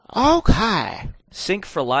Okay. Sync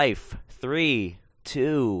for life. 3,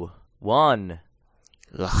 2, 1.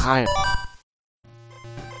 L'chaim.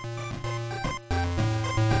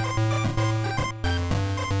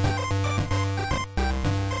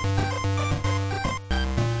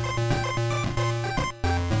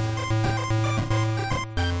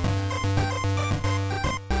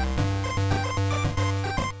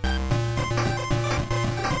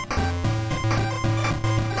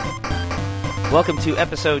 Welcome to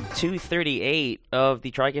episode 238 of the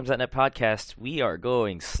TryGames.net podcast. We are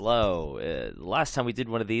going slow. The last time we did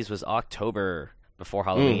one of these was October, before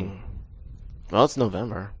Halloween. Well, it's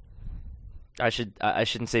November. I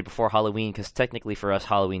shouldn't say before Halloween, because technically for us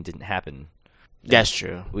Halloween didn't happen. That's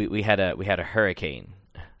true. We had a hurricane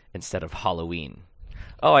instead of Halloween.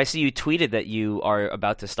 Oh, I see you tweeted that you are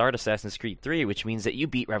about to start Assassin's Creed 3, which means that you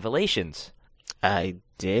beat Revelations. I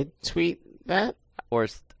did tweet that? Or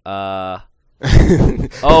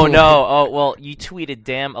oh no! Oh well, you tweeted,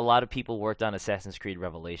 "Damn, a lot of people worked on Assassin's Creed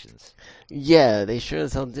Revelations." Yeah, they sure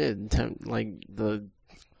as hell did. Like, the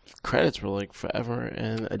credits were like forever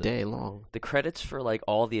and a day long. The credits for like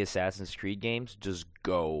all the Assassin's Creed games just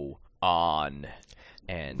go on.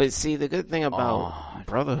 But see, the good thing about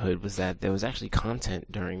Brotherhood was that there was actually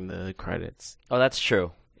content during the credits. Oh, that's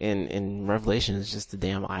true. In Revelation, it's just the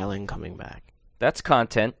damn island coming back. That's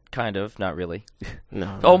content, kind of, not really.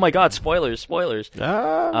 No. Oh my God! Spoilers! Oh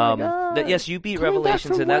my God. Yes, you beat Coming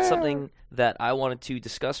Revelations, and that's where? something that I wanted to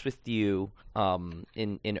discuss with you,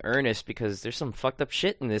 in earnest, because there's some fucked up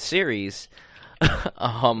shit in this series.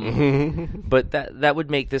 But that would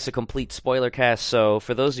make this a complete spoiler cast. So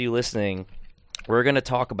for those of you listening, we're gonna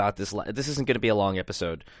talk about this. This isn't gonna be a long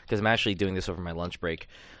episode because I'm actually doing this over my lunch break.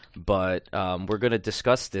 But we're going to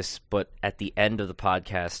discuss this, but at the end of the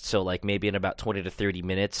podcast, so like maybe in about 20 to 30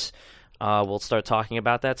 minutes, we'll start talking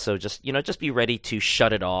about that. So just be ready to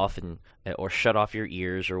shut it off or shut off your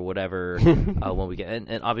ears or whatever when we get.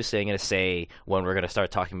 And obviously, I'm going to say when we're going to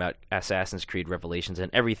start talking about Assassin's Creed Revelations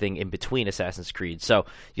and everything in between Assassin's Creed. So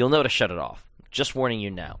you'll know to shut it off. Just warning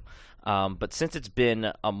you now. But since it's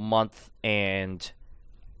been a month and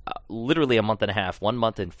literally a month and a half, 1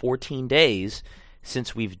 month and 14 days.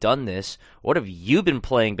 Since we've done this, what have you been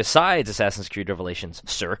playing besides Assassin's Creed Revelations,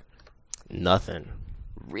 sir? Nothing.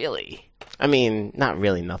 Really? I mean, not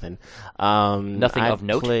really nothing. Nothing of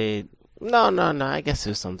note? No. I guess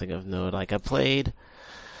there's something of note. Like, I played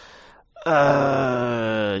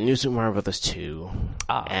New Super Mario Bros. 2,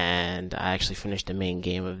 and I actually finished the main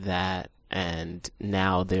game of that, and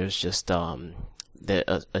now there's just a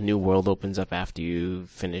new world opens up after you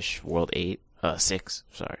finish World 6,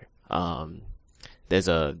 sorry. There's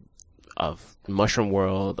a mushroom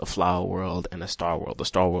world, a flower world, and a star world. The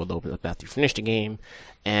star world opens up after you finish the game,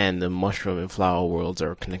 and the mushroom and flower worlds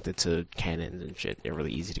are connected to cannons and shit. They're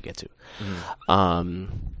really easy to get to.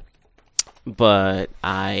 But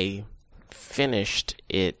I finished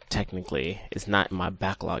it technically. It's not my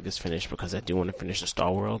backlog is finished because I do want to finish the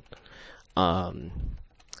star world. And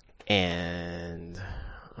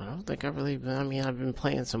I don't think I've been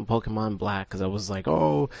playing some Pokemon Black because I was like,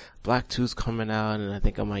 oh, Black 2's coming out and I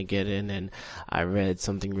think I might get in, and I read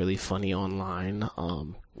something really funny online,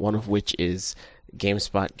 one of which is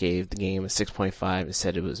GameSpot gave the game a 6.5 and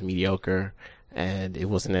said it was mediocre and it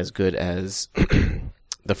wasn't as good as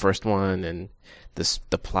the first one, and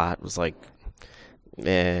the plot was like,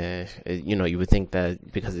 you would think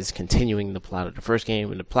that because it's continuing the plot of the first game,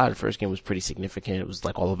 and the plot of the first game was pretty significant. It was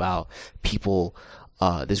like all about people,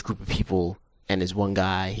 this group of people, and this one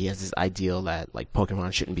guy, he has this ideal that like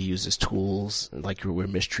Pokemon shouldn't be used as tools, and like we're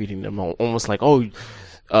mistreating them, almost like,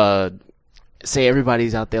 say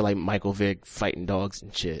everybody's out there like Michael Vick fighting dogs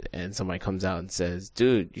and shit, and somebody comes out and says,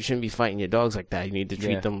 dude, you shouldn't be fighting your dogs like that. You need to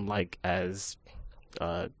treat them like as,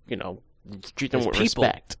 treat them as with people.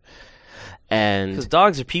 Respect. And because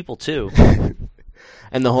dogs are people too.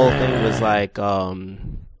 And the whole thing was like,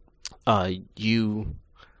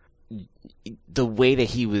 the way that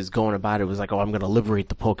he was going about it was like, oh, I'm going to liberate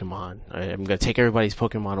the Pokemon. I'm going to take everybody's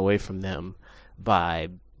Pokemon away from them by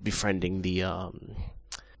befriending the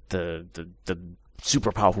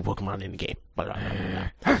super powerful Pokemon in the game. But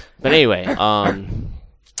anyway,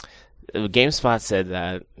 GameSpot said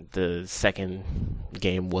that the second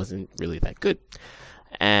game wasn't really that good.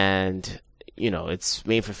 And, it's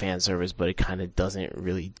made for fan service, but it kind of doesn't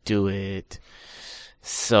really do it.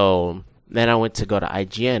 So then I went to go to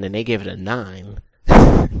IGN, and they gave it a 9.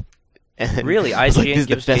 And really? IGN IGN like, gives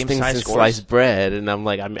the best games thing high since scores? sliced bread, and I'm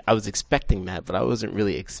like, I was expecting that, but I wasn't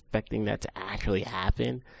really expecting that to actually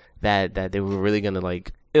happen. That they were really gonna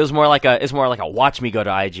like It was more like a watch me go to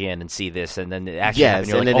IGN and see this, and then it actually happened.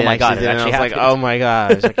 You're like, oh my god, it actually happened. Like, oh my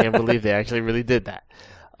gosh, I can't believe they actually really did that.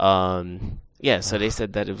 So they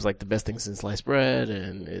said that it was like the best thing since sliced bread,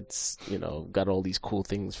 and it's, got all these cool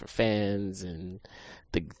things for fans, and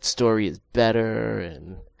the story is better,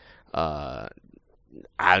 and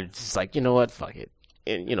I was just like, you know what, fuck it.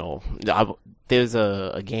 And, there's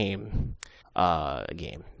a game.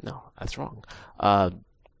 No, that's wrong.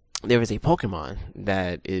 There was a Pokemon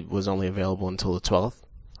that it was only available until the 12th.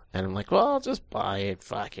 And I'm like, well, I'll just buy it.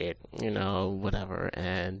 Fuck it. Whatever.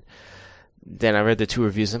 And then I read the 2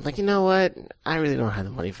 reviews. And I'm like, you know what? I really don't have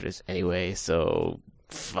the money for this anyway. So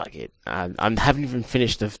fuck it. I haven't even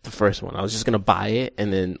finished the first one. I was just going to buy it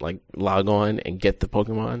and then log on and get the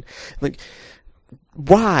Pokemon.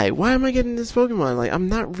 Why? Why am I getting this Pokemon? I'm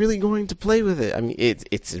not really going to play with it. I mean,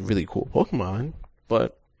 it's a really cool Pokemon,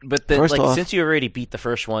 but then, since you already beat the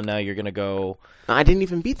first one, now you're gonna go. I didn't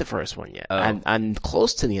even beat the first one yet. Oh. I'm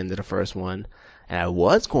close to the end of the first one, and I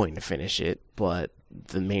was going to finish it, but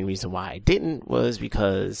the main reason why I didn't was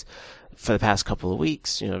because for the past couple of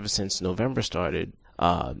weeks, ever since November started,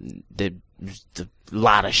 the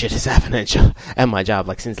lot of shit has happened at my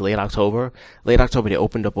job. Since late October, they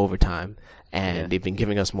opened up overtime, and they've been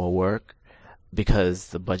giving us more work because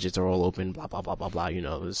the budgets are all open, blah, blah, blah, blah, blah.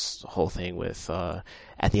 This whole thing with,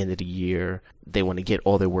 at the end of the year, they want to get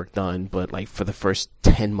all their work done, but for the first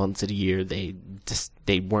 10 months of the year, they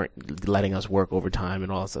weren't letting us work overtime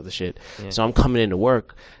and all this other shit. Yeah. So I'm coming into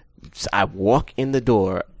work, so I walk in the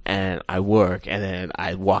door and I work, and then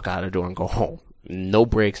I walk out the door and go home. No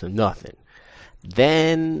breaks, and nothing.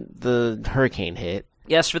 Then the hurricane hit.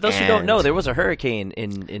 Yes, for those who don't know, there was a hurricane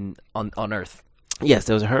on Earth. Yes,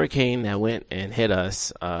 there was a hurricane that went and hit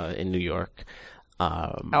us in New York.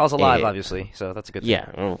 I was alive, obviously, so that's a good thing.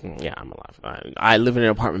 Yeah, I'm alive. I live in an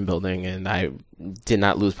apartment building, and I did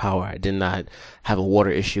not lose power. I did not have a water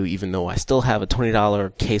issue, even though I still have a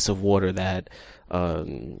 $20 case of water that, I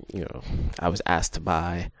was asked to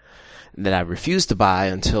buy, that I refused to buy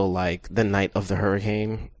until, the night of the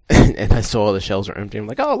hurricane, and I saw the shelves were empty. I'm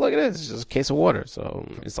like, oh, look at this, it's just a case of water. So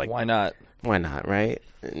it's like, why not? Why not, right?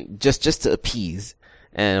 Just to appease.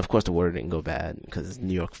 And of course the water didn't go bad because it's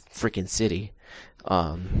New York freaking city.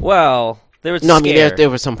 Well, there was I mean there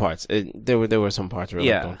were some parts. There were some parts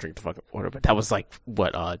where don't drink the fucking water, but that was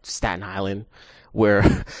Staten Island, where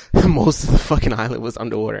most of the fucking island was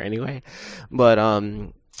underwater anyway. But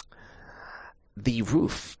the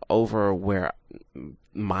roof over where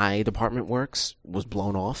my department works was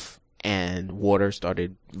blown off, and water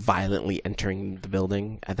started violently entering the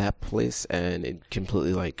building at that place, and it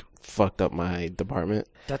completely fucked up my department.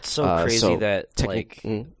 That's so crazy that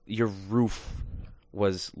your roof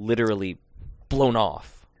was literally blown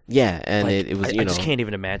off. Yeah, and it was I just can't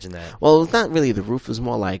even imagine that. Well, it was not really the roof. It was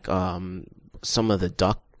more some of the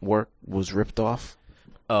duct work was ripped off.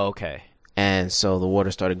 Oh, okay. And so the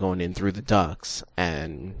water started going in through the ducts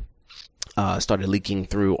and started leaking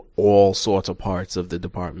through all sorts of parts of the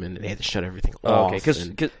department, and they had to shut everything off. Okay, because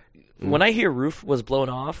when I hear roof was blown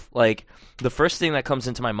off, the first thing that comes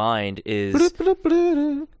into my mind is...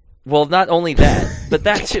 Well, not only that, but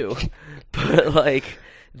that too. But,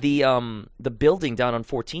 the building down on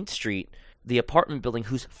 14th Street, the apartment building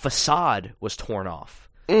whose facade was torn off.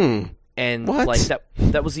 And, what?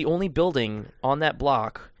 That was the only building on that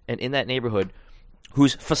block and in that neighborhood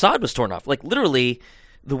whose facade was torn off. Literally,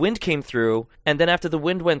 the wind came through, and then after the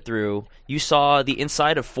wind went through, you saw the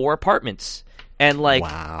inside of 4 apartments. And,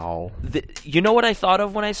 wow. You know what I thought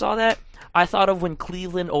of when I saw that? I thought of when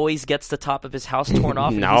Cleveland always gets the top of his house torn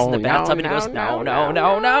off, and he's in the bathtub, and he goes,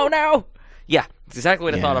 no. Yeah, that's exactly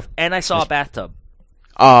what I thought of. And I saw a bathtub.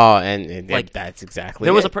 Oh, and that's exactly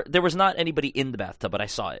there was not anybody in the bathtub, but I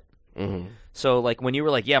saw it. Mm-hmm. So, when you were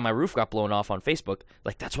like, yeah, my roof got blown off on Facebook,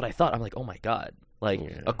 that's what I thought. I'm like, oh my God.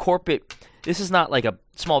 A corporate, this is not a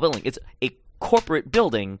small building. It's a corporate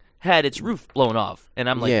building had its roof blown off. And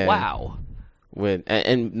I'm like, wow.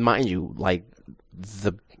 And mind you,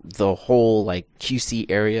 the whole QC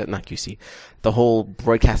area, not QC, the whole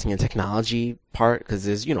broadcasting and technology part, because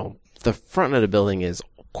there's, the front of the building is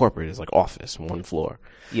corporate, is office, 1 floor.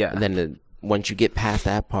 Yeah. And then once you get past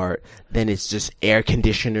that part, then it's just air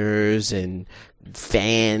conditioners and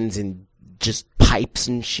fans and just pipes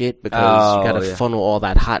and shit, because you gotta funnel all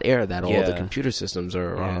that hot air that all the computer systems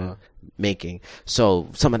are making. So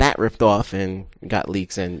some of that ripped off and got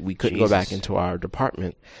leaks, and we couldn't go back into our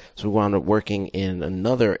department. So we wound up working in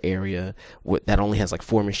another area that only has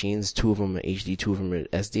 4 machines. 2 of them are HD, 2 of them are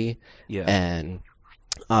SD. Yeah. And,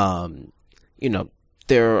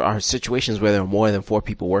 there are situations where there are more than 4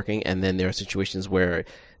 people working, and then there are situations where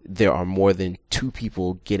there are more than two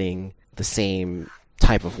people getting the same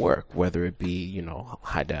type of work, whether it be,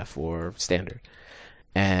 high def or standard.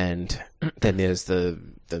 And then there's the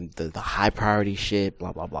high priority shit,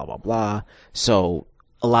 blah, blah, blah, blah, blah. So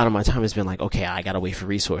a lot of my time has been like, okay, I gotta wait for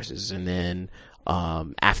resources. And then,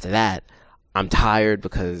 after that, I'm tired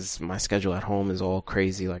because my schedule at home is all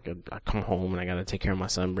crazy. Like, I come home and I gotta take care of my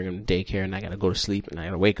son, bring him to daycare, and I gotta go to sleep, and I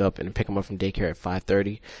gotta wake up and pick him up from daycare at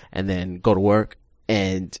 5:30, and then go to work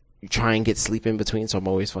and try and get sleep in between, so I'm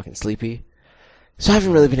always fucking sleepy. So I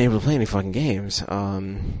haven't really been able to play any fucking games.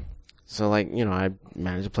 So like, I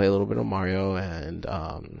managed to play a little bit of Mario, and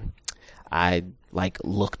I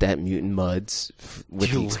looked at Mutant Mudds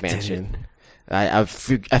with the expansion. I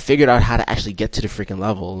figured out how to actually get to the freaking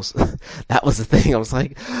levels. That was the thing. I was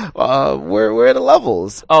like, where are the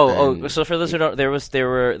levels? So for those who don't, there was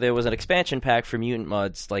an expansion pack for Mutant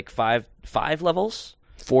Mudds, like five levels?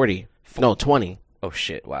 40. No, 20. Oh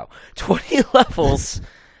shit, wow. 20 levels.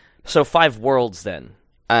 So 5 worlds then.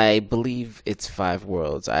 I believe it's 5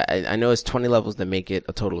 worlds. I know it's 20 levels that make it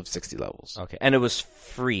a total of 60 levels. Okay. And it was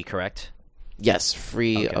free, correct? Yes,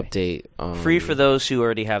 free update. Free for those who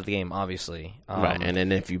already have the game, obviously. Right, and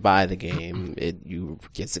then if you buy the game, you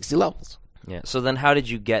get 60 levels. Yeah. So then, how did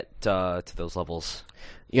you get to those levels?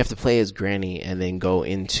 You have to play as Granny and then go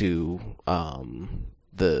into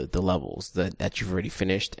the levels that you've already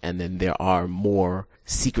finished, and then there are more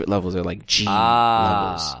secret levels. They're like G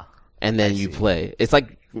levels, and then you play. It's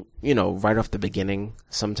like, right off the beginning,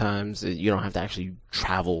 sometimes you don't have to actually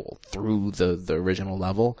travel through the original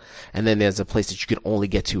level. And then there's a place that you can only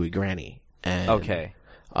get to with Granny. And,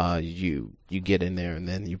 you get in there and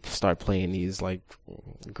then you start playing these like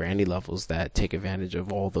Granny levels that take advantage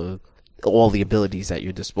of all the abilities at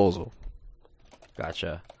your disposal.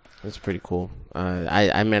 Gotcha. It's pretty cool.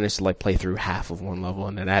 I managed to play through half of one level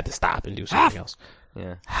and then I had to stop and do something else.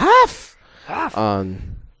 Yeah. Half!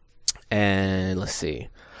 And let's see.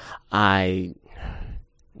 I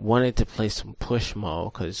wanted to play some Push Mo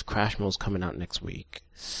because Crash Mo's coming out next week.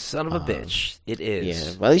 Son of a bitch. It is.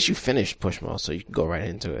 Yeah, but at least you finished Push Mo, so you can go right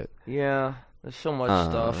into it. Yeah, there's so much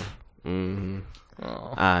stuff. Mm-hmm.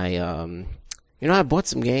 Oh. I bought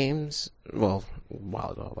some games. Well, a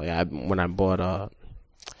while ago. When I bought I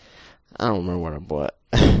don't remember what I bought.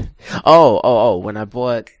 When I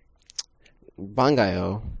bought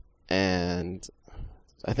Bangai-O, and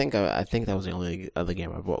I think that was the only other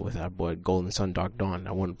game I bought with it. I bought Golden Sun Dark Dawn.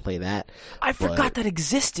 I wanted to play that. I forgot that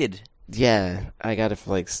existed. Yeah, I got it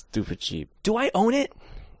for stupid cheap. Do I own it?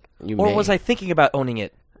 Was I thinking about owning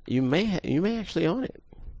it? You may actually own it.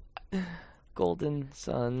 Golden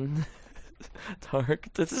Sun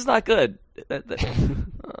Dark. This is not good.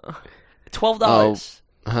 $12.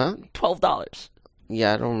 Huh? $12.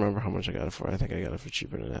 Yeah, I don't remember how much I got it for. I think I got it for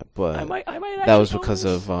cheaper than that. But I might that was because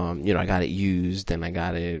of I got it used and I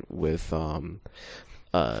got it with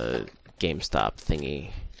GameStop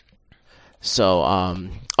thingy. So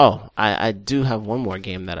I do have one more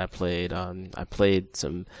game that I played. I played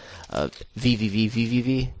some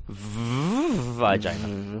VVV.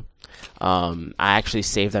 Vagina. I actually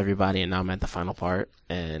saved everybody and now I'm at the final part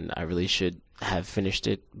and I really should have finished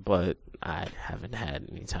it, but I haven't had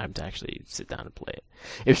any time to actually sit down and play it.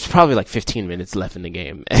 It was probably 15 minutes left in the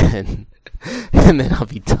game, and then I'll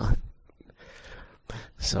be done.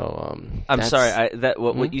 So I'm sorry.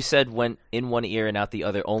 What you said went in one ear and out the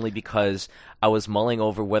other, only because I was mulling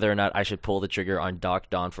over whether or not I should pull the trigger on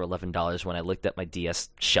Dark Dawn for $11 when I looked at my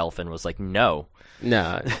DS shelf and was like, no.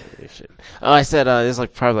 No, you should. I said there's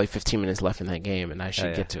probably 15 minutes left in that game, and I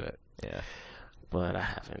should get to it. Yeah, but I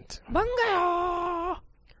haven't. Bangai-O!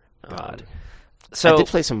 God. So I did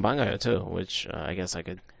play some Bangai-O too, which I guess I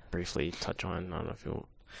could briefly touch on. I don't know if you.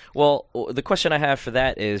 Well, the question I have for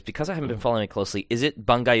that is, because I haven't been following it closely, is it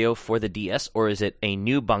Bangai-O for the DS, or is it a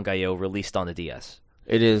new Bangai-O released on the DS?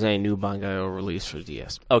 It is a new Bangai-O release for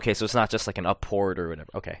DS. Okay, so it's not just an up-port or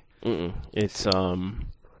whatever. Okay. It's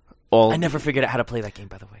I never figured out how to play that game,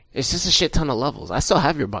 by the way. It's just a shit ton of levels. I still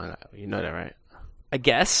have your Bangai-O. You know that, right? I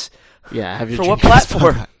guess. Yeah, I have your For what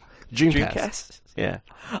platform? Dreamcast. Yeah.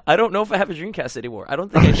 I don't know if I have a Dreamcast anymore. I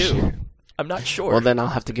don't think I do. I'm not sure. Well, then I'll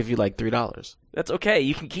have to give you $3. That's okay.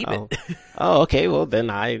 You can keep it. Oh, okay. Well, then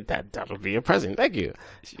that'll be a present. Thank you.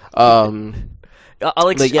 I'll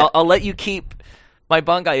let you keep my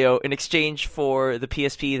Bangai-O in exchange for the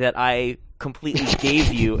PSP that I completely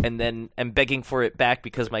gave you, and then am begging for it back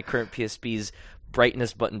because my current PSP's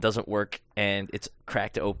brightness button doesn't work and it's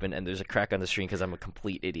cracked open and there's a crack on the screen because I'm a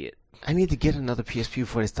complete idiot. I need to get another PSP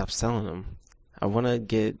before they stop selling them. I want to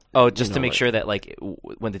get... to make sure that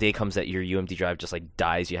when the day comes that your UMD drive just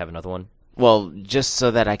dies, you have another one? Well, just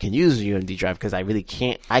so that I can use the UMD drive, because I really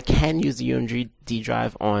can't. I can use the UMD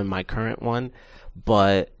drive on my current one,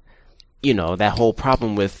 but that whole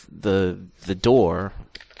problem with the door.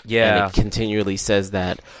 Yeah. And it continually says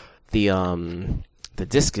that the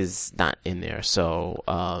disc is not in there. So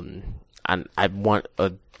I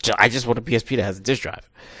just want a PSP that has a disc drive,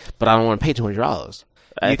 but I don't want to pay $200.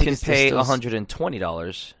 You can pay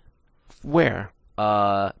 $120. Where?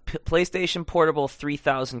 PlayStation Portable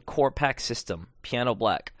 3000 Core Pack System, Piano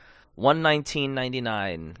Black,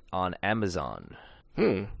 $119.99 on Amazon.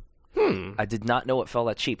 I did not know it fell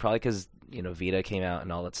that cheap. Probably because Vita came out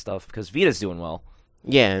and all that stuff. Because Vita's doing well.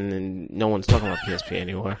 Yeah, and then no one's talking about PSP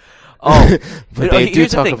anymore. Oh, but they do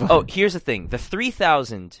here's talk the thing. about. Oh, here's the thing. The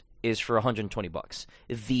 3000 is for $120.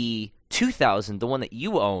 The 2000, the one that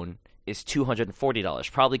you own, is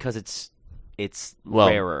 $240. Probably because it's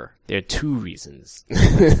rarer. There are two reasons.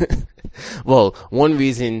 Well, one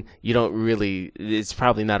reason you don't really. It's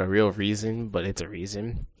probably not a real reason, but it's a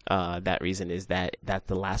reason. That reason is that that's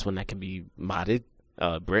the last one that can be modded.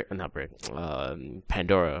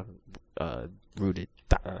 Pandora rooted.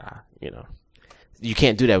 You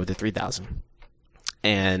can't do that with the 3000,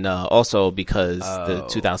 and also because the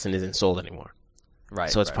 2000 isn't sold anymore. Right.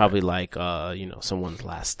 So it's probably like someone's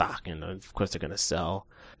last stock, and of course they're gonna sell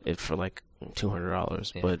it for like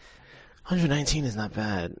 $200. Yeah. But 119 is not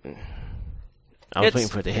bad. I was waiting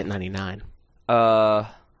for it to hit 99.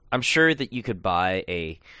 I'm sure that you could buy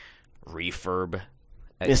a refurb.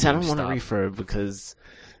 Yes, I don't want a refurb because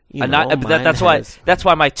that's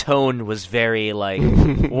why my tone was very like,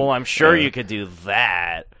 well, I'm sure you could do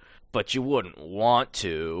that, but you wouldn't want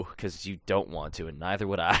to because you don't want to, and neither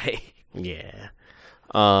would I. Yeah.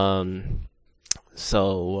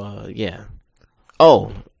 So yeah.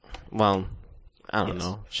 Oh, well, I don't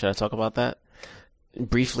know. Should I talk about that?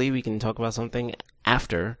 Briefly, we can talk about something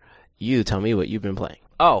after you tell me what you've been playing.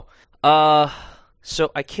 Oh,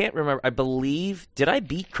 so I can't remember. I believe, did I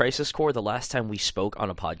beat Crisis Core the last time we spoke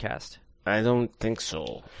on a podcast? I don't think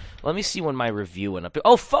so. Let me see when my review went up.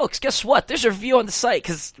 Oh, folks, guess what? There's a review on the site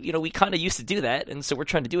because, we kind of used to do that, and so we're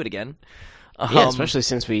trying to do it again. Yeah, especially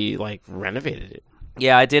since we, renovated it.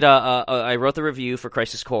 Yeah, I did. I wrote the review for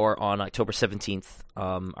Crisis Core on October 17th.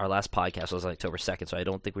 Our last podcast was on October 2nd, so I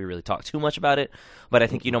don't think we really talked too much about it, but I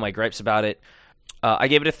think you know my gripes about it. I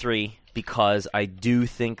gave it a 3 because I do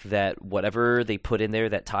think that whatever they put in there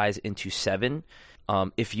that ties into 7,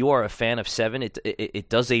 if you are a fan of 7, it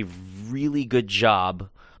does a really good job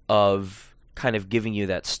of kind of giving you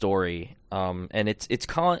that story, and it's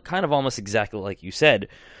kind of almost exactly like you said,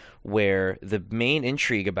 where the main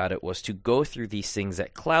intrigue about it was to go through these things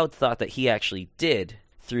that Cloud thought that he actually did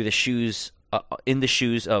through the shoes, in the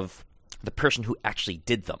shoes of the person who actually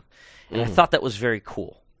did them, and I thought that was very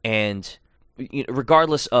cool. And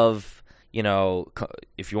regardless of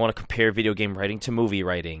if you want to compare video game writing to movie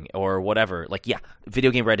writing or whatever,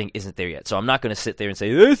 video game writing isn't there yet. So I'm not going to sit there and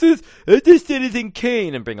say this Citizen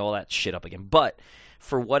Kane and bring all that shit up again. But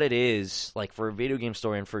for what it is, for a video game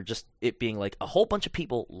story and for just it being a whole bunch of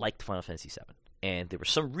people liked Final Fantasy VII. And there were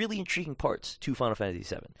some really intriguing parts to Final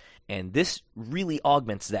Fantasy VII. And this really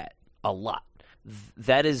augments that a lot.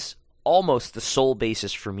 That is almost the sole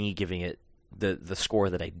basis for me giving it the score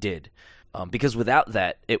that I did. Because without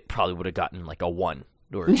that, it probably would have gotten a 1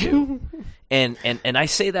 or a 2. and I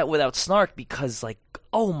say that without snark because,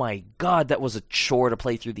 oh my god, that was a chore to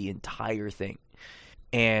play through the entire thing.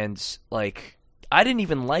 And, I didn't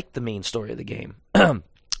even like the main story of the game.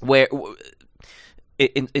 Where,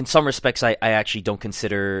 in some respects, I actually don't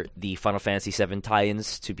consider the Final Fantasy VII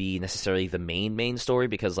tie-ins to be necessarily the main story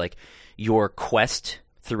because, your quest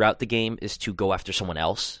throughout the game is to go after someone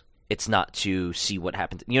else. It's not to see what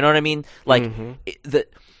happened. You know what I mean?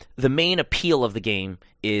 The main appeal of the game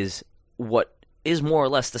is what is more or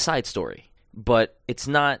less the side story. But it's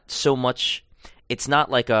not so much... It's not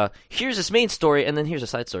here's this main story and then here's a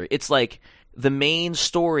side story. It's the main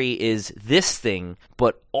story is this thing,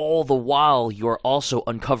 but all the while you're also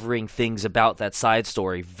uncovering things about that side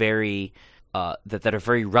story very that are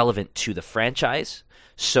very relevant to the franchise.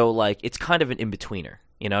 So, it's kind of an in-betweener.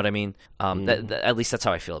 You know what I mean? At least that's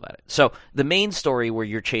how I feel about it. So the main story where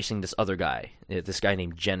you're chasing this other guy, this guy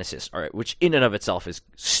named Genesis, all right, which in and of itself is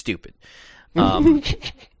stupid.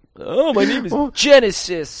 Oh, my name is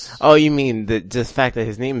Genesis. Oh, you mean the fact that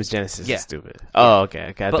his name is Genesis is stupid? Oh,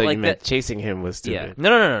 okay. I thought you meant chasing him was stupid. Yeah.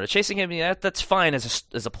 No. Chasing him, that's fine as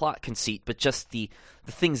a plot conceit, but just the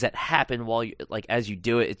things that happen while you as you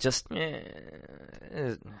do it, it just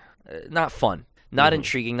not fun, not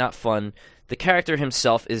intriguing, not fun. The character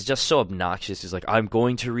himself is just so obnoxious. He's I'm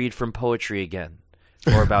going to read from poetry again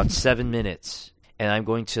for about 7 minutes. and I'm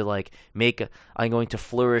going to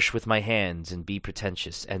flourish with my hands and be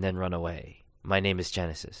pretentious and then run away. My name is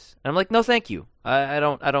Genesis. And I'm like, no, thank you. I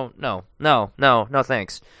don't, no,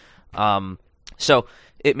 thanks. So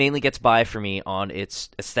it mainly gets by for me on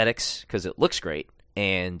its aesthetics because it looks great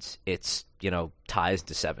and it's, ties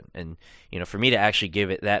to 7. And, for me to actually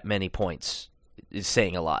give it that many points is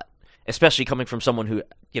saying a lot, especially coming from someone who,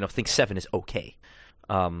 thinks 7 is okay.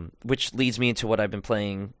 Which leads me into what I've been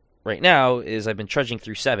playing right now is I've been trudging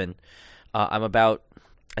through 7.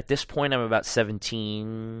 At this point, I'm about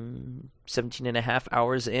 17 and a half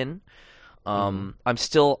hours in. I'm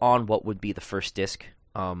still on what would be the first disc.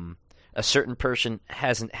 A certain person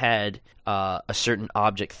hasn't had a certain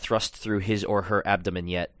object thrust through his or her abdomen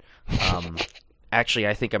yet. Actually,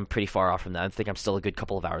 I think I'm pretty far off from that. I think I'm still a good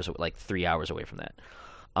couple of hours, like 3 hours away from that.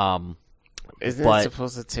 Isn't it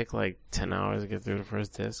supposed to take like 10 hours to get through the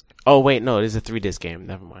first disc? Oh, wait, no, it is a 3-disc game.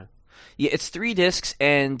 Never mind. Yeah, it's 3 discs,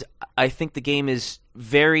 and I think the game is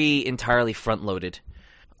very entirely front-loaded.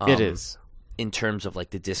 It is. In terms of, like,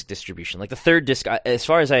 the disc distribution. Like, the third disc, as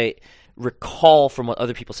far as I recall from what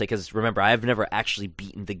other people say, because remember, I've never actually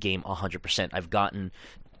beaten the game 100%. I've gotten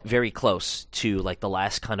very close to, like, the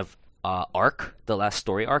last kind of arc, the last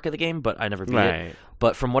story arc of the game, but I never beat it.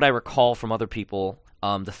 But from what I recall from other people,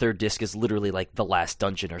 the third disc is literally like the last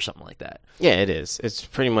dungeon or something like that. Yeah, it is. It's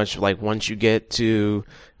pretty much like once you get to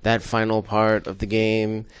that final part of the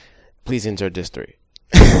game, please enter disc 3.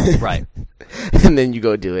 Right. And then you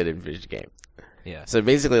go do it and finish the game. Yeah. So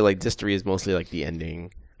basically, like, disc 3 is mostly like the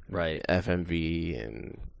ending. Right. FMV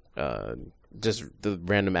and just the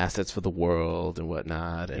random assets for the world and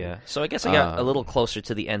whatnot. And, yeah. So I guess I got a little closer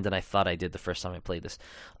to the end than I thought I did the first time I played this.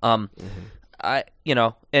 And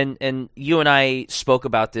you and I spoke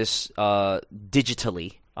about this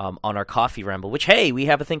digitally on our coffee ramble, which, hey, we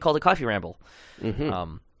have a thing called a coffee ramble.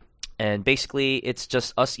 And basically it's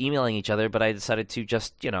just us emailing each other, but I decided to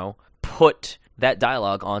just, put that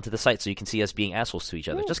dialogue onto the site so you can see us being assholes to each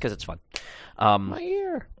other, just because it's fun. My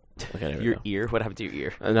ear. Okay, your ear? What happened to your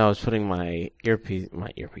ear? No, I was putting my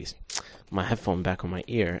headphone back on my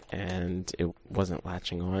ear, and it wasn't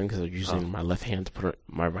latching on because I was using my left hand to put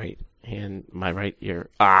my right ear.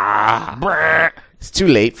 It's too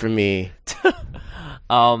late for me.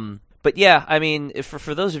 But yeah, I mean,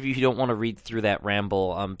 for those of you who don't want to read through that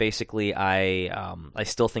ramble, basically, I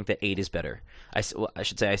still think that 8 is better. I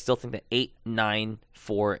should say I still think that 8, 9,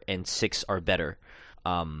 4, and 6 are better.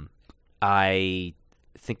 I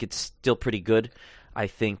think it's still pretty good. I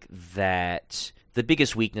think that the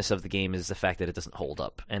biggest weakness of the game is the fact that it doesn't hold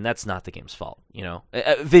up, and that's not the game's fault.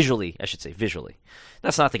 Visually, I should say,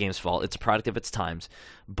 that's not the game's fault. It's a product of its times.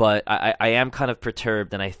 But I am kind of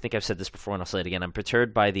perturbed, and I think I've said this before, and I'll say it again. I'm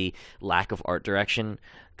perturbed by the lack of art direction,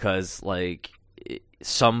 because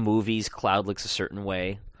some movies, Cloud looks a certain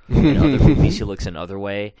way, in other movies he looks another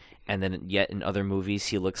way, and then yet in other movies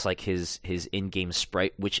he looks like his in-game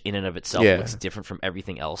sprite, which in and of itself looks different from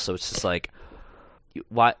everything else. So it's just like,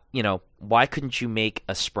 why couldn't you make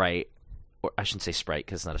a sprite, or I shouldn't say sprite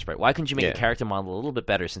because it's not a sprite. Why couldn't you make a character model a little bit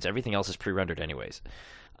better, since everything else is pre-rendered anyways?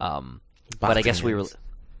 But I guess we were,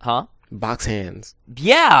 box hands.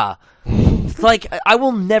 Yeah, like I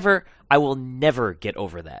will never get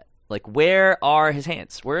over that. Like, where are his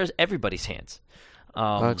hands? Where is everybody's hands?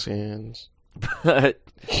 Box hands. But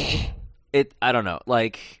I don't know.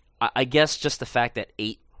 Like, I guess just the fact that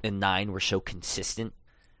 8 and 9 were so consistent,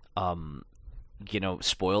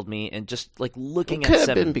 spoiled me. And just like looking at 7, could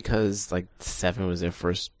have been because like 7 was their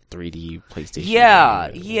first 3D PlayStation.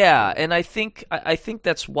 Yeah, and I think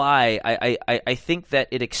that's why I think that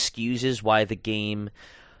it excuses why the game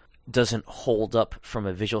doesn't hold up from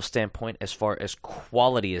a visual standpoint as far as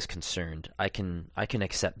quality is concerned. I can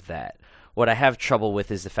accept that. What I have trouble with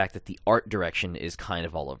is the fact that the art direction is kind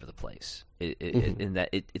of all over the place. In that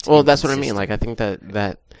it's that's what I mean. Like, I think that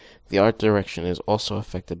the art direction is also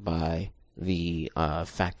affected by the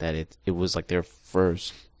fact that it was like their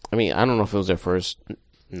first. I mean, I don't know if it was their first.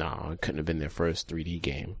 No, it couldn't have been their first 3D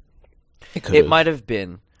game. It might have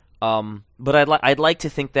been, but I'd like to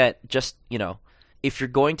think that just if you're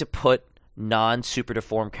going to put non-super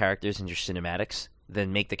deformed characters in your cinematics,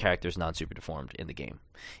 then make the characters non-super deformed in the game.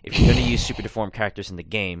 If you're going to use super deformed characters in the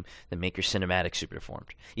game, then make your cinematics super deformed.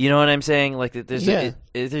 You know what I'm saying? Like, there's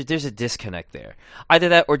a disconnect there. Either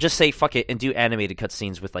that, or just say fuck it and do animated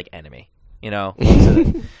cutscenes with like anime.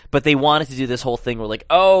 But they wanted to do this whole thing where like,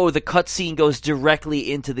 oh, the cutscene goes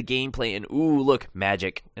directly into the gameplay, and ooh, look,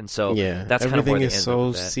 magic. And so that's kind of where everything is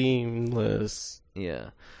so seamless.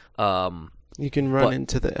 Yeah. You can run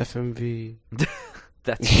into the FMV.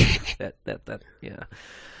 That's that yeah.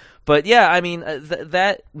 But yeah, I mean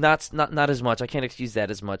that not as much. I can't excuse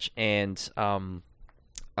that as much. And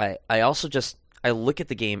I also just I look at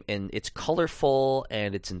the game and it's colorful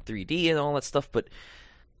and it's in 3D and all that stuff. But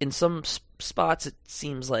in some spots, it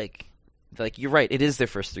seems like you're right. It is their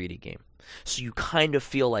first 3D game, so you kind of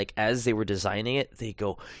feel like as they were designing it, they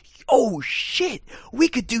go, "Oh shit, we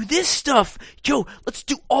could do this stuff, Joe. Let's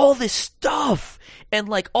do all this stuff and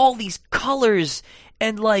like all these colors."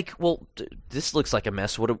 And like, well, this looks like a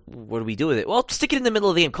mess. What do we do with it? Well, stick it in the middle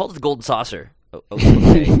of the game. Call it the Golden Saucer.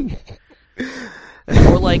 Okay.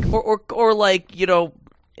 or like, you know,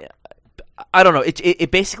 I don't know. It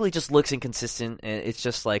basically just looks inconsistent, and it's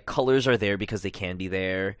just like colors are there because they can be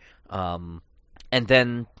there. And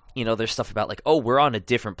then, you know, there's stuff about like, oh, we're on a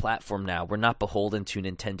different platform now. We're not beholden to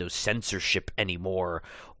Nintendo's censorship anymore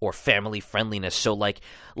or family friendliness. So like,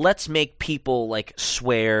 let's make people like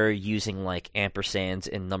swear using like ampersands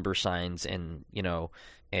and number signs and, you know,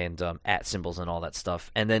 and at symbols and all that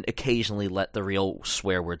stuff. And then occasionally let the real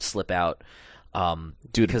swear word slip out.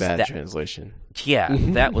 Due to bad translation. Yeah,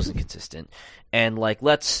 that wasn't consistent. And like,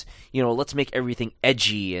 let's make everything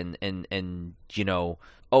edgy and you know,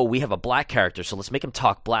 oh, we have a black character, so let's make him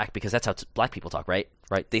talk black because that's how black people talk, right?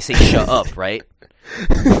 Right? They say "shut up," right?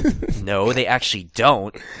 No, they actually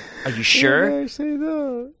don't. Are you sure? They actually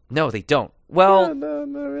don't. No, they don't. Well, no,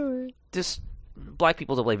 not really. Just black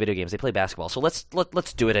people don't play video games; they play basketball. So let's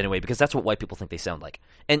do it anyway because that's what white people think they sound like.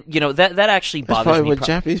 And you know that actually bothers that's me. What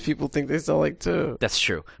Japanese people think they sound like too. That's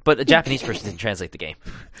true, but a Japanese person didn't translate the game.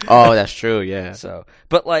 Oh, that's true. Yeah. So,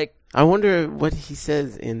 but like, I wonder what he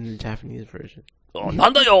says in the Japanese version. Oh,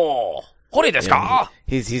 nandayo! Hori desu ka?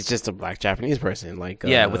 He's just a black Japanese person, like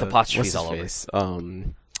with apostrophes all over.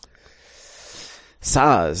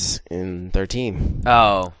 Saz in 13.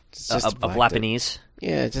 Oh, a Blapanese.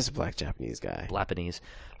 Yeah, just a black Japanese guy. Blapanese.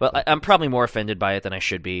 Well, I'm probably more offended by it than I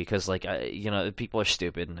should be because, like, you know, people are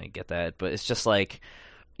stupid and I get that, but it's just like,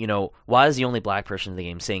 you know, why is the only black person in the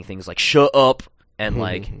game saying things like "shut up" and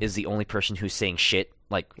like is the only person who's saying shit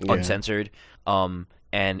like uncensored?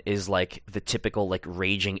 And is like the typical like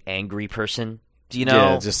raging angry person. Do you know?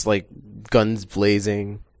 Yeah, just like guns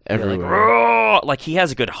blazing everywhere. Like he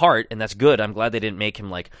has a good heart, and that's good. I'm glad they didn't make him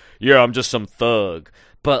like, yeah, I'm just some thug.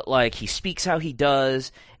 But like he speaks how he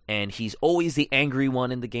does, and he's always the angry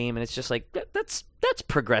one in the game, and it's just like that's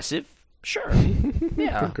progressive. Sure,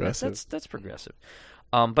 yeah, progressive. That's progressive.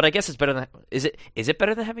 But I guess it's better than is it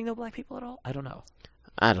better than having no black people at all? I don't know.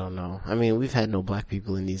 I don't know. I mean, we've had no black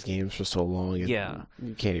people in these games for so long. You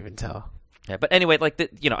can't even tell. Yeah, but anyway,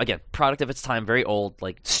 like you know, again, product of its time, very old,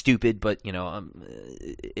 like stupid, but you know,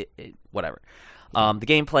 whatever. The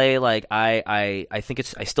gameplay, like I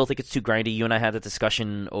still think it's too grindy. You and I had a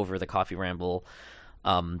discussion over the coffee ramble,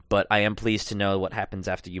 but I am pleased to know what happens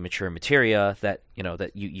after you mature in materia. That you know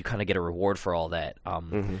that you kind of get a reward for all that.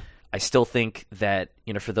 I still think that,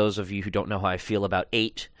 you know, for those of you who don't know how I feel about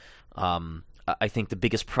 8. I think the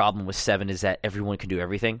biggest problem with 7 is that everyone can do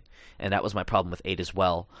everything, and that was my problem with 8 as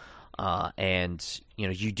well. And you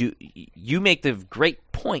know, you make the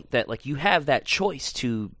great point that like you have that choice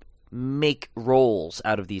to make roles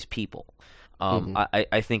out of these people.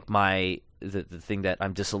 I think the thing that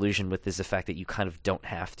I'm disillusioned with is the fact that you kind of don't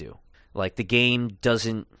have to. Like the game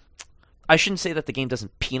doesn't. I shouldn't say that the game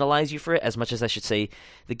doesn't penalize you for it as much as I should say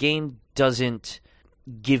the game doesn't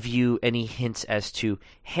give you any hints as to,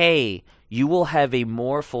 hey, you will have a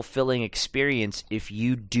more fulfilling experience if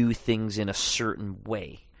you do things in a certain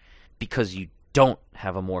way, because you don't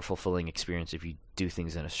have a more fulfilling experience if you do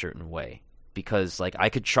things in a certain way. Because like I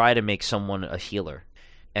could try to make someone a healer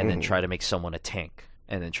and then try to make someone a tank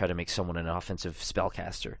and then try to make someone an offensive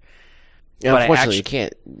spellcaster. Yeah, but unfortunately, you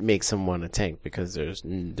can't make someone a tank because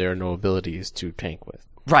there are no abilities to tank with.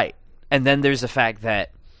 Right. And then there's the fact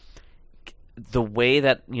that the way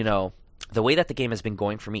that the game has been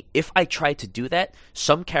going for me, if I tried to do that,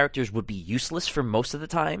 some characters would be useless for most of the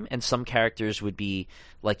time, and some characters would be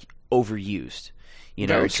like overused. You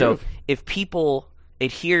know, so if people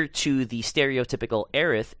adhere to the stereotypical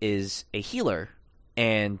Aerith is a healer,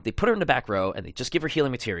 and they put her in the back row, and they just give her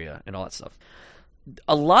healing materia and all that stuff,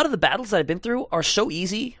 a lot of the battles that I've been through are so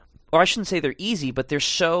easy, or I shouldn't say they're easy, but they're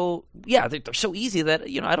so easy that,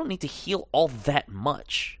 you know, I don't need to heal all that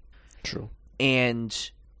much. True.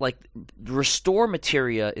 And like restore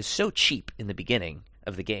materia is so cheap in the beginning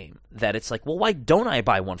of the game that it's like, well, why don't I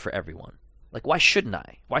buy one for everyone? Like, why shouldn't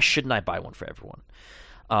I? Why shouldn't I buy one for everyone?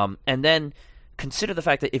 And then consider the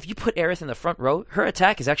fact that if you put Aerith in the front row, her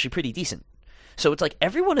attack is actually pretty decent. So it's like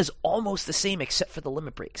everyone is almost the same except for the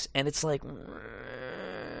limit breaks, and it's like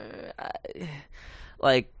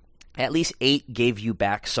at least 8 gave you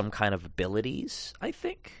back some kind of abilities, I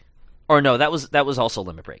think. Or no, that was also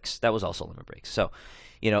Limit Breaks. So,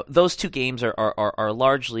 those two games are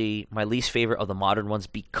largely my least favorite of the modern ones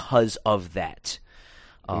because of that.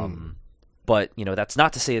 But, that's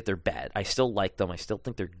not to say that they're bad. I still like them. I still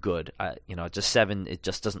think they're good. Just 7, it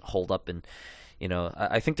just doesn't hold up. And,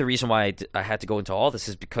 I think the reason why I had to go into all this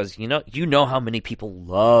is because, how many people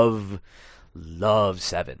love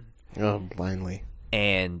 7. Oh, blindly.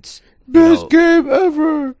 And best game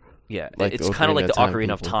ever. Yeah, it's kind of like the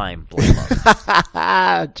Ocarina of Time.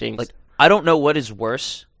 Jinx. Like, I don't know what is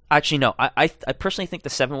worse. Actually, no. I personally think the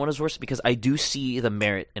 7 one is worse because I do see the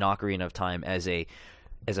merit in Ocarina of Time as a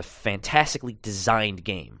fantastically designed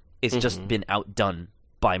game. It's just been outdone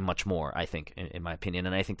by much more, I think, in my opinion.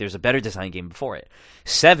 And I think there's a better design game before it.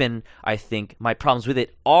 7, I think my problems with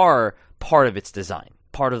it are part of its design.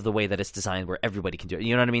 Part of the way that it's designed where everybody can do it.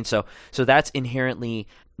 You know what I mean? So that's inherently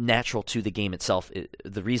natural to the game itself.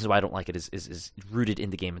 The reason why I don't like it is rooted in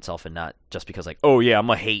the game itself and not just because like, oh yeah, I'm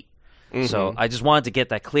a hate. So I just wanted to get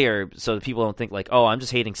that clear so that people don't think like, oh, I'm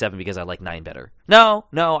just hating 7 because I like 9 better. No,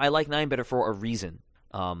 I like 9 better for a reason.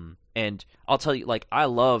 And I'll tell you, like, I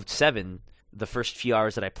loved 7 the first few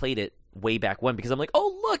hours that I played it way back when because I'm like,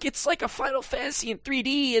 oh look, it's like a Final Fantasy in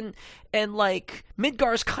 3D and like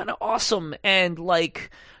Midgar's kind of awesome and like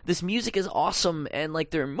this music is awesome and like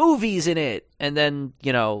there are movies in it. And then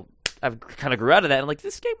I kind of grew out of that and like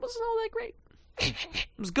this game wasn't all that great. It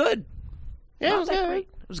was good. Yeah, it was good. Great.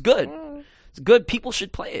 It was good. It's good. People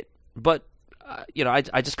should play it. But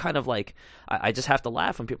I just kind of like I just have to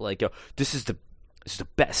laugh when people are like, yo, this is the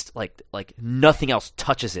best. Like nothing else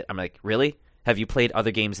touches it. I'm like, really? Have you played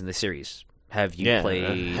other games in the series? Have you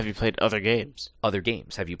played other games? Other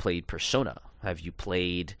games. Have you played Persona? Have you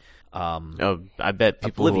played I bet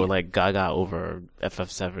people Oblivion. who are like gaga over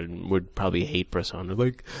FF7 would probably hate Persona.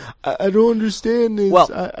 Like, I don't understand this. Well,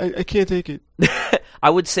 I can't take it. I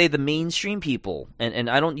would say the mainstream people, and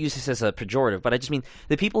I don't use this as a pejorative, but I just mean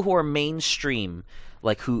the people who are mainstream,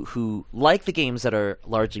 like who like the games that are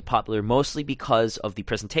largely popular, mostly because of the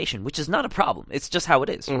presentation, which is not a problem. It's just how it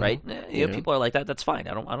is, right? People are like that. That's fine.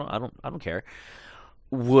 I don't care.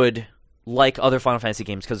 Would like other Final Fantasy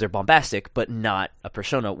games because they're bombastic, but not a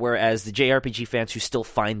Persona. Whereas the JRPG fans who still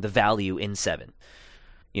find the value in 7.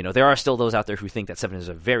 There are still those out there who think that 7 is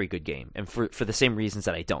a very good game, and for the same reasons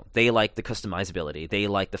that I don't. They like the customizability. They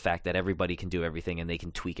like the fact that everybody can do everything and they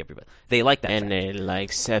can tweak everybody. They like that. And fact. they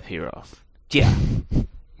like Sephiroth. Yeah.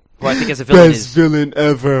 Who I think as a villain Best villain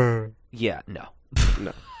ever. Yeah, no.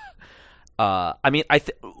 No. I mean,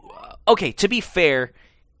 okay, to be fair,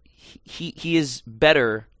 he is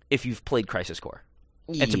better if you've played Crisis Core.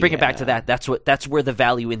 And to bring it back to that, that's where the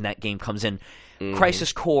value in that game comes in.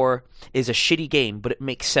 Crisis Core is a shitty game, but it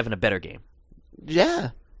makes 7 a better game. Yeah.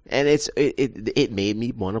 And it made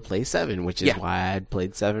me want to play 7, which is why I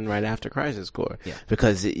played 7 right after Crisis Core. Yeah.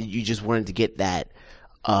 Because you just wanted to get that,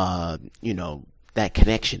 that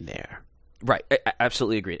connection there. Right. I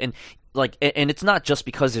absolutely agreed. And and it's not just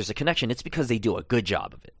because there's a connection, it's because they do a good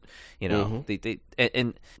job of it.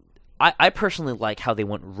 And I personally like how they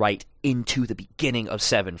went right into the beginning of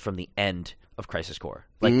 7 from the end of Crisis Core.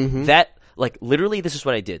 That, literally, this is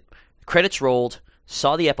what I did. Credits rolled,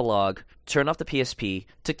 saw the epilogue, turned off the PSP,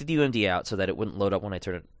 took the UMD out so that it wouldn't load up when I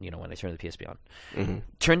turned the PSP on.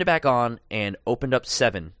 Turned it back on and opened up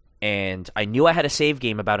 7. And I knew I had a save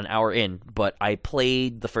game about an hour in, but I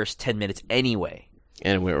played the first 10 minutes anyway.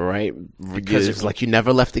 And it went right because it's like you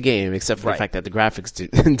never left the game except for the fact that the graphics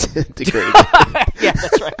degraded. Yeah,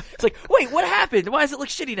 that's right. It's like, wait, what happened? Why does it look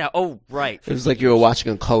shitty now? Oh, right. It was like you were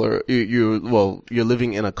watching a color. You're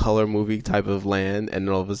living in a color movie type of land, and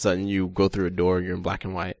then all of a sudden you go through a door and you're in black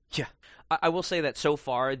and white. Yeah, I will say that so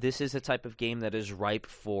far this is a type of game that is ripe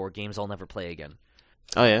for games I'll never play again.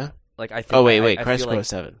 Oh yeah. Like I think. Oh wait, Crisis Core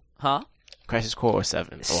 7. Huh? Crisis Core or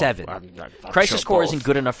 7? 7. I'm Crisis sure Core both. isn't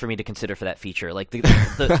good enough for me to consider for that feature. Like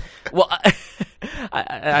well,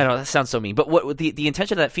 I know that sounds so mean, but what the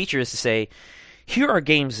intention of that feature is to say, here are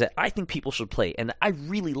games that I think people should play and that I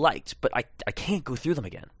really liked, but I can't go through them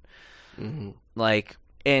again.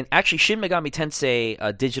 And actually, Shin Megami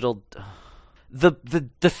Tensei Digital, the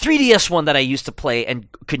 3DS one that I used to play and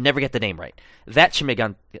could never get the name right. That Shin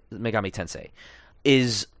Megami Tensei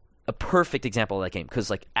is a perfect example of that game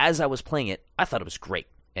because as I was playing it, I thought it was great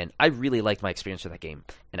and I really liked my experience with that game,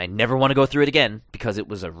 and I never want to go through it again because it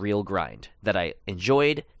was a real grind that I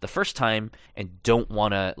enjoyed the first time and don't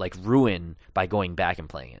want to ruin by going back and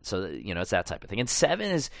playing it. So it's that type of thing. And 7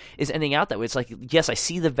 is ending out that way. It's like, yes, I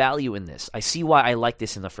see the value in this. I see why I like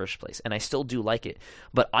this in the first place, and I still do like it.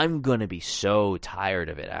 But I'm gonna be so tired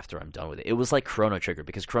of it after I'm done with it. It was like Chrono Trigger,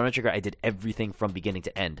 because Chrono Trigger I did everything from beginning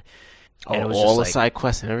to end. And it was all the side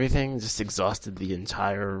quests and everything just exhausted the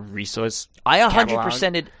entire resource. I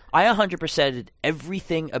 100%ed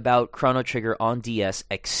everything about Chrono Trigger on DS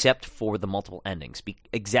except for the multiple endings,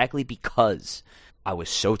 exactly because I was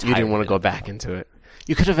so tired. You didn't want to go back into it.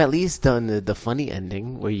 You could have at least done the funny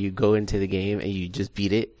ending where you go into the game and you just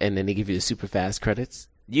beat it, and then they give you the super fast credits.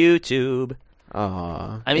 YouTube.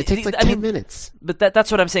 I mean, it takes like 10 minutes. But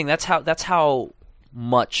that's what I'm saying. That's how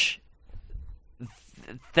much.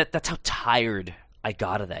 That's how tired I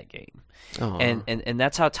got of that game, and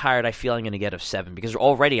that's how tired I feel I'm going to get of 7, because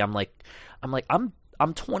already I'm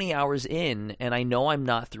 20 hours in, and I know I'm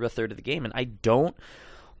not through a third of the game, and I don't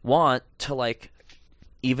want to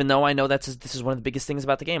even though I know this is one of the biggest things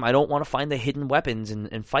about the game, I don't want to find the hidden weapons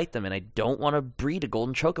and fight them, and I don't want to breed a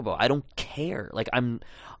golden chocobo. I don't care.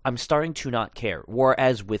 I'm starting to not care.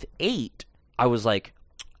 Whereas with 8, I was like,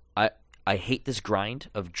 I hate this grind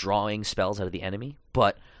of drawing spells out of the enemy,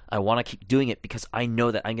 but I want to keep doing it because I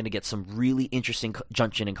know that I'm going to get some really interesting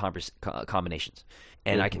junction and combinations.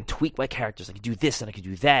 And I can tweak my characters. I can do this and I can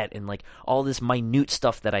do that, and all this minute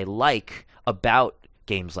stuff that I like about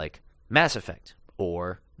games like Mass Effect,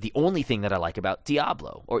 or the only thing that I like about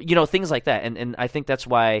Diablo, or things like that. And I think that's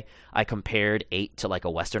why I compared 8 to a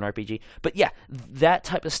Western RPG. But yeah, that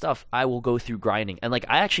type of stuff I will go through grinding, and I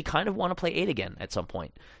actually kind of want to play 8 again at some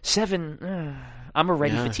point. 7, I'm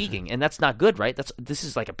already fatiguing, and that's not good, right? This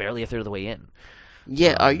is barely a third of the way in.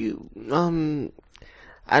 Yeah, are you?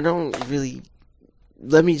 I don't really.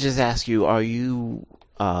 Let me just ask you: are you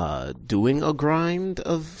doing a grind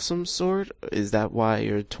of some sort? Is that why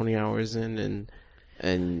you're 20 hours in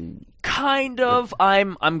and kind of?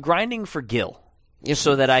 I'm grinding for Gil,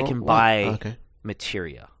 so that I can buy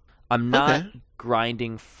materia. I'm not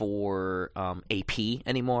grinding for AP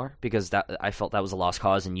anymore, because I felt that was a lost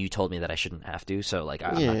cause, and you told me that I shouldn't have to. So I'm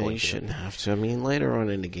not going to. You shouldn't have to. I mean, later on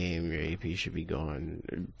in the game, your AP should be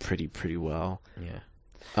going pretty well. Yeah.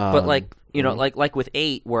 But like with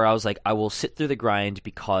 8, where I was I will sit through the grind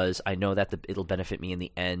because I know that it'll benefit me in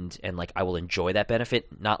the end, and I will enjoy that benefit.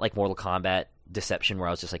 Not like Mortal Kombat Deception, where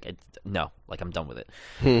I was just no, I'm done with it.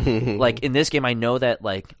 In this game, I know that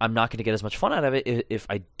I'm not going to get as much fun out of it if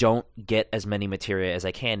I don't get as many materia as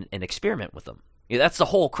I can and experiment with them. That's the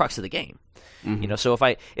whole crux of the game. Mm-hmm. So if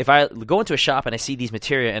I go into a shop and I see these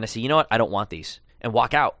materia and I say, you know what, I don't want these, and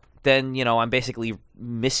walk out, then I'm basically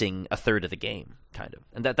missing a third of the game, kind of,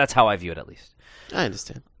 and that's how I view it, at least. I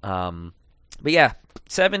understand. But yeah,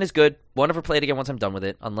 7 is good. Won't ever play it again once I'm done with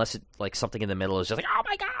it, unless it something in the middle is just oh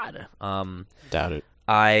my god. Doubt it.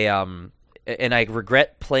 I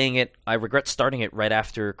regret playing it. I regret starting it right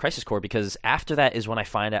after Crisis Core, because after that is when I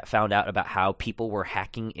found out about how people were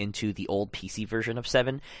hacking into the old PC version of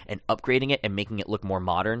 7 and upgrading it and making it look more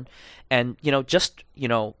modern. And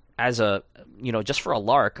as a just for a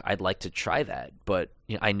lark, I'd like to try that, but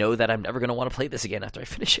I know that I'm never going to want to play this again after I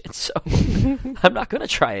finish it, so I'm not going to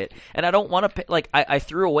try it. And I don't want to I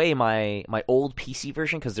threw away my old PC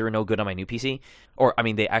version because they were no good on my new PC, or I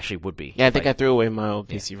mean they actually would be. Yeah, I think I threw away my old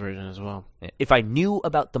PC version as well. If I knew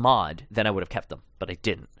about the mod, then I would have kept them, but I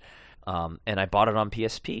didn't. And I bought it on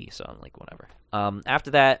PSP, so I'm whatever.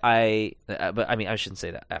 After that, but I mean I shouldn't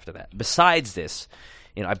say that. After that, besides this.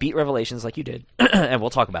 I beat Revelations like you did, and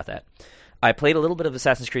we'll talk about that. I played a little bit of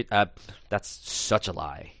Assassin's Creed. That's such a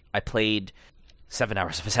lie. I played 7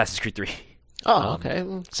 hours of Assassin's Creed 3. Oh, okay.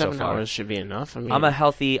 7 hours should be enough. I mean, I'm a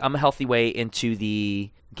healthy way into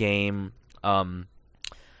the game.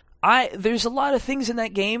 There's a lot of things in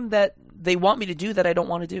that game that they want me to do that I don't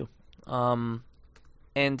want to do.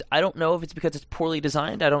 And I don't know if it's because it's poorly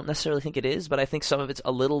designed. I don't necessarily think it is, but I think some of it's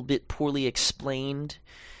a little bit poorly explained.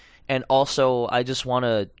 And also, I just want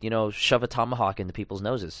to, shove a tomahawk into people's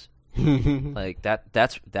noses.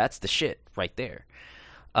 That's the shit right there.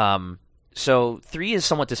 So 3 is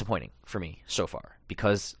somewhat disappointing for me so far,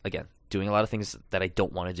 because, again, doing a lot of things that I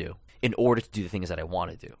don't want to do in order to do the things that I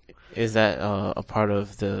want to do. Is that a part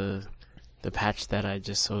of the patch that I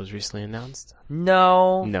just saw was recently announced?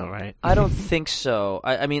 No. No, right? I don't think so.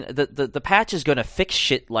 I mean, the patch is going to fix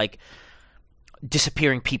shit like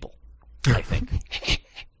disappearing people, I think.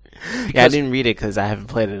 Yeah, I didn't read it because I haven't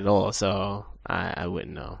played it at all, so I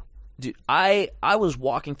wouldn't know. Dude, I was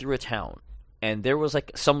walking through a town, and there was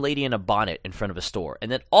some lady in a bonnet in front of a store,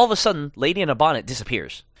 and then all of a sudden, lady in a bonnet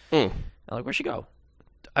disappears. I'm where'd she go?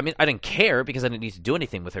 I mean, I didn't care because I didn't need to do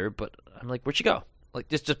anything with her, but I'm where'd she go?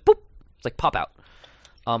 Just boop. It's pop out.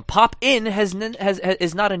 Pop in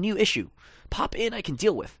is not a new issue. Pop in I can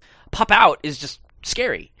deal with. Pop out is just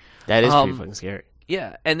scary. That is pretty fucking scary.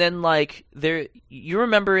 Yeah, and then you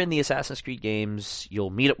remember in the Assassin's Creed games, you'll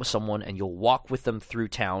meet up with someone and you'll walk with them through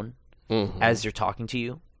town as they're talking to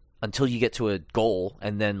you. until you get to a goal,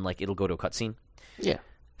 and then like it'll go to a cutscene. Yeah.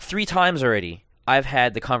 3 times already, I've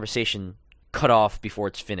had the conversation cut off before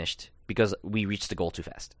it's finished because we reached the goal too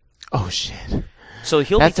fast. Oh shit. So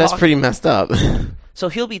that's pretty messed up. So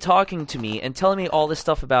he'll be talking to me and telling me all this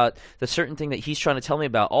stuff about the certain thing that he's trying to tell me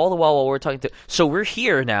about, all the while we're talking to. So we're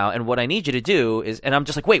here now, and what I need you to do is, and I'm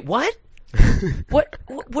just like, wait, what?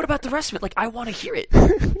 What about the rest of it? Like, I want to hear it.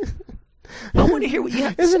 I want to hear what you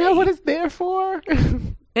have to say. Isn't that what it's there for?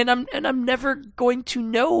 And I'm never going to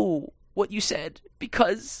know what you said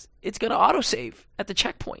because it's going to autosave at the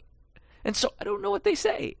checkpoint. And so I don't know what they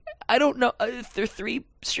say. I don't know if there are 3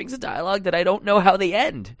 strings of dialogue that I don't know how they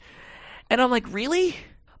end. And I'm like, really?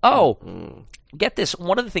 Oh, get this.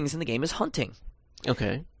 One of the things in the game is hunting.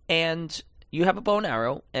 Okay. And you have a bow and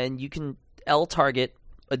arrow, and you can L target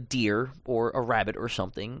a deer or a rabbit or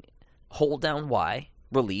something, hold down Y,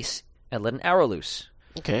 release, and let an arrow loose.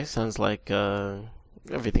 Okay, sounds like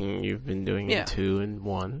everything you've been doing in 2 and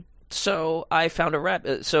 1. So I found a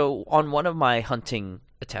rabbit. So on one of my hunting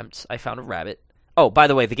attempts, I found a rabbit. Oh, by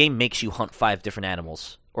the way, the game makes you hunt 5 different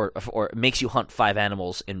animals, or makes you hunt 5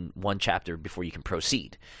 animals in one chapter before you can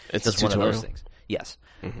proceed. It's a tutorial. One of those things. Yes.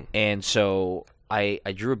 Mm-hmm. And so I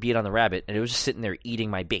drew a bead on the rabbit, and it was just sitting there eating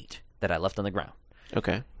my bait that I left on the ground.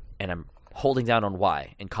 Okay. And I'm holding down on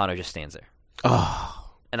Y, and Connor just stands there. Oh,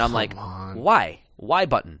 and I'm like, why? Y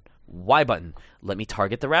button. Y button. Let me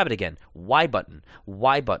target the rabbit again. Y button.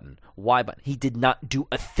 Y button. Y button. He did not do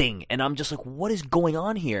a thing. And I'm just like, what is going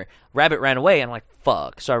on here? Rabbit ran away. And I'm like,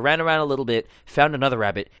 fuck. So I ran around a little bit, found another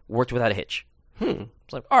rabbit, worked without a hitch.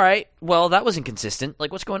 It's like, all right, well, that was inconsistent.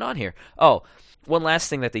 Like, what's going on here? Oh, one last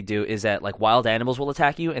thing that they do is that, like, wild animals will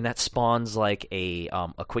attack you, and that spawns, like, a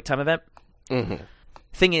QuickTime event. Mm-hmm.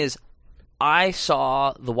 Thing is, I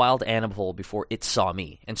saw the wild animal before it saw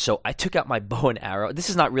me, and so I took out my bow and arrow. This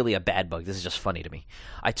is not really a bad bug. This is just funny to me.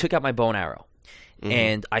 I took out my bow and arrow,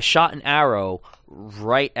 and I shot an arrow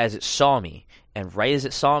right as it saw me, and right as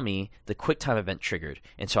it saw me, the QuickTime event triggered,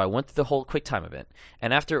 and so I went through the whole QuickTime event,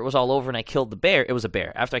 and after it was all over and I killed the bear, it was a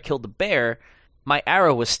bear. After I killed the bear, my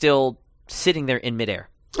arrow was still sitting there in midair.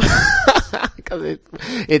 Because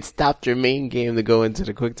it stopped your main game to go into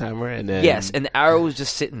the quick timer, and then yes, and the arrow was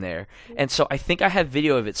just sitting there. And so I think I have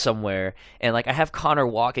video of it somewhere, and like I have Connor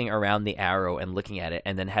walking around the arrow and looking at it,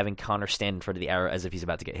 and then having Connor stand in front of the arrow as if he's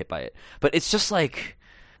about to get hit by it. But it's just like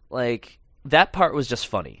that part was just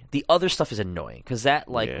funny. The other stuff is annoying because that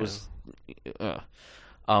was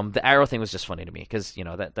the arrow thing was just funny to me because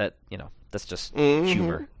that's just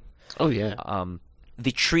humor. Oh yeah.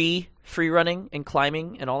 The tree free running and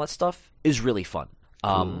climbing and all that stuff is really fun.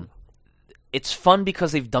 It's fun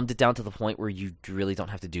because they've dumbed it down to the point where you really don't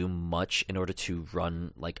have to do much in order to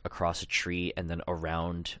run like across a tree and then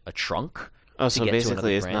around a trunk. Oh, so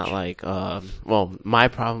basically it's not like well, my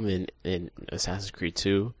problem in Assassin's Creed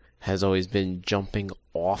 2 has always been jumping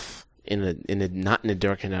off in a not in the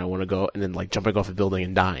direction that I want to go, and then like jumping off a building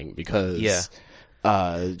and dying because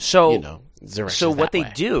So what they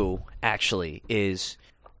do actually is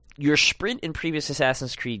your sprint in previous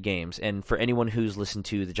Assassin's Creed games, and for anyone who's listened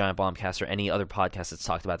to the Giant Bombcast or any other podcast that's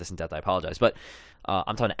talked about this in depth, I apologize, but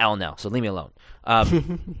I'm talking to Al now, so leave me alone.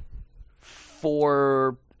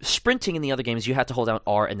 For sprinting in the other games, you have to hold down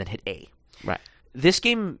R and then hit A. Right. This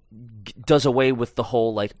game does away with the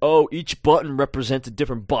whole like, oh, each button represents a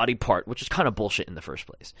different body part, which is kind of bullshit in the first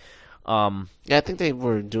place. Yeah, I think they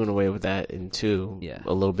were doing away with that in 2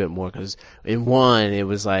 a little bit more, because in 1 it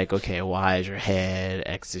was like, okay, Y is your head,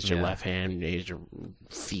 X is your left hand, A is your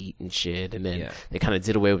feet and shit, and then they kind of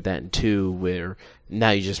did away with that in 2, where now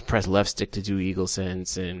you just press left stick to do eagle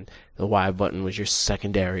sense, and the Y button was your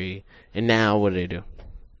secondary, and now what do they do?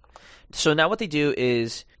 So now what they do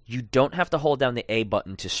is you don't have to hold down the A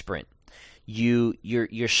button to sprint.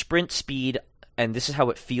 Your sprint speed, and this is how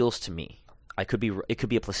it feels to me. It could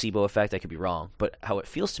be a placebo effect. I could be wrong, but how it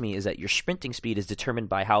feels to me is that your sprinting speed is determined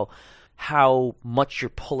by how much you're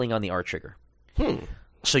pulling on the R trigger.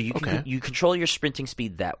 So you control your sprinting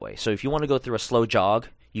speed that way. So if you want to go through a slow jog,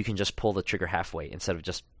 you can just pull the trigger halfway instead of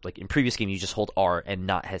just like in previous game you just hold R and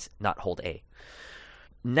not hold A.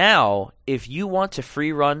 Now, if you want to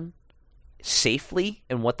free run safely,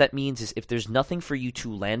 and what that means is if there's nothing for you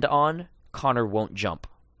to land on, Connor won't jump,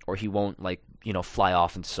 or he won't fly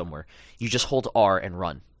off into somewhere. You just hold R and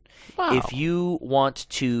run. Wow. If you want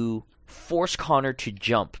to force Connor to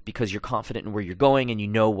jump because you're confident in where you're going and you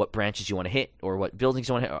know what branches you want to hit or what buildings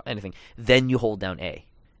you want to hit or anything, then you hold down A.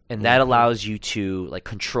 And that allows you to like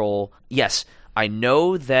control, yes, I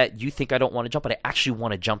know that you think I don't want to jump, but I actually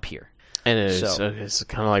want to jump here. And it's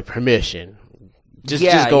kind of like permission. Just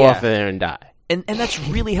go off of there and die. And that's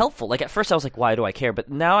really helpful. Like, at first I was like, why do I care? But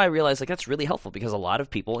now I realize, like, that's really helpful because a lot of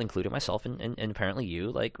people, including myself and apparently you,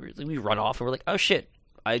 like, we run off and we're like, oh, shit,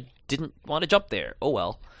 I didn't want to jump there. Oh,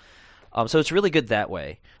 well. So it's really good that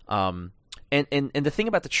way. And the thing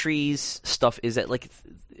about the trees stuff is that, like,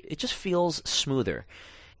 it just feels smoother.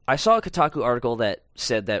 I saw a Kotaku article that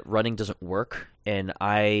said that running doesn't work, and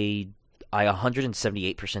I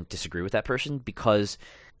 178% disagree with that person because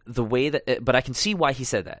the way that – but I can see why he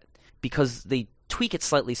said that. Because they tweak it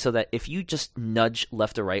slightly so that if you just nudge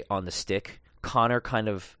left or right on the stick, Connor kind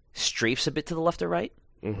of strafes a bit to the left or right.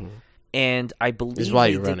 Mm-hmm. And I believe is while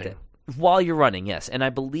they you're did running. that. While you're running, yes. And I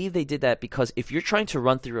believe they did that because if you're trying to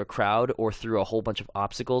run through a crowd or through a whole bunch of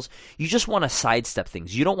obstacles, you just want to sidestep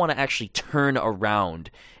things. You don't want to actually turn around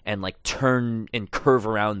and like turn and curve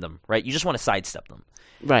around them, right? You just want to sidestep them.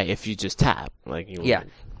 Right, if you just tap. Like you Yeah.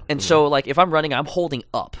 And so like if I'm running, I'm holding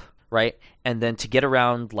up. Right? And then to get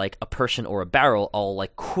around like a person or a barrel, I'll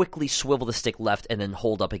like quickly swivel the stick left and then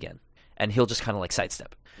hold up again. And he'll just kind of like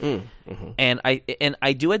sidestep. Mm-hmm. And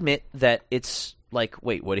I do admit that it's like,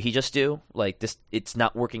 wait, what did he just do? Like this, it's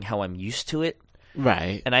not working how I'm used to it.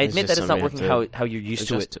 Right. And I admit that it's not working how you're used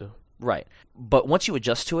to it. Right. But once you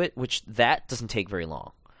adjust to it, which that doesn't take very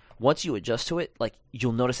long. Once you adjust to it, like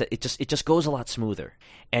you'll notice that it just goes a lot smoother.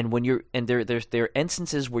 And when there are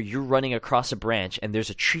instances where you're running across a branch and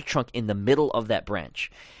there's a tree trunk in the middle of that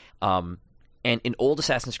branch, and in old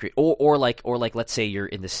Assassin's Creed, or like let's say you're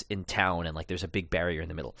in town and like there's a big barrier in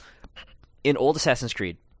the middle. In old Assassin's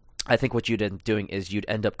Creed, I think what you'd end up doing is you'd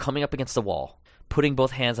end up coming up against the wall, putting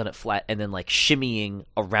both hands on it flat, and then like shimmying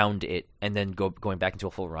around it, and then going back into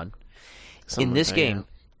a full run. In this game.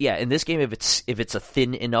 Yeah, in this game, if it's a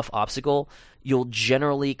thin enough obstacle, you'll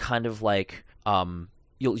generally kind of like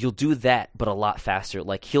you'll do that, but a lot faster.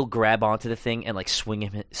 Like he'll grab onto the thing and like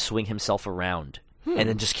swing himself around, and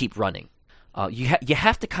then just keep running. You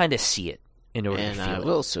have to kind of see it in order to feel it. And I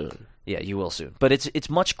will soon. Yeah, you will soon. But it's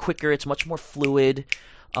much quicker. It's much more fluid.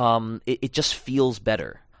 It just feels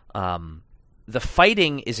better. The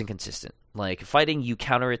fighting is inconsistent. Like fighting, you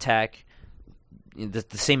counterattack. The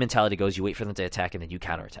same mentality goes, you wait for them to attack and then you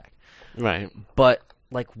counterattack. Right. But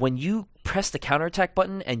like when you press the counterattack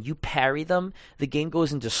button and you parry them, the game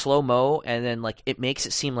goes into slow-mo and then like it makes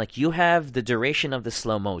it seem like you have the duration of the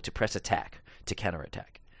slow-mo to press attack, to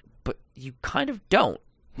counterattack. But you kind of don't.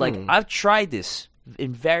 Like I've tried this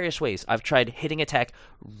in various ways. I've tried hitting attack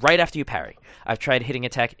right after you parry. I've tried hitting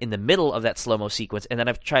attack in the middle of that slow-mo sequence, and then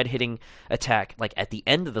I've tried hitting attack like at the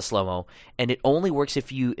end of the slow-mo, and it only works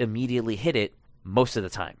if you immediately hit it most of the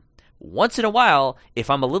time. Once in a while, if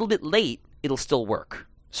I'm a little bit late, it'll still work.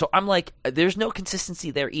 So I'm like, there's no consistency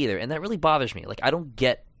there either, and that really bothers me. Like, I don't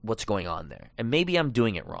get what's going on there. And maybe I'm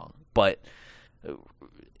doing it wrong, but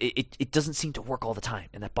it doesn't seem to work all the time,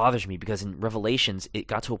 and that bothers me because in Revelations, it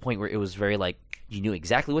got to a point where it was very like, you knew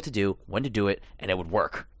exactly what to do, when to do it, and it would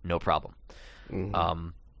work. No problem. Mm-hmm.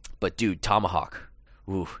 But dude, Tomahawk.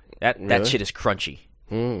 Ooh, that shit is crunchy.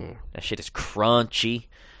 That shit is crunchy.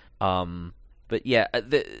 But yeah,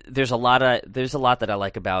 there's a lot that I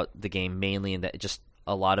like about the game, mainly in that just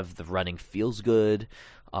a lot of the running feels good,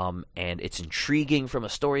 and it's intriguing from a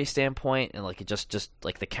story standpoint, and like it just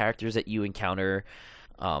like the characters that you encounter,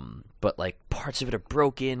 but like parts of it are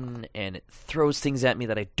broken, and it throws things at me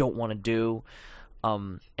that I don't want to do,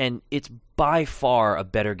 and it's by far a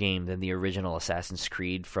better game than the original Assassin's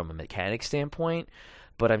Creed from a mechanic standpoint.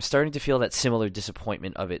 But I'm starting to feel that similar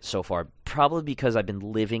disappointment of it so far, probably because I've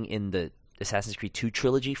been living in the Assassin's Creed 2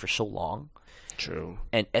 trilogy for so long. True.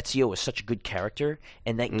 And Ezio was such a good character,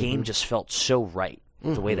 and that game just felt so right.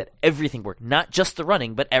 The way that everything worked. Not just the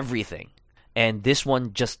running, but everything. And this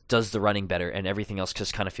one just does the running better, and everything else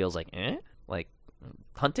just kind of feels like, Like,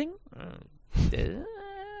 hunting?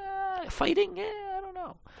 Fighting? I don't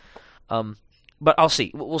know. But I'll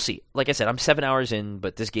see. We'll see. Like I said, I'm 7 hours in,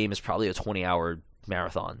 but this game is probably a 20-hour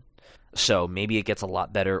marathon. So maybe it gets a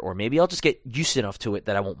lot better, or maybe I'll just get used enough to it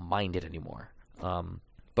that I won't mind it anymore.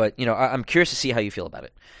 But, you know, I'm curious to see how you feel about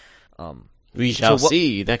it. We shall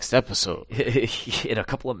see next episode. In a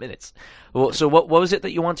couple of minutes. Well, so what was it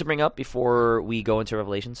that you want to bring up before we go into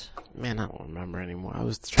Revelations? Man, I don't remember anymore. I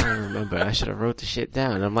was trying to remember. I should have wrote the shit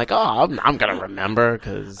down. I'm like, I'm going to remember.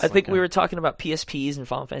 Cause I think we were talking about PSPs in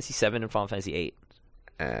Final Fantasy 7 and Final Fantasy 8.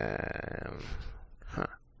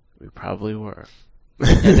 We probably were.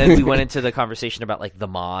 And then we went into the conversation about like the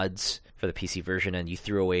mods for the PC version, and you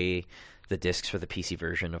threw away the discs for the PC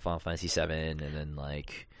version of Final Fantasy 7, and then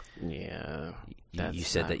like you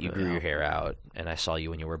said that you grew your hair out, and I saw you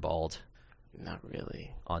when you were bald. Not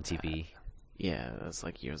really on TV. Yeah, that's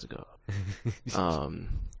like years ago. It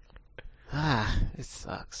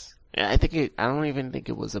sucks. I don't even think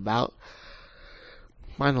it was about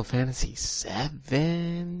Final Fantasy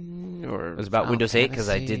VII or. It was about Final Windows 8 because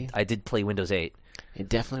Fantasy. I did play Windows 8. It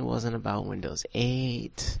definitely wasn't about Windows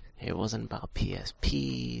 8. It wasn't about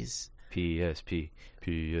PSPs. PSP.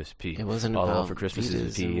 It wasn't All I about want for Christmas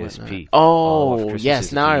is a PSP. Oh,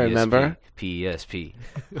 yes, now I remember. PSP.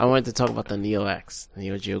 I wanted to talk about the Neo X,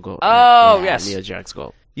 Neo Geo Gold. Oh, yes. Neo Geo X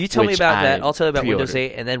Gold. You tell me about that. I'll tell you about pre-ordered. Windows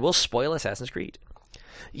 8, and then we'll spoil Assassin's Creed.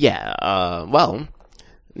 Yeah, well,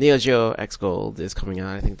 Neo Geo X Gold is coming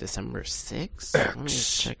out, I think, December 6th. Let me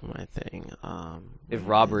just check my thing. If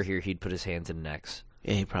Rob were here, he'd put his hands in necks.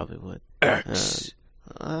 Yeah, he probably would.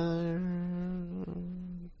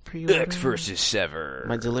 Pre-order. X versus Sever.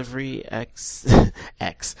 My delivery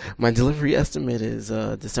My delivery estimate is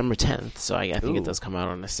December 10th, so I think it does come out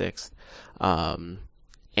on the 6th.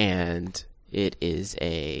 And it is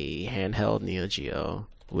a handheld Neo Geo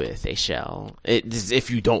with a shell.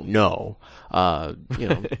 If you don't know, the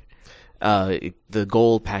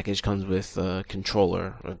gold package comes with a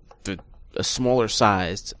controller, a smaller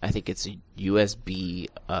sized. I think it's a USB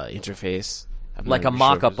interface. Like a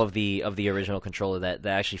mock-up of the original controller that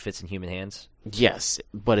actually fits in human hands. Yes,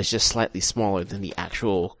 but it's just slightly smaller than the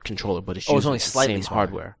actual controller. But it's only using slightly the same smaller.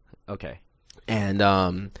 hardware. Okay.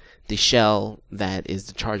 And the shell that is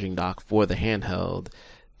the charging dock for the handheld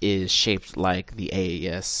is shaped like the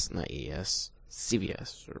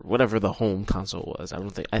CVS or whatever the home console was. I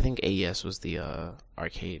think AES was the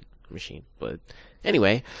arcade machine. But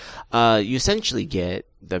anyway, you essentially get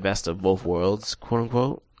the best of both worlds, quote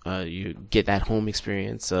unquote. You get that home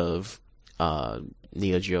experience of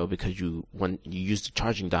Neo Geo because you use the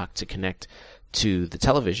charging dock to connect to the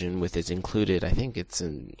television with its included. I think it's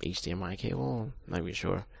an HDMI cable. I'm not even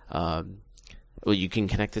sure. Well, you can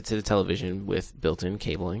connect it to the television with built-in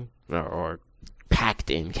cabling or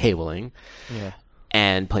packed-in cabling,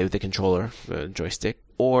 and play with the controller, the joystick.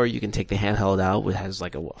 Or you can take the handheld out, which has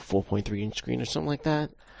like a 4.3-inch screen or something like that,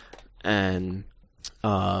 and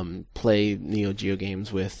play Neo Geo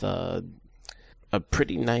games with a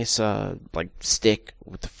pretty nice like stick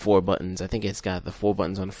with the 4 buttons. I think it's got the 4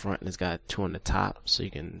 buttons on the front and it's got 2 on the top, so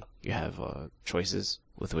you have choices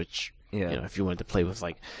with which if you wanted to play with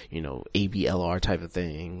like ABLR type of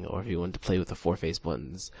thing, or if you wanted to play with the 4-face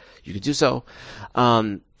buttons, you could do so.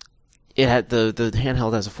 It had the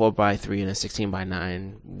handheld has a 4x3 and a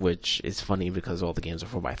 16x9, which is funny because all the games are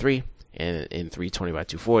 4x3 and in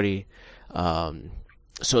 320x240.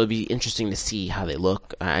 So it'd be interesting to see how they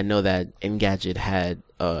look. I know that Engadget had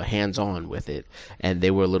hands-on with it, and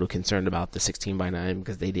they were a little concerned about the 16x9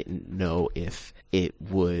 because they didn't know if it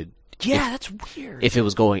would. Yeah, that's weird. If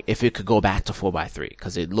it could go back to 4x3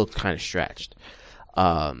 because it looked kind of stretched.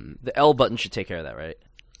 The L button should take care of that, right?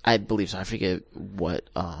 I believe so. I forget what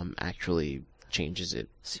actually changes it.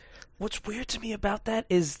 See, what's weird to me about that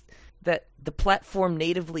is that the platform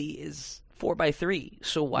natively is 4x3.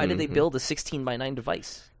 So why did they build a 16x9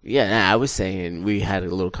 device? Yeah, I was saying, we had a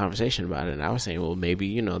little conversation about it, and I was saying, well,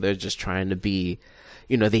 maybe, they're just trying to be,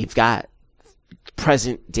 they've got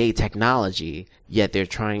present day technology, yet they're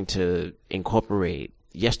trying to incorporate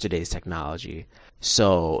yesterday's technology.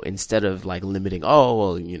 So instead of like limiting,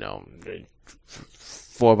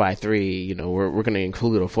 4x3, we're going to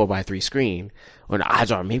include a 4x3 screen. Or the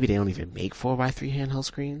odds are maybe they don't even make 4x3 handheld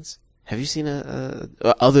screens. Have you seen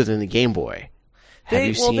other than the Game Boy?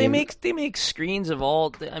 They make screens of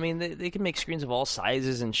all. I mean, they can make screens of all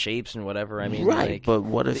sizes and shapes and whatever. I mean, right? But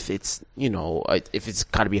what if it's if it's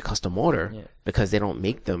got to be a custom order because they don't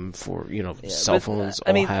make them for cell phones?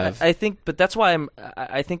 I think that's why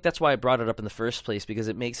I think that's why I brought it up in the first place, because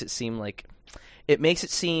it makes it seem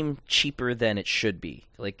cheaper than it should be.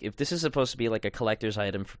 Like, if this is supposed to be like a collector's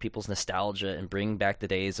item for people's nostalgia and bring back the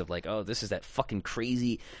days of like, oh, this is that fucking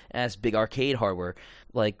crazy ass big arcade hardware.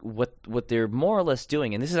 Like, what they're more or less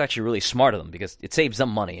doing, and this is actually really smart of them because it saves them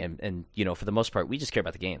money, and for the most part, we just care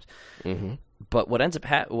about the games. Mm-hmm. But what ended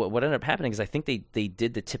up happening is I think they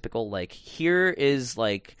did the typical, like, here is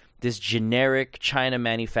like this generic China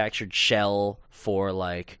manufactured shell for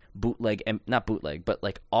like bootleg, not bootleg, but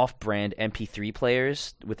like off-brand MP3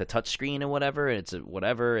 players with a touchscreen and whatever, and it's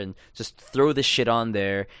whatever, and just throw this shit on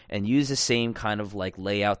there and use the same kind of like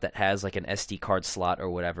layout that has like an SD card slot or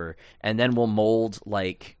whatever, and then we'll mold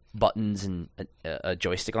like buttons and a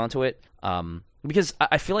joystick onto it. Because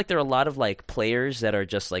I feel like there are a lot of like players that are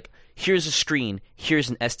just like, here's a screen, here's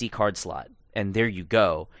an SD card slot, and there you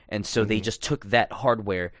go. And so they just took that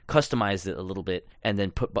hardware, customized it a little bit, and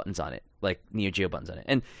then put buttons on it, like Neo Geo buttons on it.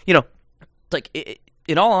 And like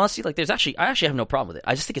in all honesty, like I actually have no problem with it.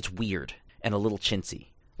 I just think it's weird and a little chintzy.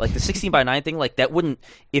 Like the 16:9 thing, like that wouldn't,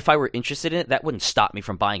 if I were interested in it, that wouldn't stop me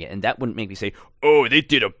from buying it, and that wouldn't make me say, "Oh, they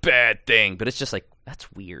did a bad thing." But it's just like,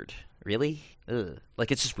 that's weird. Really? Ugh.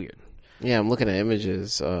 Like, it's just weird. Yeah, I'm looking at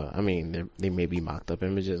images. I mean, they may be mocked up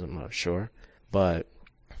images. I'm not sure, but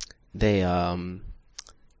they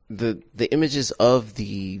the images of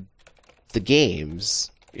the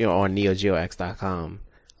games, on NeoGeoX.com,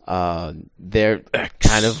 they're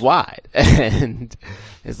kind of wide, and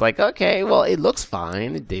it's like, okay, well, it looks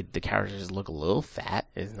fine. The characters look a little fat.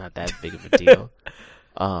 It's not that big of a deal.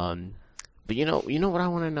 But you know what I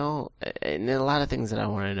want to know, and there are a lot of things that I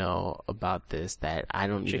want to know about this that I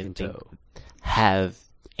don't even think have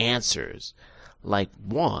answers. Like,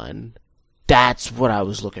 one, that's what I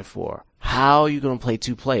was looking for. How are you going to play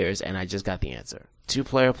 2 players? And I just got the answer.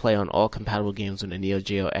 2-player play on all compatible games when the Neo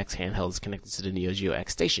Geo X handheld is connected to the Neo Geo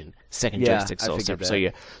X station. Second joystick so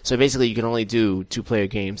separate. So basically you can only do 2-player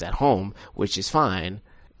games at home, which is fine,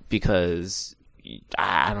 because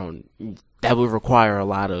that would require a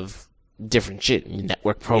lot of different shit,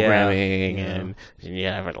 network programming, and you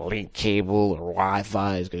have a link cable or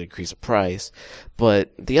Wi-Fi is going to increase the price.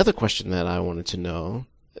 But the other question that I wanted to know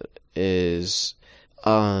is,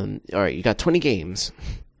 all right, you got 20 games,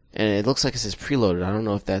 and it looks like it says preloaded. I don't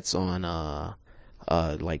know if that's on,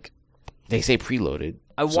 like, they say preloaded.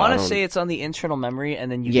 I want to say it's on the internal memory,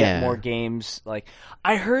 and then you get more games. Like,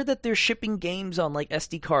 I heard that they're shipping games on, like,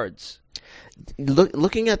 SD cards.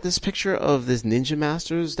 Looking at this picture of this Ninja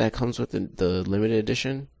Masters that comes with the limited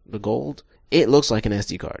edition, the gold, it looks like an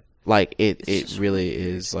SD card. Like, it really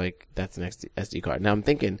is like, that's an SD card. Now I'm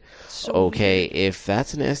thinking, okay, if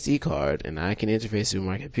that's an SD card and I can interface it with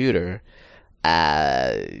my computer,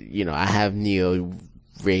 I have Neo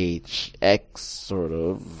Rage X sort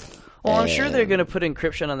of. Well, I'm sure they're going to put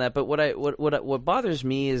encryption on that, but what bothers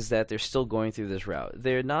me is that they're still going through this route.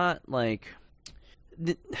 They're not like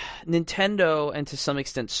Nintendo, and to some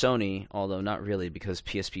extent Sony, although not really, because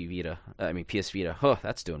PS Vita,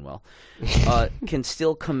 that's doing well, can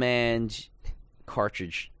still command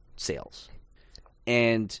cartridge sales.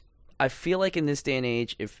 And I feel like in this day and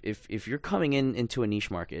age, if you're coming into a niche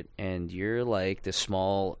market and you're like this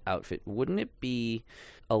small outfit, wouldn't it be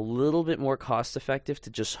a little bit more cost effective to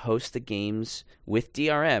just host the games with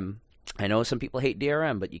DRM? I know some people hate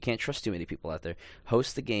DRM, but you can't trust too many people out there.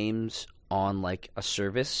 Host the games on like a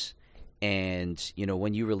service, and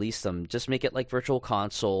when you release them, just make it like Virtual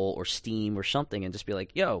Console or Steam or something, and just be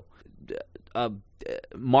like, yo,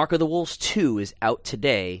 Mark of the Wolves 2 is out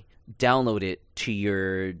today. Download it to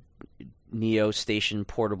your Neo Station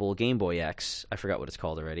portable Game Boy X. I forgot what it's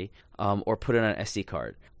called already. Or put it on an SD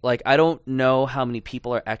card. Like, I don't know how many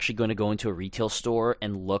people are actually going to go into a retail store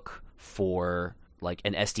and look for like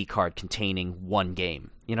an SD card containing one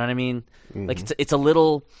game. You know what I mean? Mm-hmm. Like, it's a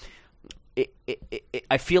little.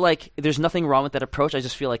 I feel like there's nothing wrong with that approach. I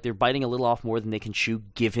just feel like they're biting a little off more than they can chew,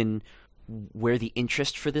 given where the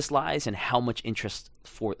interest for this lies and how much interest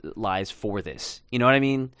lies for this. You know what I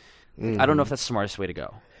mean? Mm-hmm. I don't know if that's the smartest way to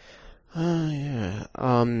go. Yeah.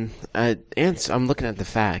 I'm looking at the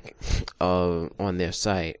fact on their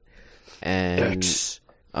site, and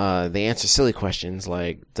they answer silly questions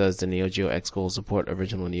like, does the Neo Geo X Gold support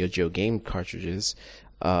original Neo Geo game cartridges?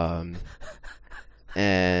 And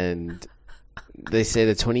they say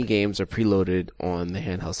the 20 games are preloaded on the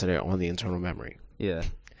handheld, so they're on the internal memory. Yeah.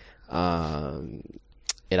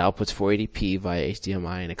 It outputs 480p via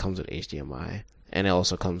HDMI, and it comes with HDMI, and it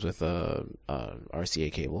also comes with a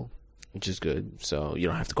RCA cable, which is good. So you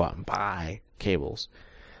don't have to go out and buy cables.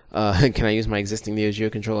 Can I use my existing Neo Geo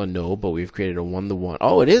controller? No, but we've created a 1-to-1.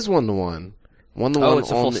 Oh, it is 1-to-1. 1-to-1. Oh, it's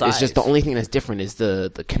a full size. It's just the only thing that's different is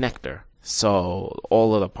the connector. So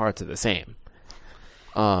all of the parts are the same.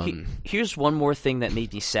 Here's one more thing that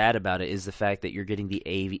made me sad about it, is the fact that you're getting the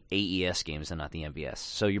AES games and not the MVS.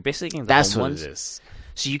 So you're basically getting the home ones. That's what it is.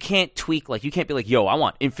 So you can't tweak, like, you can't be like, yo, I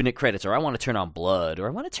want infinite credits, or I want to turn on blood, or I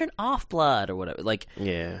want to turn off blood, or whatever. Like,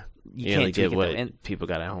 yeah, you can't get what people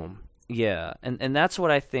got at home. Yeah, and that's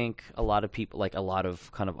what I think a lot of people, like a lot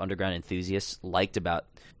of kind of underground enthusiasts, liked about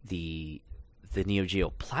the Neo Geo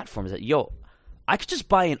platform, is that, yo, I could just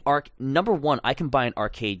buy number one, I can buy an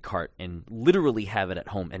arcade cart and literally have it at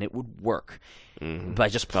home, and it would work by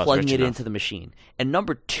just plugging it into the machine. And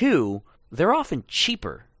number two, they're often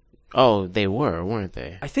cheaper. Oh, they were, weren't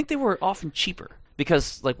they? I think they were often cheaper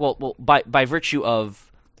because, like, well, by virtue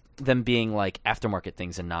of them being like aftermarket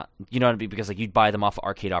things and not, you know what I mean? Because like you'd buy them off of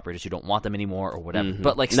arcade operators who don't want them anymore or whatever. Mm-hmm.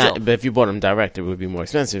 But like, still, but if you bought them direct, it would be more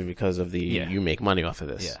expensive because of the you make money off of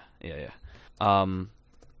this. Yeah.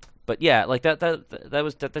 But yeah, like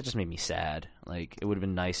that just made me sad. Like it would have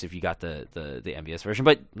been nice if you got the MVS version,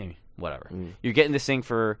 but whatever. You're getting this thing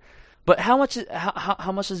for. But how much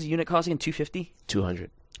is the unit costing? $250? $200.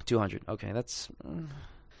 $200. Okay, that's.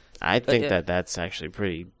 I think that's actually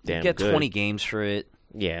pretty damn good. You get 20 good. games for it.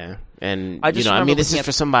 Yeah, and I mean, this is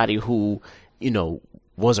for somebody who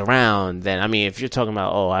was around then. I mean, if you're talking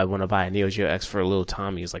about, I want to buy a Neo Geo X for a little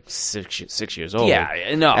Tommy who's like 6 years old.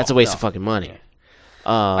 Yeah, no, that's a waste of fucking money.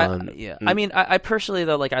 Yeah. I mean, I personally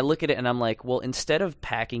though, like I look at it and I'm like, well, instead of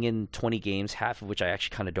packing in 20 games, half of which I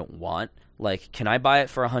actually kind of don't want, like, can I buy it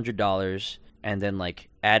for $100 and then like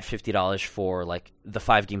add $50 for like the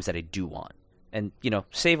 5 games that I do want, and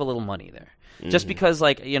save a little money there. Just because,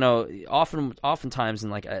 like, oftentimes,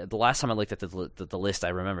 and like the last time I looked at the list, I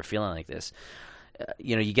remember feeling like this.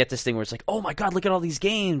 You get this thing where it's like, oh my god, look at all these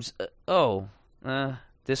games.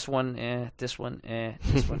 This one, this one,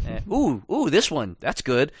 this one, ooh, this one, that's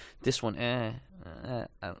good. This one, oh,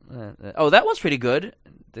 that one's pretty good.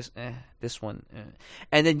 This one,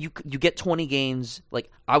 and then you get 20 games.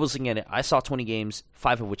 Like I was looking at it, I saw 20 games,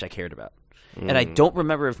 5 of which I cared about. And I don't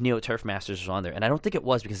remember if Neo Turf Masters was on there, and I don't think it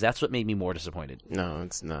was because that's what made me more disappointed. No,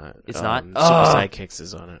 it's not. It's not. Super Sidekicks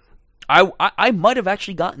is on it. I might have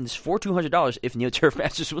actually gotten this for $200 if Neo Turf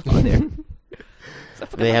Masters was on there.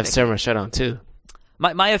 They have Samurai Showdown too.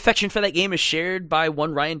 My affection for that game is shared by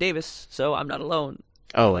one Ryan Davis, so I'm not alone.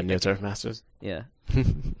 Oh, and Neo Turf Masters. Yeah,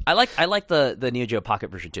 I like the Neo Geo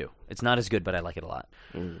Pocket version too. It's not as good, but I like it a lot.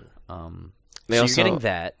 So you're getting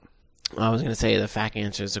that. I was going to say the FAQ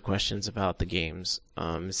answers the questions about the games.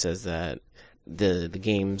 It says that the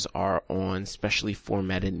games are on specially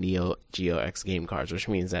formatted Neo Geo X game cards, which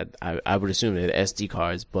means that I would assume they're SD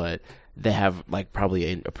cards, but they have like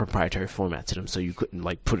probably a proprietary format to them, so you couldn't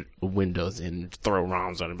like put Windows in and throw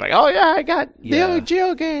ROMs on it. Like, oh yeah, I got Neo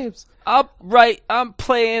Geo games. Right, I'm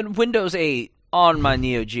playing Windows 8 on my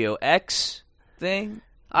Neo Geo X thing.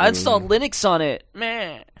 I installed Linux on it,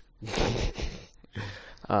 man.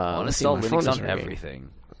 I want to install Linux on everything.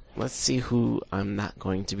 Let's see who I'm not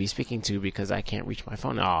going to be speaking to because I can't reach my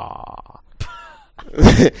phone. Aww.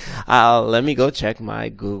 Let me go check my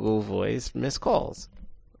Google Voice missed calls.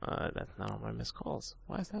 That's not on my missed calls.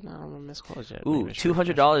 Why is that not on my missed calls yet? Ooh,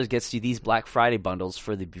 $200 gets you these Black Friday bundles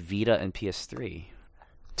for the Vita and PS3.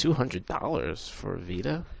 $200 for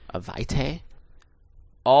Vita? A Vita?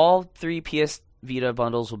 All 3 PS Vita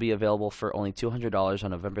bundles will be available for only $200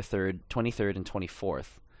 on November 3rd, 23rd, and 24th.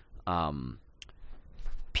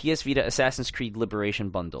 PS Vita Assassin's Creed Liberation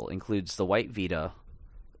bundle includes the white Vita,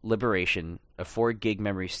 Liberation, a 4 gig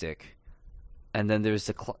memory stick, and then there's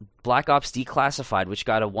the Black Ops Declassified, which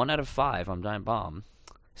got a 1 out of 5 on Giant Bomb,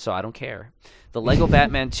 so I don't care. The Lego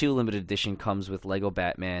Batman 2 limited edition comes with Lego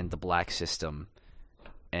Batman, the Black System,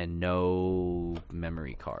 and no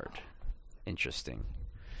memory card. Interesting.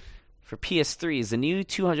 For PS3s, the new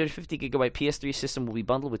 250GB PS3 system will be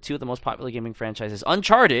bundled with 2 of the most popular gaming franchises,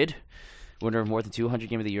 Uncharted, winner of more than 200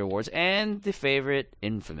 Game of the Year awards, and the fan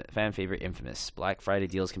favorite Infamous. Black Friday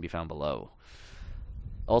deals can be found below.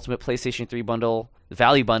 Ultimate PlayStation 3 bundle, the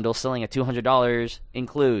value bundle, selling at $200,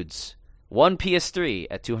 includes 1 PS3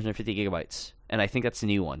 at 250GB, and I think that's the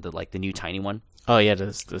new one, the new tiny one. Oh yeah,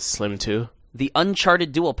 the Slim 2. The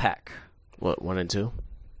Uncharted Dual Pack. What, 1 and 2?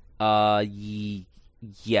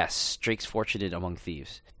 Yes, Drake's Fortunate Among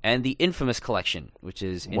Thieves. And the Infamous Collection, which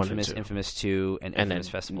is Infamous 2, and Infamous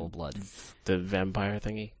Festival of Blood. The vampire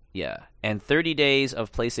thingy? Yeah. And 30 days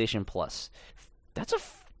of PlayStation Plus. That's a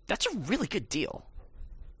really good deal.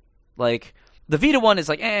 Like, the Vita one is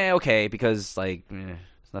like, okay, because, like, there's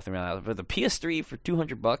nothing around that. But the PS3 for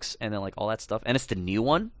 $200 and then, like, all that stuff, and it's the new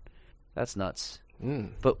one? That's nuts.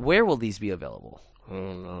 But where will these be available?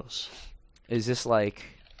 Who knows? Is this like...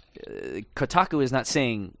 Kotaku is not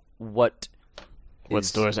saying what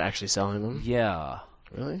stores are actually selling them. Yeah,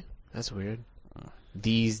 really, that's weird.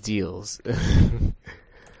 These deals. Wait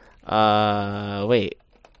a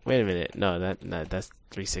minute. No, that's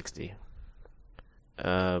 360.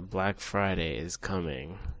 Black Friday is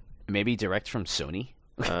coming. Maybe direct from Sony.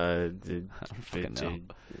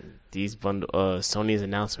 These Sony's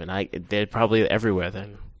announcement. They're probably everywhere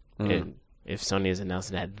then. If Sony is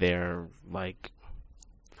announcing that they're like.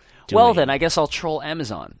 Well, then I guess I'll troll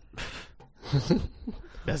Amazon.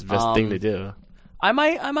 That's the best thing to do. I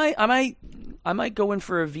might go in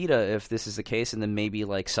for a Vita if this is the case, and then maybe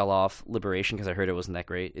like sell off Liberation because I heard it wasn't that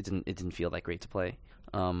great. It didn't feel that great to play.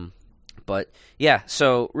 But yeah.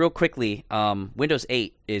 So real quickly, Windows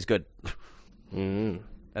 8 is good.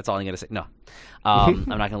 That's all I'm gonna say. No, I'm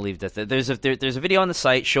not gonna leave that. There's a video on the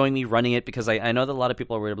site showing me running it because I know that a lot of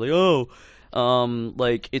people are worried like, oh.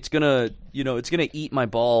 Like it's gonna eat my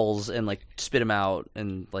balls and like spit them out,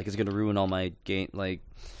 and like it's gonna ruin all my game. Like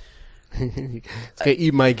it's gonna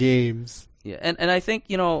eat my games. Yeah, and I think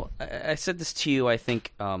I said this to you. I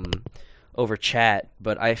think over chat,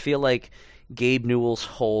 but I feel like Gabe Newell's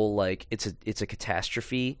whole like it's a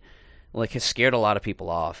catastrophe, like has scared a lot of people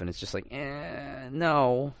off, and it's just like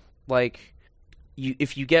no, like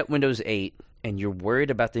if you get Windows 8 and you're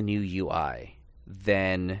worried about the new UI,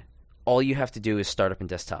 then all you have to do is start up in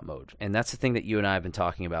desktop mode. And that's the thing that you and I have been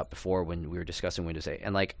talking about before when we were discussing Windows 8.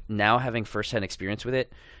 And like now having first-hand experience with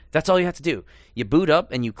it, that's all you have to do. You boot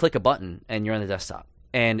up and you click a button and you're on the desktop.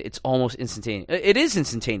 And it's almost instantaneous. It is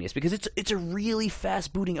instantaneous because it's a really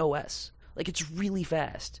fast booting OS. Like it's really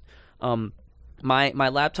fast. My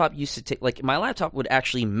laptop used to take, like, my laptop would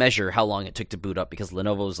actually measure how long it took to boot up because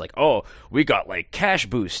Lenovo was like, oh, we got like cache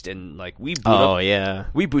boost and like we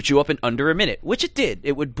boot you up in under a minute, which it did.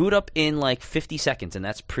 It would boot up in like 50 seconds, and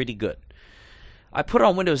that's pretty good. I put it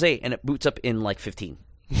on Windows 8 and it boots up in like 15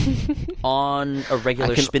 on a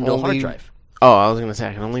regular spindle hard drive. Oh, I was going to say,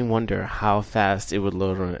 I can only wonder how fast it would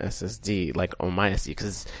load on an SSD, like on my SSD,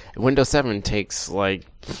 because Windows 7 takes like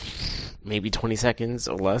maybe 20 seconds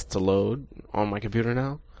or less to load on my computer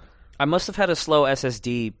now. I must have had a slow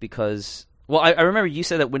SSD because, well, I remember you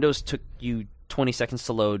said that Windows took you 20 seconds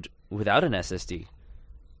to load without an SSD.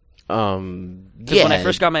 Because when I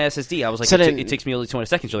first got my SSD, I was like, so it takes me only 20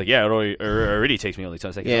 seconds. You're like, yeah, it already takes me only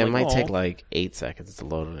 20 seconds. Yeah, like, it might take like 8 seconds to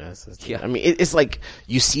load an SSD. Yeah. I mean, it's like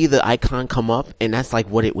you see the icon come up, and that's like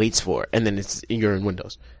what it waits for, and then you're in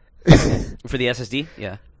Windows. For the SSD?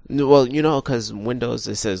 Yeah. Well, because Windows,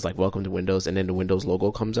 it says like welcome to Windows, and then the Windows logo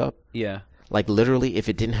comes up. Yeah. Like literally, if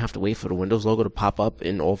it didn't have to wait for the Windows logo to pop up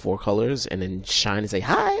in all 4 colors and then shine and say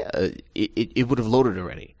hi, it would have loaded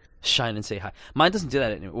already. Shine and say hi. Mine doesn't do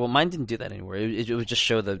that anymore. Well, mine didn't do that anymore. It would just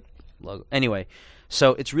show the logo. Anyway,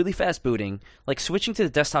 so it's really fast booting. Like switching to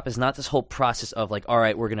the desktop is not this whole process of like, all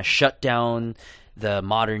right, we're going to shut down the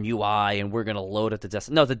modern UI and we're going to load up the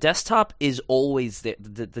desktop. No, the desktop is always there.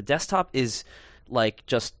 The desktop is like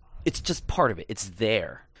it's just part of it. It's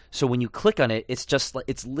there. So when you click on it,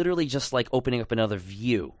 it's literally just like opening up another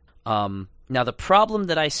view. Now the problem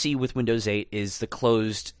that I see with Windows 8 is the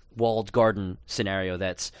closed walled garden scenario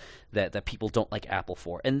that people don't like Apple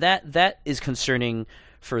for. And that is concerning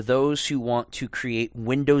for those who want to create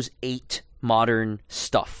Windows 8 modern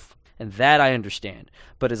stuff. And that I understand.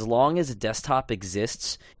 But as long as a desktop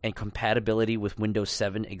exists and compatibility with Windows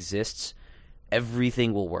 7 exists,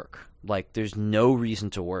 everything will work. Like, there's no reason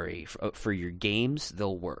to worry. For your games,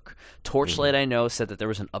 they'll work. Torchlight, I know, said that there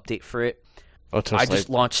was an update for it. Oh, I just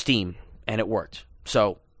launched Steam, and it worked.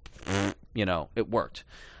 So, it worked.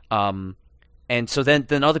 And so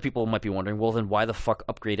then other people might be wondering, well, then why the fuck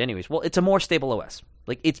upgrade anyways? Well, it's a more stable OS.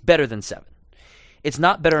 Like, it's better than 7. It's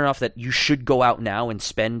not better enough that you should go out now and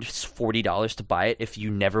spend $40 to buy it if you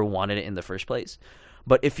never wanted it in the first place.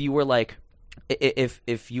 But if you were like,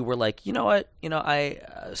 if you were like, you know what,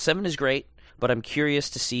 7 is great, but I'm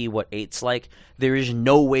curious to see what 8's like, there is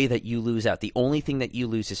no way that you lose out. The only thing that you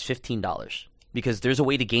lose is $15. Because there's a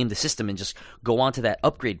way to game the system and just go onto that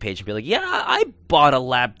upgrade page and be like, yeah, I bought a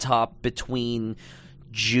laptop between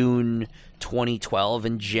June 2012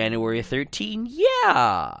 and January 13.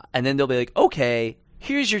 Yeah. And then they'll be like, okay,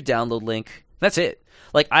 here's your download link. That's it.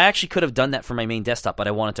 Like, I actually could have done that for my main desktop, but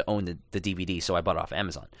I wanted to own the DVD, so I bought it off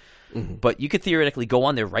Amazon. Mm-hmm. But you could theoretically go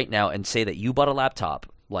on there right now and say that you bought a laptop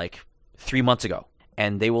like 3 months ago.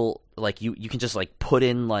 And they will, like, you can just, like, put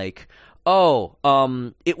in, like,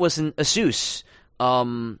 it was an Asus.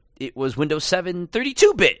 It was Windows 7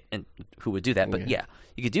 32-bit. And who would do that? But yeah,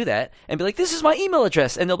 you could do that and be like, this is my email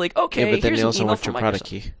address. And they'll be like, okay, yeah, but then here's they also an email want your from product Microsoft.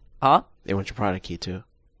 key. Huh? They want your product key too.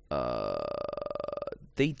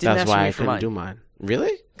 They didn't That's ask why me I for couldn't mine. do mine.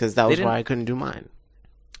 Really? Because that was why I couldn't do mine.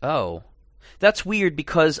 Oh. That's weird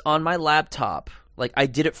because on my laptop, like, I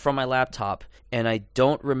did it from my laptop, and I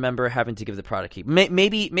don't remember having to give the product key.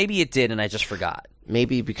 Maybe it did, and I just forgot.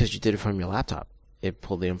 Maybe because you did it from your laptop, it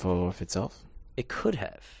pulled the info off itself. It could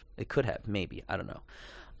have. Maybe. I don't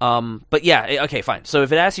know. But yeah, okay, fine. So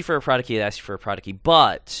if it asks you for a product key, it asks you for a product key.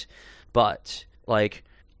 But, like,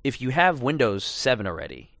 if you have Windows 7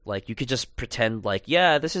 already, like, you could just pretend like,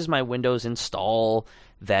 yeah, this is my Windows install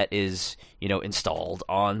that is, installed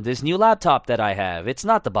on this new laptop that I have. It's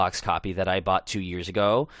not the box copy that I bought 2 years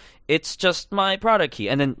ago. It's just my product key.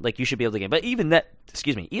 And then, like, you should be able to get. But even then,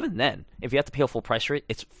 if you have to pay a full price for it,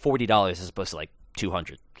 it's $40 as opposed to, like,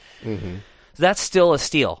 $200. Mm-hmm. So that's still a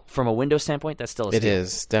steal. From a Windows standpoint, that's still a steal. It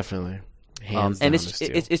is, definitely. Hands down and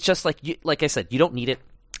it's just like I said, you don't need it.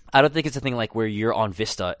 I don't think it's a thing like where you're on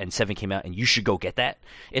Vista and 7 came out and you should go get that.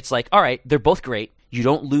 It's like, all right, they're both great. You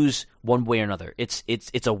don't lose one way or another. It's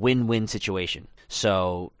a win-win situation.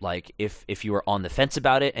 So, like, if you were on the fence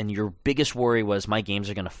about it and your biggest worry was my games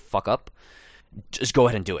are going to fuck up, just go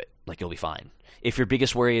ahead and do it. Like, you'll be fine. If your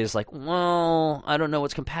biggest worry is like, well, I don't know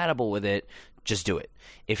what's compatible with it, just do it.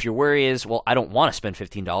 If your worry is, well, I don't want to spend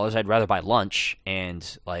 $15, I'd rather buy lunch, and,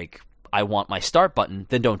 like, I want my start button,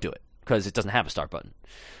 then don't do it, because it doesn't have a start button.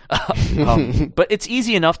 But it's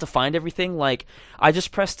easy enough to find everything. Like, I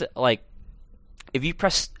just pressed, like, if you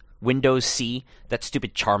press Windows C, that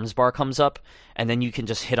stupid charms bar comes up, and then you can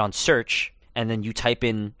just hit on search, and then you type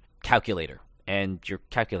in calculator, and your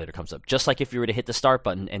calculator comes up. Just like if you were to hit the start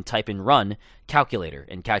button and type in run calculator,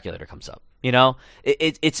 and calculator comes up. You know,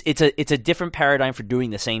 it's a different paradigm for doing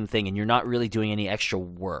the same thing, and you're not really doing any extra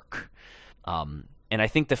work. And I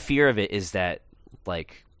think the fear of it is that,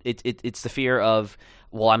 like, it's the fear of,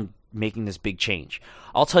 well, I'm making this big change.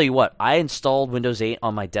 I'll tell you what, I installed Windows 8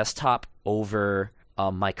 on my desktop over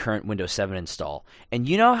my current Windows 7 install. And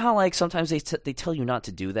you know how, like, sometimes they tell you not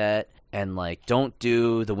to do that? And, like, don't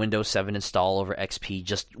do the Windows 7 install over XP.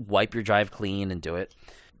 Just wipe your drive clean and do it.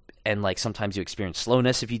 And, like, sometimes you experience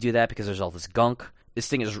slowness if you do that because there's all this gunk. This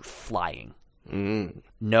thing is flying.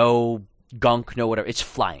 No gunk, no whatever. It's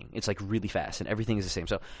flying. It's, like, really fast, and everything is the same.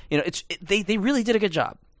 So, you know, they really did a good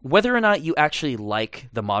job. Whether or not you actually like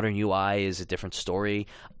the modern UI is a different story.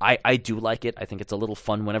 I do like it. I think it's a little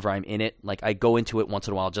fun whenever I'm in it. Like, I go into it once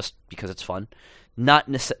in a while just because it's fun. Not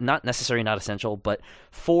necessary, not essential, but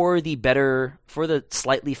for the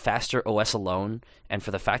slightly faster OS alone, and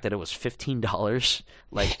for the fact that it was $15,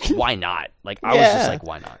 like, why not? Like, I was just like,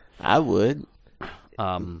 why not? I would.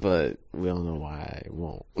 But we don't know why I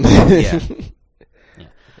won't. Yeah.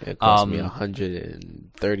 It cost me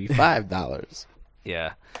 $135.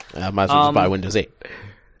 Yeah. I might as well just buy Windows 8.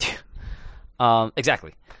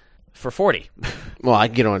 Exactly. For $40. Well, I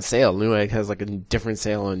can get it on sale. Newegg has, like, a different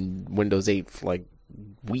sale on Windows 8 for, like,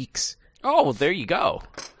 weeks. Oh, well, there you go.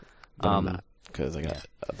 But I'm not, because I got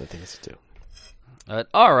other things to do.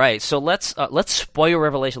 All right, so let's spoil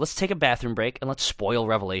Revelation. Let's take a bathroom break and let's spoil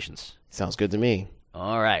Revelations. Sounds good to me.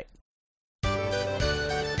 All right.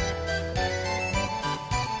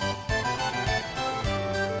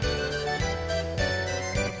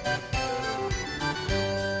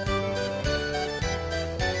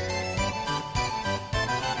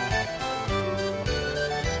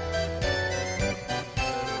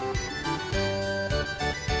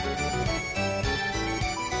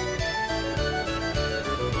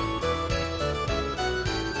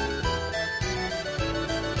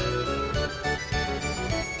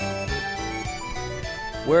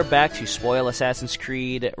 We're back to spoil Assassin's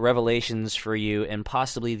Creed Revelations for you, and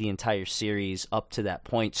possibly the entire series up to that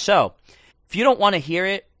point. So, if you don't want to hear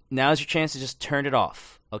it, now's your chance to just turn it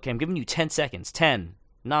off. Okay, I'm giving you 10 seconds. 10,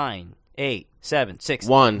 9, 8, 7, 6,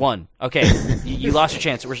 1. Okay, you lost your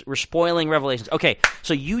chance. We're spoiling Revelations. Okay,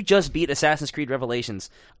 so you just beat Assassin's Creed Revelations.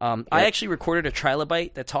 I actually recorded a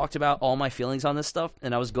trilobite that talked about all my feelings on this stuff,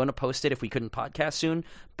 and I was going to post it if we couldn't podcast soon,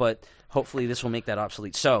 but hopefully this will make that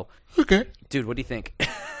obsolete. So, okay, dude, what do you think?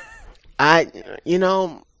 It's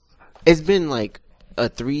been like a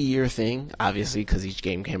 3-year thing, obviously, because each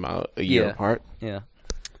game came out a year apart. Yeah.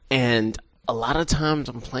 And a lot of times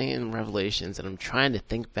I'm playing Revelations and I'm trying to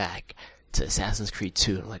think back to Assassin's Creed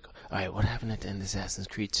 2. I'm like, all right, what happened at the end of Assassin's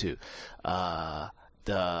Creed 2?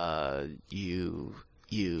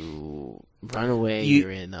 You run away.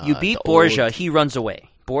 You're in. You beat Borgia. He runs away.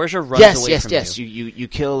 Borgia runs away from you. Yes. You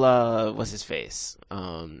kill what's his face?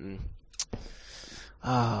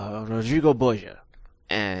 Rodrigo Borgia.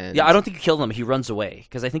 And yeah, I don't think you killed him. He runs away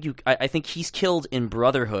because I think he's killed in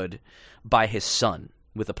Brotherhood by his son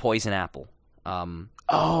with a poison apple.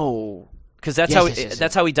 Because that's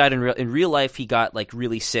that's how he died in real life. He got like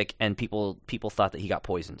really sick, and people thought that he got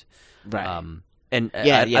poisoned. Right. I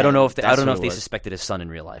don't know if they suspected his son in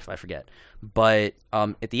real life. I forget. But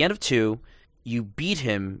at the end of 2, you beat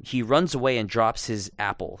him. He runs away and drops his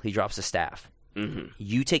apple. He drops the staff. Mm-hmm.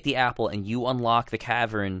 You take the apple and you unlock the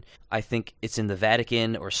cavern. I think it's in the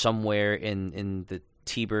Vatican or somewhere in the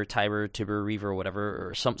Tiber River or whatever,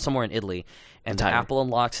 or somewhere in Italy. And the apple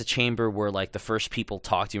unlocks a chamber where like the first people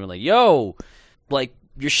talk to you and are like, "Yo, like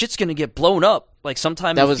your shit's gonna get blown up like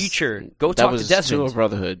sometime in the future. Go talk to Desmond." To a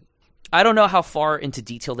Brotherhood. I don't know how far into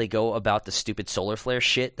detail they go about the stupid solar flare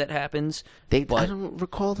shit that happens. I don't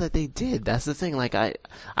recall that they did. That's the thing. Like I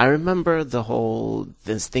remember the whole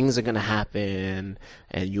things are gonna happen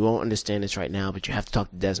and you won't understand this right now, but you have to talk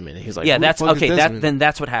to Desmond. And he's like, yeah, that's okay. Then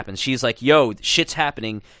that's what happens. She's like, "Yo, shit's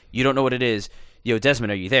happening. You don't know what it is. Yo,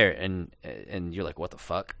 Desmond, are you there?" And you're like, "What the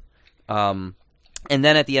fuck?" And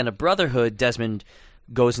then at the end of Brotherhood, Desmond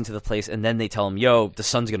goes into the place, and then they tell him, "Yo, the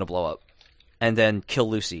sun's gonna blow up, and then kill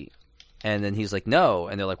Lucy." And then he's like, "No,"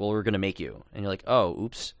 and they're like, "Well, we're gonna make you." And you're like, "Oh,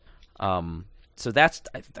 oops." So that's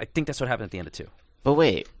I think that's what happened at the end of 2. But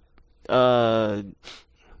wait, I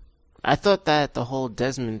thought that the whole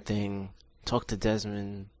Desmond thing, talk to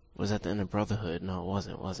Desmond, was at the end of Brotherhood. No, it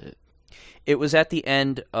wasn't, was it? It was at the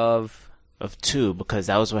end of 2, because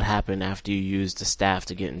that was what happened after you used the staff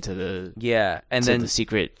to get into the and to then the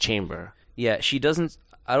secret chamber. Yeah, she doesn't.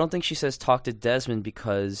 I don't think she says talk to Desmond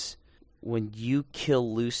because when you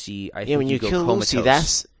kill Lucy, I think when you go kill comatose. Lucy,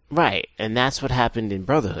 that's right, and that's what happened in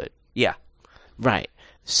Brotherhood. Yeah, right.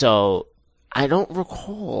 So I don't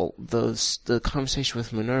recall the conversation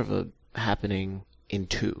with Minerva happening in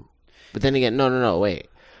 2. But then again, no, wait.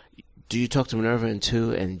 Do you talk to Minerva in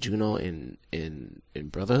 2 and Juno in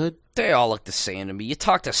Brotherhood? They all look the same to me. You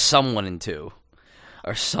talk to someone in 2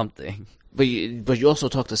 or something. But you also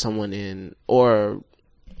talk to someone or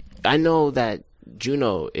I know that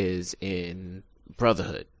Juno is in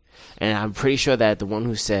Brotherhood, and I'm pretty sure that the one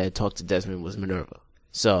who said talk to Desmond was Minerva.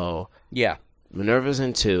 So yeah, Minerva's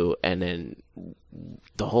in 2, and then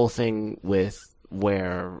the whole thing with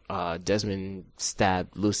where Desmond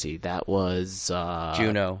stabbed Lucy, that was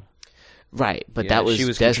Juno. Right, but Yeah, that was she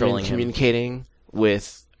was Desmond communicating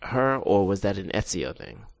with her, or was that an Ezio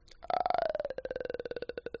thing?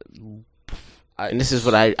 And this is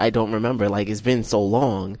what I don't remember. Like, it's been so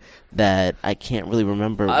long that I can't really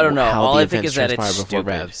remember. I don't know. How all the I think is that it's before stupid.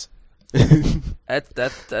 Revs.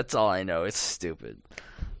 That's all I know. It's stupid.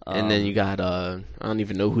 And then you got I don't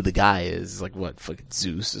even know who the guy is. Like what, fucking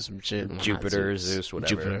Zeus or some shit? Well, Jupiter, Zeus, whatever.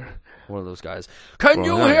 Jupiter. One of those guys. Can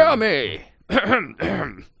you hear me?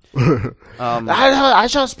 I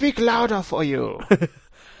shall speak louder for you.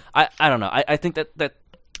 I don't know. I think that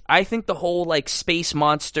I think the whole like space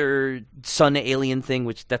monster sun alien thing,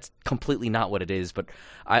 which that's completely not what it is, but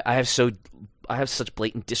I have such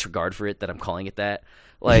blatant disregard for it that I'm calling it that.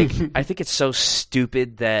 Like I think it's so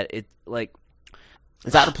stupid that it like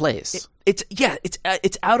it's out of place. It's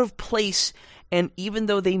out of place. And even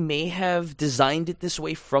though they may have designed it this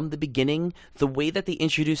way from the beginning, the way that they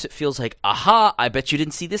introduce it feels like, aha, I bet you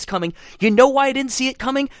didn't see this coming. You know why I didn't see it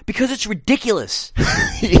coming? Because it's ridiculous.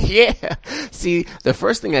 Yeah. See, the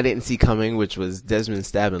first thing I didn't see coming, which was Desmond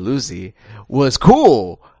stabbing Lucy, was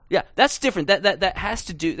cool. Yeah, that's different. That has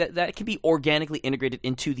to do that can be organically integrated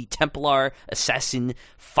into the Templar assassin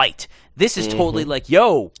fight. This is totally like,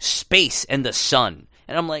 yo, space and the sun.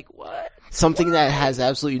 And I'm like, what? Something that has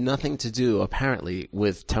absolutely nothing to do, apparently,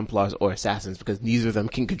 with Templars or Assassins, because neither of them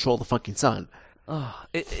can control the fucking sun.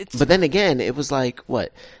 But then again, it was like,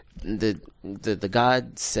 what? The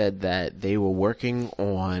god said that they were working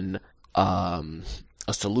on a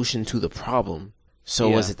solution to the problem. So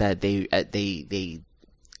was it that they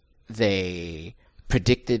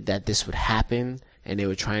predicted that this would happen, and they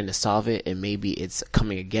were trying to solve it, and maybe it's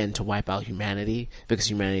coming again to wipe out humanity because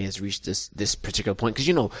humanity has reached this particular point. Because,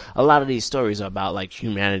 you know, a lot of these stories are about, like,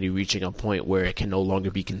 humanity reaching a point where it can no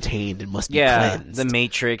longer be contained and must be cleansed. The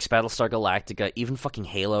Matrix, Battlestar Galactica, even fucking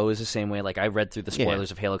Halo is the same way. Like, I read through the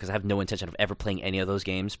spoilers of Halo because I have no intention of ever playing any of those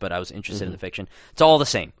games, but I was interested in the fiction. It's all the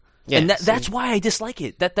same. Yeah, and that's why I dislike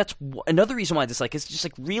it. That's another reason why I dislike it. It's just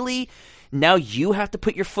like, really? Now you have to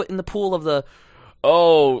put your foot in the pool of the...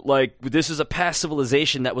 oh, like, this is a past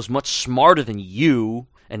civilization that was much smarter than you,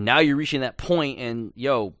 and now you're reaching that point, and,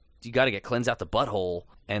 yo, you gotta get cleansed out the butthole,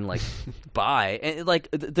 and, like, bye. And,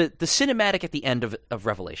 like, the cinematic at the end of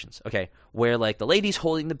Revelations, okay, where, like, the lady's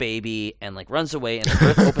holding the baby, and, like, runs away, and the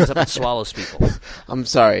earth opens up and swallows people. I'm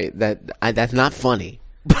sorry, that's not funny,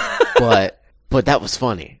 but that was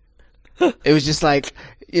funny. It was just like,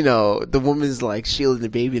 you know, the woman's like shielding the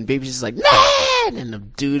baby, and the baby's just like, nah! And the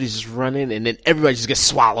dude is just running, and then everybody just gets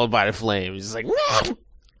swallowed by the flames. It's like, nah!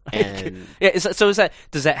 And yeah, does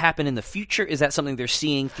that happen in the future? Is that something they're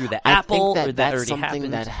seeing through the apple, or that already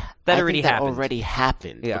happened? That already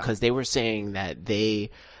happened because they were saying that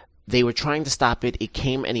they were trying to stop it. It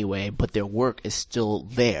came anyway, but their work is still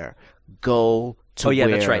there. Go to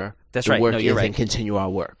where that's right. work No, you're is right. and continue our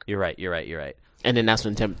work. You're right. And then that's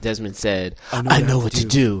when Desmond said, I know what to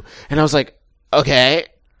do. And I was like, okay,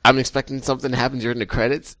 I'm expecting something to happen during the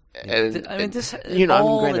credits. And, I mean, this you know,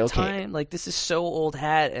 all I'm the okay. time. Like, this is so old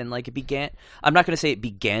hat, and like it began. I'm not going to say it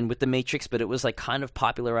began with the Matrix, but it was like kind of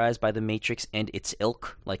popularized by the Matrix and its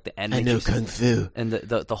ilk, like the Animatrix. I know kung fu, and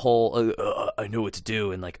the whole I know what to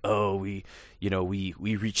do, and like we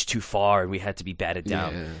reached too far and we had to be batted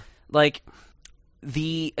down. Yeah. Like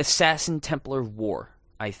the Assassin Templar War,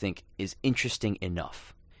 I think, is interesting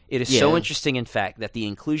enough. It is so interesting, in fact, that the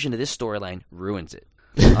inclusion of this storyline ruins it.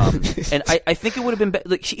 And I think it would have been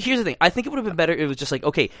like, here's the thing. I think it would have been better if it was just like,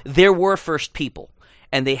 okay, there were first people,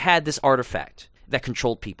 and they had this artifact that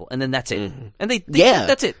controlled people, and then that's it. And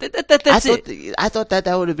that's it. That's it. I thought that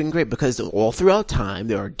would have been great, because all throughout time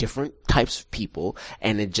there are different types of people,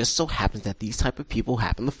 and it just so happens that these type of people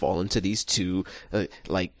happen to fall into these two,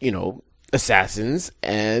 assassins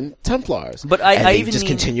and Templars. But I even just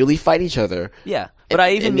mean, continually fight each other. Yeah, but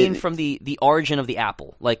I even mean from the origin of the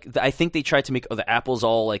apple. Like, I think they tried to make the apple's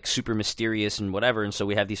all like super mysterious and whatever, and so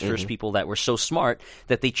we have these first people that were so smart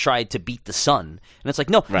that they tried to beat the sun. And it's like,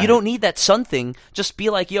 no, you don't need that sun thing. Just be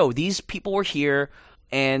like, yo, these people were here,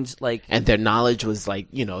 and like, and their knowledge was like,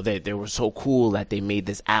 they were so cool that they made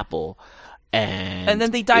this apple. And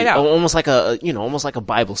then they died out, almost like a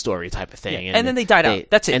Bible story type of thing. And then they died out.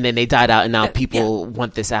 That's it. And then they died out, and now people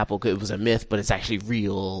want this apple because it was a myth, but it's actually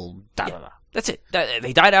real. That's it.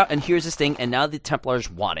 They died out, and here's this thing, and now the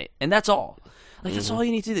Templars want it, and that's all. Like, that's all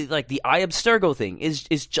you need to do. Like, the Eye Abstergo thing is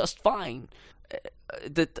just fine.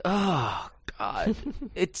 Oh God,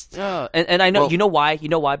 it's and I know, you know why?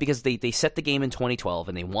 Because they set the game in 2012,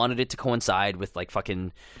 and they wanted it to coincide with like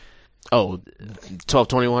fucking.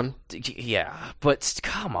 12/21? Yeah, but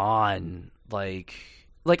come on. Like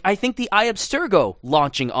I think the Eye Abstergo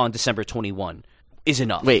launching on December 21 is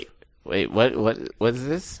enough. Wait, what is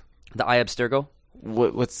this? The Eye Abstergo?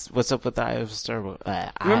 What's up with the Eye Abstergo?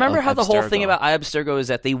 Remember how the whole thing about Eye Abstergo is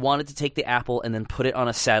that they wanted to take the apple and then put it on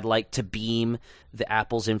a satellite to beam the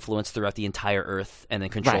apple's influence throughout the entire Earth and then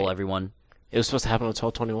control everyone? It was supposed to happen on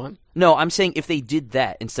 12/21? No, I'm saying if they did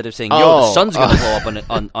that, instead of saying, yo, the sun's going to blow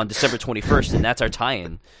up on December 21st, and that's our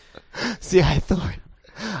tie-in. See, I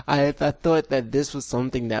thought that this was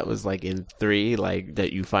something that was like in 3, like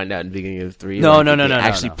that you find out in the beginning of 3. No, like, no.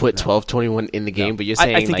 Actually put 12/21 in the game, but you're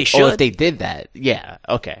saying, I think like, they should. if they did that, yeah,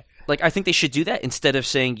 okay. Like, I think they should do that instead of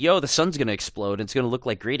saying, yo, the sun's going to explode, and it's going to look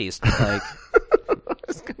like Grady's. Like,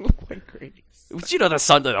 it's going to look like Grady's. But you know the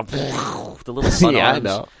sun, the little sun yeah, arms.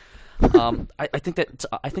 I know. I think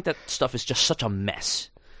that stuff is just such a mess.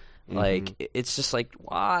 Like, it's just like,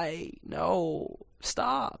 why? No,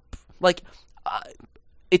 stop. Like,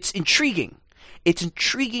 it's intriguing. It's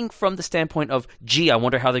intriguing from the standpoint of, gee, I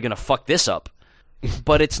wonder how they're gonna fuck this up.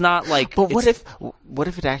 But it's not like. But what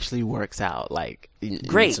if it actually works out? Like,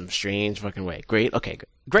 in some strange fucking way. Great. Okay. Good.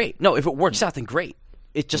 Great. No, if it works out, then great.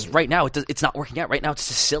 It just right now it's not working out. Right now, it's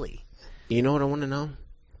just silly. You know what I want to know?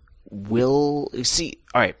 All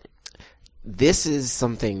right. This is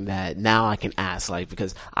something that now I can ask, like,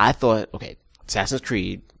 because I thought, okay, Assassin's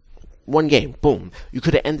Creed, one game, boom. You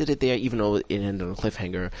could have ended it there, even though it ended on a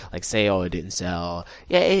cliffhanger. Like, say, it didn't sell.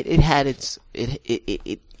 Yeah, it had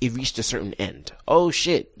it reached a certain end. Oh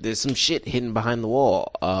shit, there's some shit hidden behind the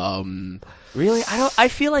wall. Really? I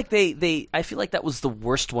feel like I feel like that was the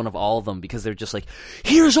worst one of all of them, because they're just like,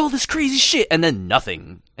 here's all this crazy shit, and then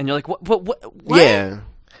nothing. And you're like, what? Yeah.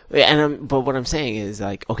 And but what I'm saying is,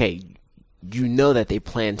 like, okay, you know that they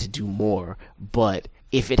plan to do more, but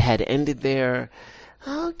if it had ended there,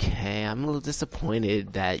 okay, I'm a little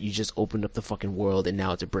disappointed that you just opened up the fucking world and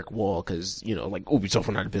now it's a brick wall because, like, Ubisoft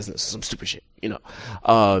went out of business, some stupid shit,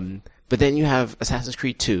 But then you have Assassin's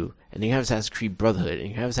Creed 2, and then you have Assassin's Creed Brotherhood, and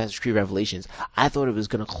you have Assassin's Creed Revelations. I thought it was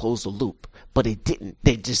going to close the loop, but it didn't.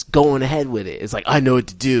 They're just going ahead with it. It's like, I know what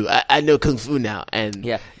to do. I know Kung Fu now.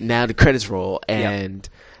 And now the credits roll, and...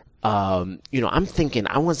 I'm thinking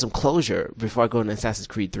I want some closure before I go into Assassin's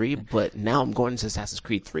Creed 3, but now I'm going into Assassin's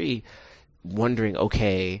Creed 3 wondering,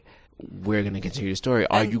 okay, we're going to continue the story.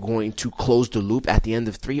 Are you going to close the loop at the end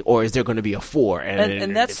of 3, or is there going to be a 4?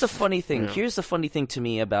 And that's the funny thing. Here's the funny thing to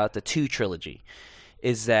me about the 2 trilogy,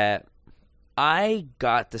 is that I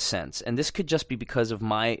got the sense, and this could just be because of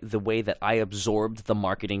the way that I absorbed the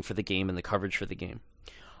marketing for the game and the coverage for the game.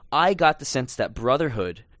 I got the sense that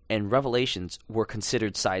Brotherhood and Revelations were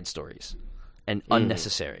considered side stories and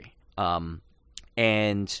unnecessary.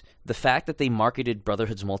 And the fact that they marketed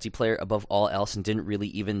Brotherhood's multiplayer above all else and didn't really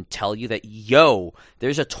even tell you that, yo,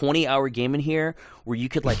 there's a 20-hour game in here where you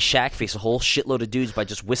could, like, Shaq face a whole shitload of dudes by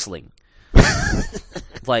just whistling.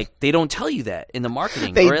 Like, they don't tell you that in the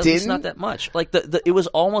marketing, or at least not that much. Like, it was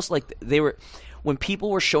almost like they were... When people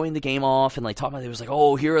were showing the game off and, like, talking about it, it was like,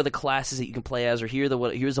 oh, here are the classes that you can play as, or here's the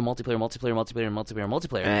multiplayer.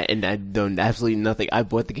 And I don't absolutely nothing. I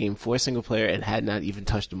bought the game for single player and had not even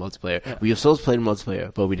touched the multiplayer. Yeah. We were supposed to play the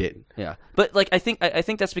multiplayer, but we didn't. Yeah, but, like, I think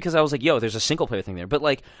that's because I was like, yo, there's a single player thing there. But,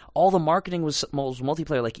 like, all the marketing was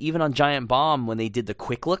multiplayer. Like, even on Giant Bomb, when they did the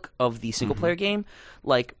quick look of the single player game,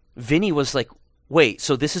 like, Vinny was like, wait,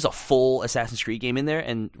 so this is a full Assassin's Creed game in there?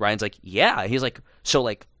 And Ryan's like, yeah. He's like, so,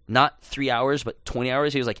 like, not 3 hours, but 20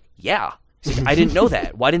 hours? He was like, yeah. He's like, I didn't know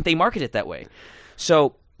that. Why didn't they market it that way?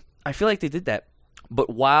 So I feel like they did that. But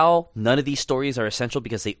while none of these stories are essential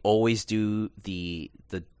because they always do the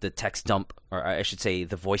text dump, or I should say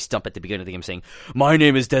the voice dump at the beginning of the game saying, my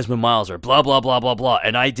name is Desmond Miles, or blah, blah, blah, blah, blah,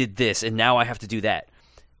 and I did this, and now I have to do that.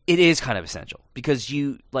 It is kind of essential because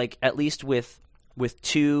you, like, at least with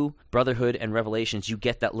 2, Brotherhood and Revelations, you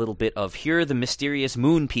get that little bit of, here are the mysterious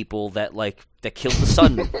moon people that killed the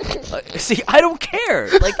sun. See, I don't care.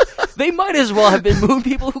 Like, they might as well have been moon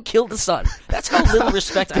people who killed the sun. That's how little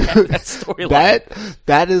respect I have for that storyline.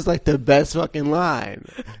 That is like the best fucking line.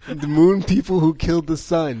 The moon people who killed the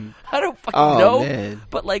sun. I don't fucking know. Man.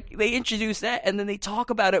 But, like, they introduce that, and then they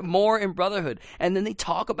talk about it more in Brotherhood, and then they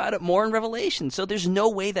talk about it more in Revelation. So there's no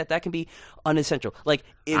way that can be unessential. Like,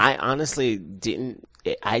 I honestly didn't.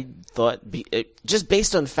 I thought, just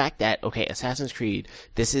based on the fact that, okay, Assassin's Creed,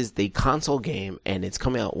 this is the console game, and it's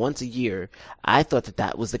coming out once a year, I thought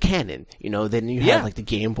that was the canon. You know, then you have, like, the the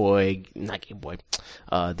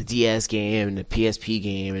DS game, and the PSP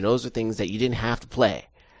game, and those are things that you didn't have to play.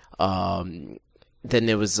 Then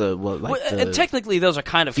there was and technically those are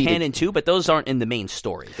kind of canon too, but those aren't in the main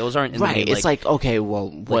story. Those aren't in the main, it's like, okay,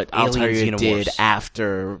 well, what Altair did Xenomorphs.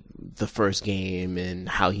 After the first game and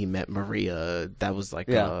how he met Maria, that was like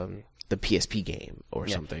the PSP game or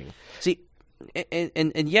something. See,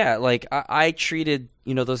 and yeah, like I treated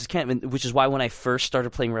those as canon, which is why when I first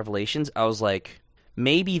started playing Revelations, I was like,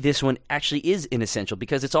 maybe this one actually is inessential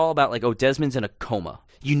because it's all about like, oh, Desmond's in a coma.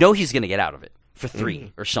 You know he's gonna get out of it for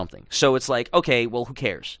 3 or something. So it's like, okay, well, who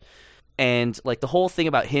cares? And like the whole thing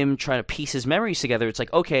about him trying to piece his memories together, it's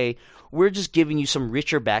like, okay, we're just giving you some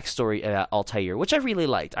richer backstory about Altair, which I really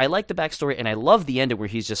liked. I liked the backstory, and I love the ending where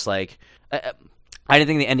he's just like, I didn't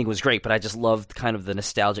think the ending was great, but I just loved kind of the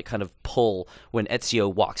nostalgic kind of pull when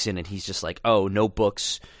Ezio walks in and he's just like, oh, no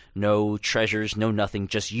books, no treasures, no nothing,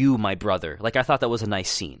 just you, my brother. Like, I thought that was a nice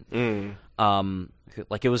scene.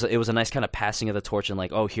 Like it was a nice kind of passing of the torch and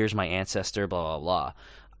like, oh, here's my ancestor, blah blah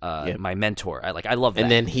blah, my mentor. I love that. And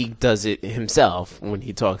then he does it himself when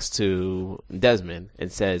he talks to Desmond and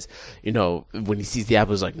says, when he sees the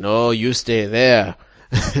apple, he's like, no, you stay there.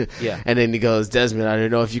 Yeah. And then he goes, Desmond, I don't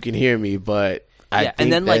know if you can hear me, but I think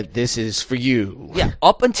and then, that like, this is for you. Yeah.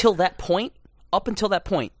 Up until that point,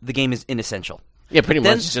 the game is inessential. Yeah, pretty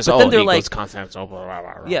much. It's just, but then they're he like, goes Constantine, blah, blah,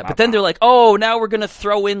 blah, yeah, blah, but then blah. they're like, oh, now we're gonna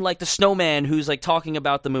throw in like the snowman who's like talking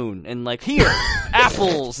about the moon and like here,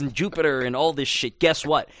 apples and Jupiter and all this shit. Guess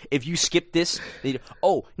what? If you skip this,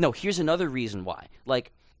 oh no, here's another reason why.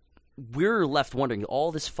 Like, we're left wondering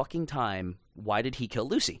all this fucking time, why did he kill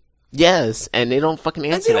Lucy? Yes, and they don't fucking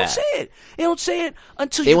answer that. And they don't say it. They don't say it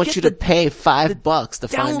until they you want get you to pay $5 to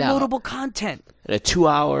find out. Downloadable content. And a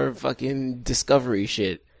 2-hour fucking discovery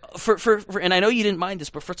shit. For and I know you didn't mind this,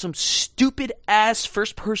 but for some stupid ass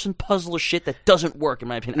first person puzzler shit that doesn't work in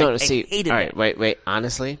my opinion. I hated all right, that. wait.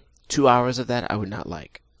 Honestly, 2 hours of that I would not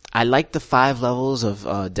like. I liked the 5 levels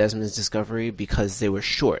of Desmond's discovery because they were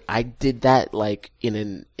short. I did that like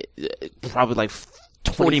in probably like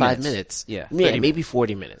 25 minutes. Yeah, maybe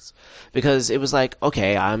 40 minutes. Because it was like,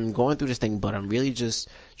 okay, I'm going through this thing, but I'm really just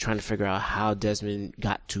trying to figure out how Desmond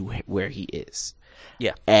got to where he is.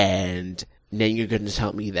 Yeah. And then you're going to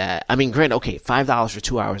tell me that, I mean, granted, okay, $5 for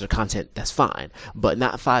 2 hours of content, that's fine, but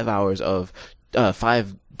not $5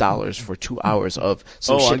 for 2 hours of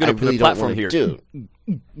some shit I really don't want to do.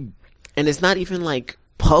 And it's not even like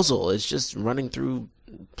puzzle, it's just running through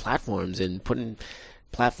platforms and putting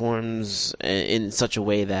platforms in such a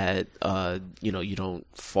way that you don't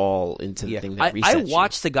fall into the thing that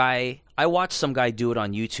resets I watched some guy do it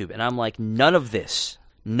on YouTube, and I'm like, none of this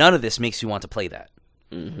makes me want to play that.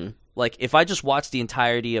 Mm-hmm. Like, if I just watched the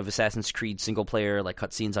entirety of Assassin's Creed single-player, like,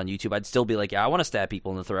 cutscenes on YouTube, I'd still be like, yeah, I want to stab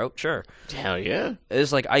people in the throat, sure. Hell yeah.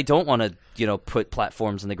 It's like, I don't want to, put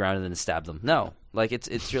platforms in the ground and then stab them. No. Like,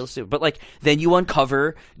 it's real stupid. But, like, then you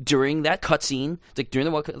uncover, during that cutscene, like, during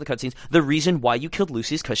the cutscenes, the reason why you killed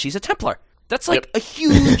Lucy is because she's a Templar. That's, like, a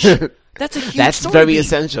huge... That's a huge That's story very beat.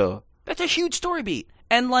 essential. That's a huge story beat.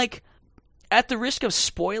 And, like, at the risk of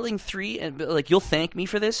spoiling 3, and, like, you'll thank me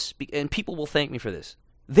for this, and people will thank me for this.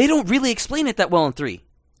 They don't really explain it that well in 3.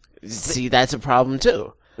 See, that's a problem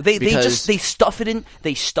too. They stuff it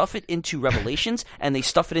into Revelations, and they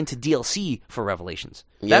stuff it into DLC for Revelations.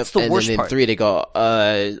 That's the worst part. And then in 3 they go,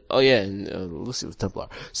 Lucy was Templar.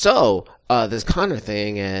 So, this Connor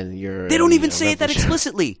thing, and you're... They don't even say it that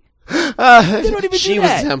explicitly. They don't even do that. She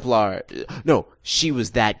was Templar. No, she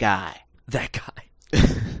was that guy. That guy.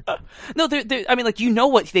 No, I mean, like, you know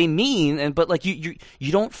what they mean, but like you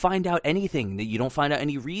don't find out anything. You don't find out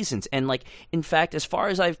any reasons, and like, in fact, as far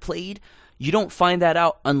as I've played, you don't find that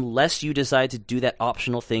out unless you decide to do that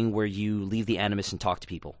optional thing where you leave the Animus and talk to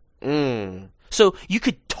people. So you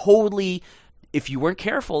could totally, if you weren't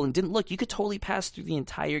careful and didn't look, you could totally pass through the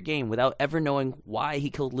entire game without ever knowing why he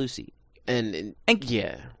killed Lucy. And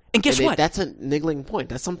yeah. And guess what? That's a niggling point.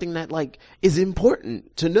 That's something that like is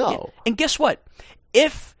important to know. Yeah. And guess what?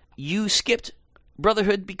 If you skipped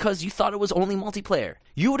Brotherhood because you thought it was only multiplayer,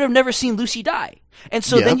 you would have never seen Lucy die. And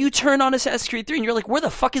so then you turn on Assassin's Creed 3 and you're like, where the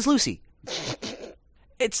fuck is Lucy?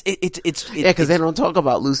 It's because they don't talk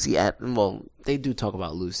about Lucy they do talk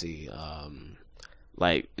about Lucy.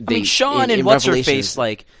 Sean and what's her face,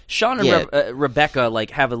 like Sean and Rebecca,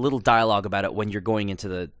 like have a little dialogue about it when you're going into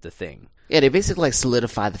the thing. Yeah, they basically like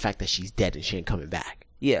solidify the fact that she's dead and she ain't coming back.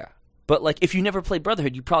 Yeah, but like if you never played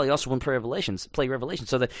Brotherhood, you probably also wouldn't play Revelations.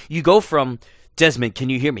 So that you go from Desmond, can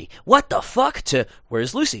you hear me? What the fuck? To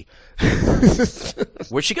where's Lucy?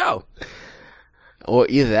 Where'd she go? Or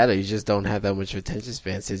either that, or you just don't have that much attention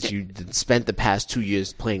span since you spent the past 2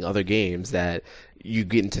 years playing other games that you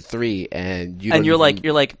get into 3 and you're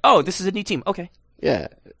like, oh, this is a new team. Okay. Yeah,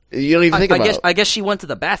 you don't even think about it. I guess she went to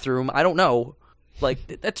the bathroom. I don't know.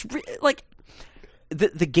 Like that's like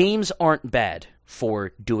the games aren't bad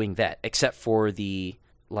for doing that, except for the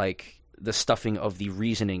stuffing of the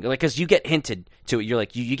reasoning. Like, because you get hinted to it. You're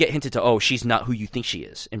like you get hinted to, oh, she's not who you think she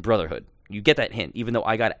is in Brotherhood. You get that hint, even though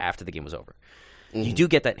I got it after the game was over. Mm-hmm. You do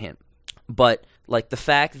get that hint, but like the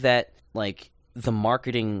fact that like the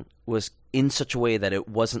marketing was in such a way that it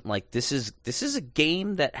wasn't like this is a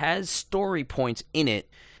game that has story points in it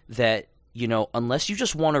that, you know, unless you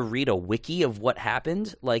just want to read a wiki of what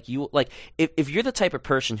happened, if you're the type of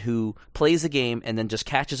person who plays the game and then just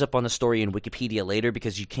catches up on the story in Wikipedia later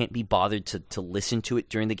because you can't be bothered to listen to it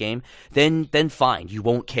during the game, then fine, you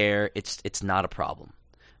won't care. It's not a problem.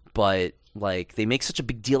 But like they make such a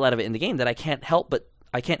big deal out of it in the game that I can't help but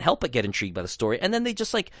get intrigued by the story. And then they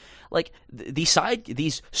just like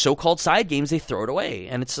these so-called side games, they throw it away,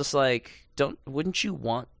 and it's just like, wouldn't you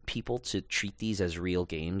want people to treat these as real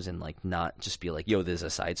games and like not just be like, yo, there's a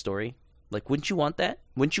side story? Like, wouldn't you want that?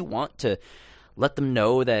 Wouldn't you want to let them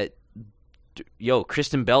know that, yo,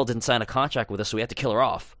 Kristen Bell didn't sign a contract with us, so we had to kill her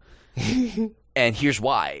off, and here's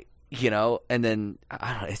why, you know? And then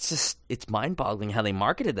I don't know, it's mind-boggling how they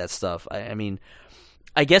marketed that stuff. I mean,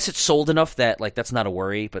 I guess it's sold enough that like that's not a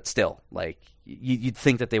worry, but still, like you'd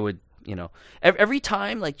think that they would. You know, every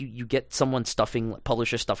time like you get someone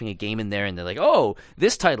publisher stuffing a game in there, and they're like, oh,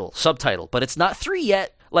 this title, subtitle, but it's not 3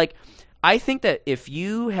 yet. Like, I think that if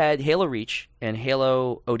you had Halo Reach and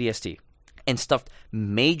Halo ODST and stuffed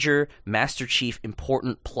major Master Chief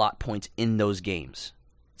important plot points in those games,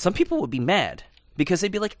 some people would be mad because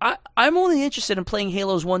they'd be like, I'm only interested in playing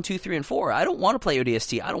Halos 1, 2, 3, and 4. I don't want to play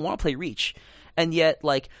ODST. I don't want to play Reach. And yet,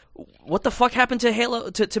 like, what the fuck happened to Halo?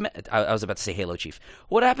 I was about to say Halo Chief.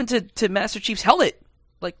 What happened to Master Chief's helmet?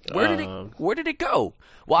 Like, where did it go?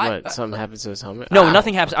 Why? Something happened to his helmet? No,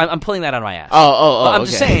 nothing happens. I'm pulling that out of my ass. Oh, I'm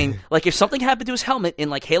just saying, like, if something happened to his helmet in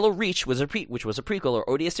like Halo Reach, which was a prequel, or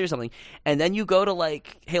ODST or something, and then you go to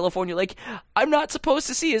like Halo 4 and you're like, I'm not supposed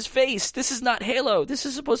to see his face. This is not Halo. This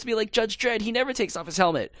is supposed to be like Judge Dredd. He never takes off his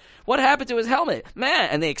helmet. What happened to his helmet, man?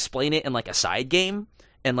 And they explain it in like a side game.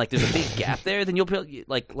 And like, there's a big gap there. Then you'll be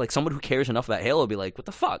like someone who cares enough about Halo will be like, "What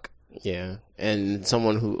the fuck?" Yeah, and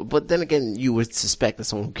someone who, but then again, you would suspect that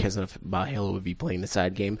someone who cares enough about Halo would be playing the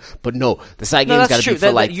side game. But no, the side game's got to be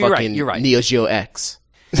for like fucking Neo Geo X.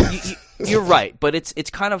 You're right, but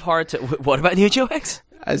it's kind of hard to. What about Neo Geo X?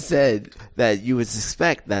 I said that you would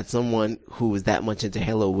suspect that someone who was that much into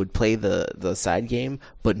Halo would play the side game,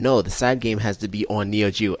 but no, the side game has to be on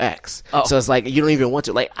Neo Geo X. Oh. So it's like, you don't even want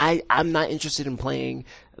to. Like, I'm not interested in playing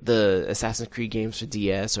the Assassin's Creed games for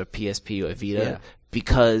DS or PSP or Vita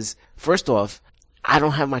because, first off, I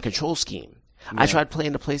don't have my control scheme. Yeah. I tried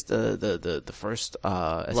playing the first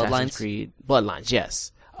Assassin's Creed Bloodlines,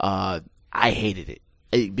 yes. I hated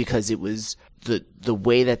it because it was the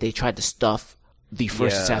way that they tried to stuff the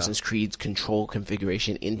first Assassin's Creed's control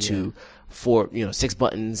configuration into 6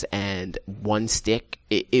 buttons and 1 stick.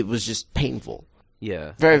 It was just painful.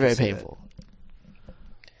 Yeah. Very, very painful.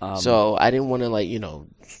 So I didn't want to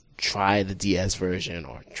try the DS version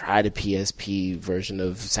or try the PSP version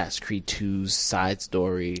of Assassin's Creed 2's side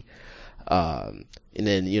story. And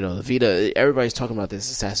then, the Vita, everybody's talking about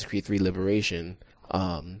this Assassin's Creed 3 Liberation.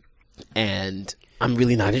 And I'm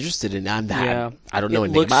really not interested in it. I don't know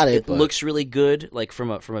anything about it. It looks really good, like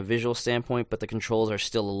from a visual standpoint, but the controls are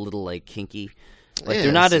still a little like kinky. Like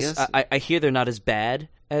they're not as I hear they're not as bad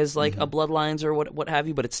as like a Bloodlines or what have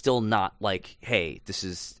you, but it's still not like, hey, this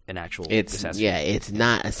is an actual Assassin's Creed. It's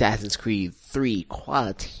not Assassin's Creed 3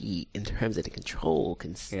 quality in terms of the control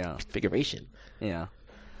configuration. Yeah.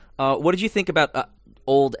 What did you think about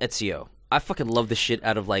old Ezio? I fucking love the shit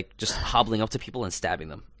out of like just hobbling up to people and stabbing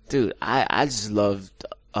them. Dude, I just loved.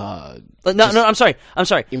 No, I'm sorry.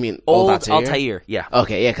 You mean old Altair? Altair? Yeah.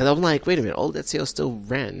 Okay, yeah, because I'm like, wait a minute, old Ezio still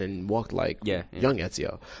ran and walked like young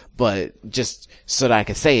Ezio. But just so that I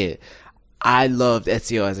could say it, I loved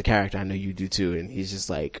Ezio as a character. I know you do too. And he's just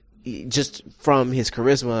like, just from his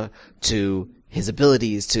charisma to his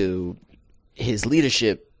abilities to his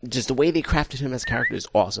leadership, just the way they crafted him as a character is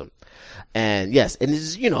awesome. And yes, and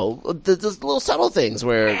it's, there's little subtle things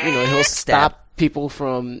where, he'll stop people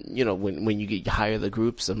from, when you hire the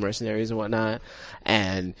groups of mercenaries and whatnot,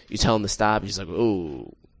 and you tell him to stop, he's like,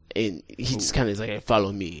 oh, and he just kind of is like, hey,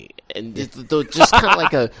 follow me. And just kind of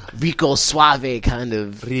like a Rico Suave kind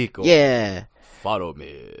of. Rico. Yeah. Follow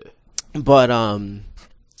me. But,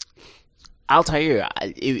 Altair,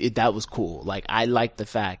 that was cool. Like, I like the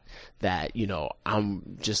fact that,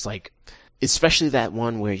 I'm just like, especially that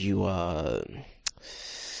one where you have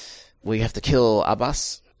to kill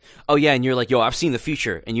Abbas. Oh yeah, and you're like, yo, I've seen the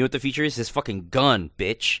future, and you know what the future is? This fucking gun,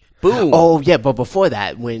 bitch. Boom. Oh yeah, but before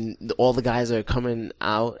that, when all the guys are coming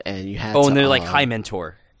out, and you have and they're like, hi,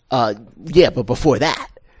 mentor. Yeah, but before that,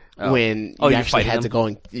 when you actually had them? to go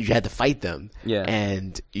and you had to fight them, yeah,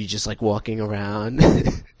 and you just like walking around.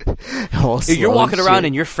 You're walking around,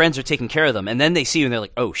 and your friends are taking care of them, and then they see you, and they're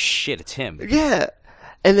like, oh shit, it's him. Yeah,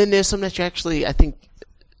 and then there's some that you actually, I think,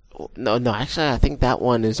 I think that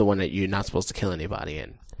one is the one that you're not supposed to kill anybody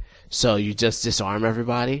in. So you just disarm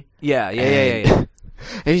everybody. Yeah. And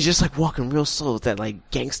he's just like walking real slow with that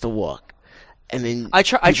like gangster walk. And then I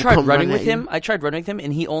tried running with him. I tried running with him,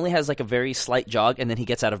 and he only has like a very slight jog, and then he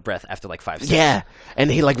gets out of breath after like 5 seconds. Yeah, and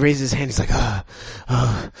he like raises his hand. He's like,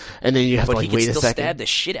 and then you have to like wait a second. But he can still stab the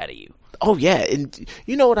shit out of you. Oh yeah, and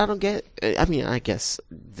you know what I don't get? I mean, I guess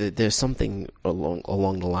there's something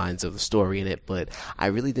along the lines of the story in it, but I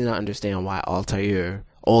really did not understand why old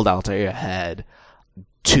Altair had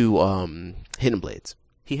 2 hidden blades.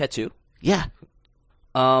 He had 2? Yeah.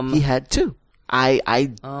 He had 2.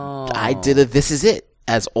 I did a This Is It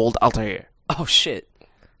as old Altair. Oh shit.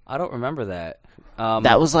 I don't remember that.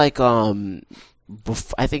 That was like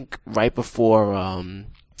I think right before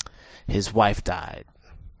his wife died.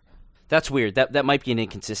 That's weird. That might be an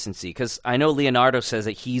inconsistency, because I know Leonardo says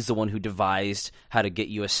that he's the one who devised how to get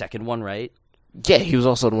you a second one, right? Yeah, he was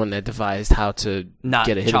also the one that devised how to not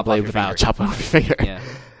get a hidden blade without chopping off your finger. Yeah.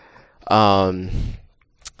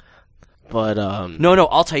 No,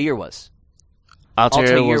 Altair was.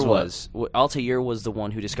 Altair was the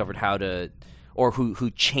one who discovered how to, or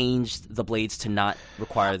who changed the blades to not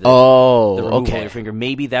require the removal of your finger.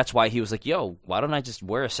 Maybe that's why he was like, yo, why don't I just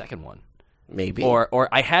wear a second one? Maybe. Or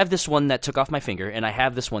I have this one that took off my finger, and I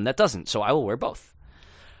have this one that doesn't, so I will wear both.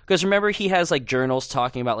 Because remember, he has like journals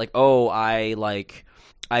talking about like, oh, I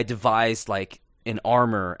devised like an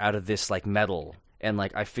armor out of this like metal, and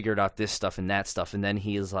like I figured out this stuff and that stuff, and then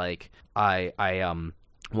he is like,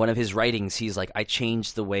 one of his writings, he's like, I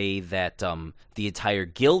changed the way that the entire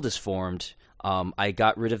guild is formed. I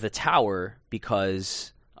got rid of the tower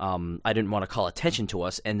because I didn't want to call attention to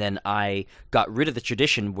us, and then I got rid of the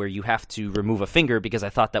tradition where you have to remove a finger because I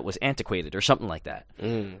thought that was antiquated or something like that.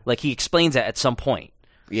 Like, he explains that at some point.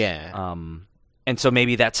 Yeah. And so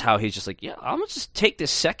maybe that's how he's just like, yeah, I'm going to just take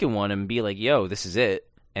this second one and be like, yo, this is it.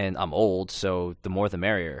 And I'm old, so the more the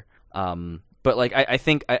merrier. But like, I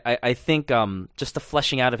think just the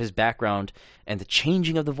fleshing out of his background and the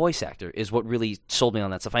changing of the voice actor is what really sold me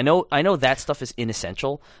on that stuff. I know that stuff is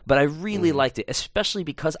inessential, but I really liked it, especially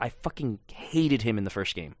because I fucking hated him in the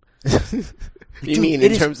first game. You mean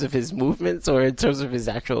in terms of his movements or in terms of his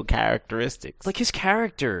actual characteristics? Like his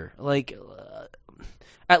character, like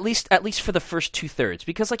at least for the first 2/3,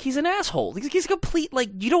 because like he's an asshole. He's a complete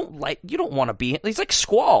you don't want to be him. He's like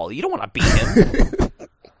Squall. You don't want to be him.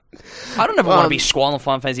 I don't ever want to be Squall in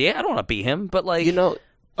Final Fantasy VIII. I don't want to be him, but like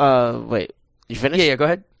wait, you finished? Yeah, go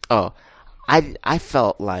ahead. Oh, I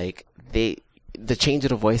felt like the change of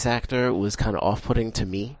the voice actor was kind of off-putting to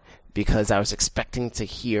me because I was expecting to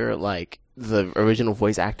hear like the original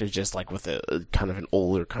voice actor just like with a kind of an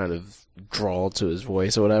older kind of drawl to his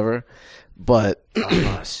voice or whatever. But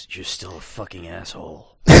Boss, you're still a fucking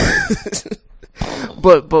asshole.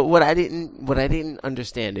 But what I didn't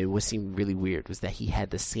understand, it was seemed really weird, was that he had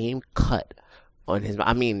the same cut on his.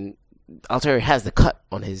 I mean, Altair has the cut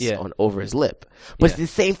on his on over his lip, but it's the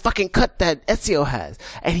same fucking cut that Ezio has,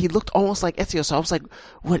 and he looked almost like Ezio. So I was like,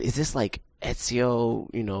 "What is this like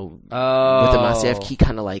Ezio?" With the Masaev key,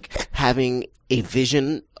 kind of like having a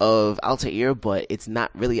vision of Altair, but it's not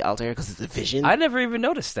really Altair because it's a vision. I never even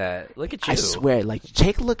noticed that. Look at you! I swear, like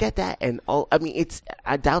take a look at that, and I mean,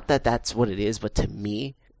 I doubt that that's what it is, but to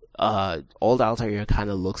me, old Altair kind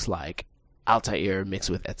of looks like Altair mixed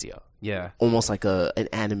with Ezio. Yeah. Almost like an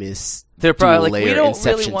Animus. They're probably like, we don't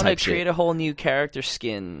Inception really want to type create shit. a whole new character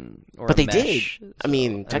skin. Or But a they did. mesh. I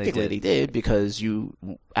mean, So- technically they did because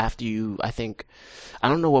I think, I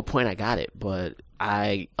don't know what point I got it, but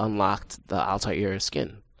I unlocked the Altair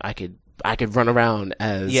skin. I could run around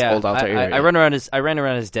as old Altair. I ran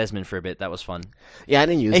around as Desmond for a bit. That was fun. Yeah, I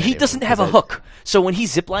didn't use And it. he doesn't have a hook, so when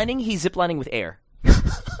he's ziplining, he's ziplining with air.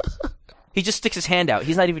 He just sticks his hand out.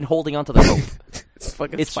 He's not even holding onto the rope. It's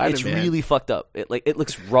fucking It's Spider-Man. really fucked up. It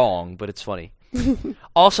looks wrong, but it's funny.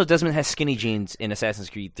 Also, Desmond has skinny jeans in Assassin's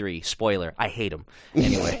Creed 3. Spoiler: I hate him.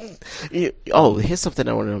 Anyway, Here's something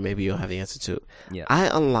I want to know. Maybe you'll have the answer to. Yeah.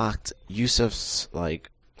 I unlocked Yusuf's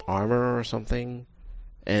armor or something,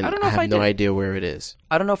 and I don't know I if have I no did. idea where it is.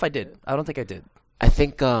 I don't know if I did. I don't think I did. I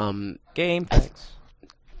think Game. Thanks.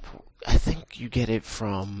 I think you get it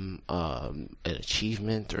from an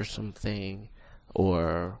achievement or something,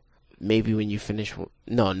 or maybe when you finish.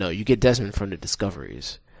 No, you get Desmond from the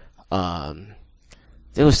discoveries.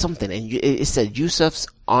 There was something, and it said Yusuf's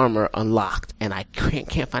armor unlocked, and I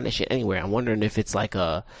can't find that shit anywhere. I'm wondering if it's like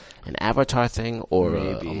an Avatar thing or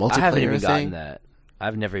a multiplayer I haven't even thing. gotten that.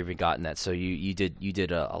 I've never even gotten that. So you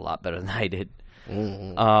did a lot better than I did.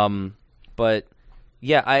 Mm-hmm. But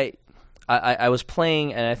yeah, I was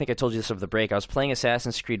playing, and I think I told you this over the break. I was playing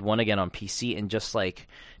Assassin's Creed 1 again on PC, and just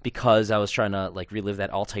because I was trying to relive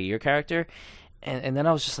that Altair character, and then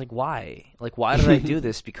I was just like, why? Why did I do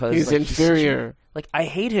this? Because He's inferior. I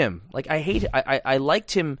hate him. I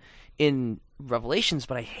liked him in Revelations,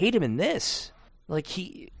 but I hate him in this.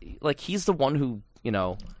 He's the one who,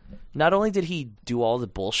 not only did he do all the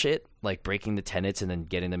bullshit, like breaking the tenets and then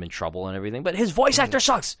getting them in trouble and everything, but his voice actor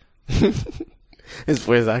sucks. His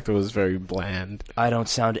voice actor was very bland. I don't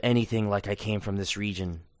sound anything like I came from this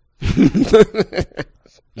region.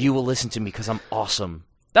 You will listen to me because I'm awesome.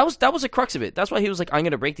 That was the crux of it. That's why he was like, I'm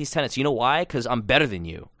going to break these tenets. You know why? Because I'm better than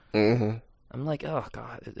you. Mm-hmm. I'm like, oh,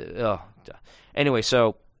 God. Anyway,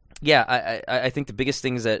 so, yeah, I think the biggest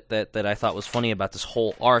things that I thought was funny about this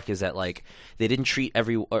whole arc is that, they didn't treat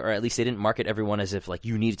or at least they didn't market everyone as if,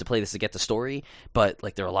 you needed to play this to get the story, but,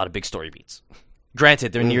 there are a lot of big story beats.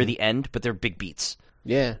 Granted, they're near the end, but they're big beats.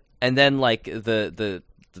 Yeah. And then, the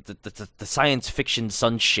science fiction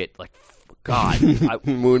sun shit, God.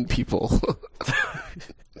 Moon people.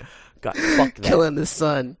 God, fuck that. Killing the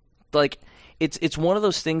sun. It's one of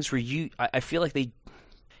those things where I feel like they,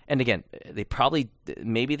 and again,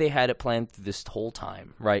 maybe they had it planned this whole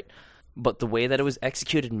time, right? But the way that it was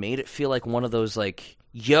executed made it feel like one of those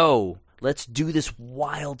yo, let's do this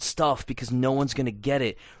wild stuff because no one's gonna get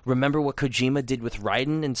it. Remember what Kojima did with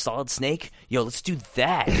Raiden and Solid Snake? Yo, let's do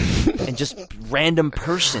that. And just random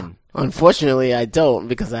person. Unfortunately, I don't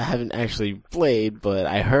because I haven't actually played, but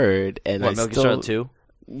I heard, and What, Metal Gear Solid 2?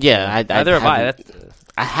 Yeah, Neither have I.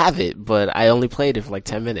 I have it, but I only played it for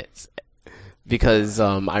 10 minutes because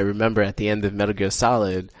I remember at the end of Metal Gear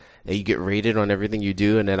Solid that you get rated on everything you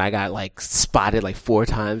do, and then I got spotted 4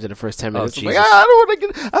 times in the first 10 minutes. Oh, I'm Jesus. I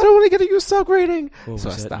don't want to get a USOC rating. What so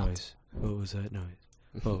was I that stopped. noise? What was that noise?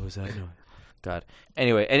 What was that noise? God.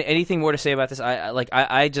 Anyway, anything more to say about this?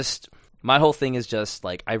 I just, my whole thing is just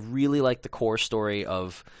I really like the core story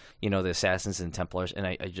of the Assassins and Templars, and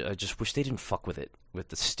I just wish they didn't fuck with it with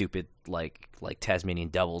the stupid like Tasmanian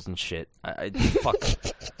devils and shit. I fuck.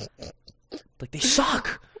 They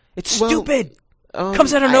suck. It's stupid.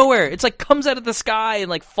 Comes out of nowhere. It's comes out of the sky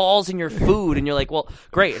and falls in your food, and you're like, well,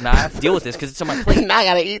 great. Now I have to deal with this because it's on my plate. Now I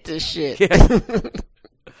gotta eat this shit. Yeah.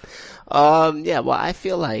 Yeah. Well, I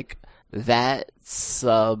feel like that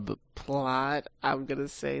subplot, I'm gonna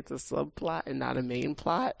say it's a subplot and not a main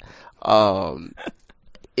plot,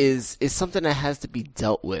 is something that has to be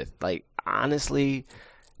dealt with. Honestly,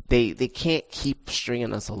 they can't keep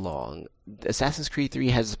stringing us along. Assassin's Creed 3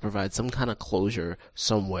 has to provide some kind of closure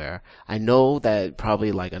somewhere. I know that probably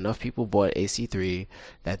enough people bought AC3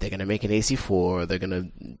 that they're gonna make an AC4. They're gonna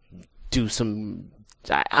do some.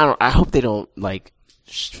 I hope they don't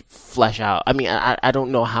flesh out. I mean, I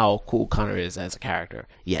don't know how cool Connor is as a character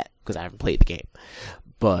yet because I haven't played the game.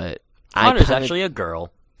 But Connor's actually a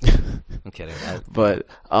girl. I'm kidding. But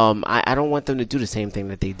I don't want them to do the same thing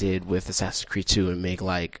that they did with Assassin's Creed 2 and make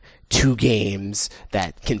 2 games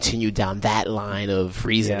that continue down that line of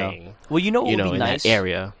reasoning. Yeah. Well, what would be in nice? that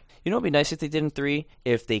area. You know what would be nice if they did in 3?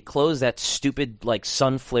 If they closed that stupid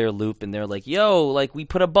sun flare loop and they're like, yo, we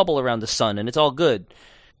put a bubble around the sun and it's all good.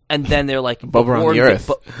 And then they're like, bubble around the earth.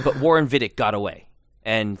 But Warren Vidic got away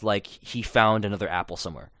and he found another apple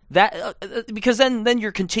somewhere. That because then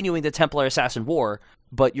you're continuing the Templar Assassin War,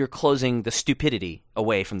 but you're closing the stupidity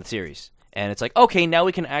away from the series. And it's okay, now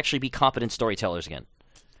we can actually be competent storytellers again.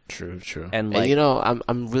 True. And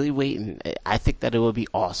I'm really waiting. I think that it would be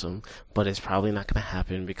awesome, but it's probably not going to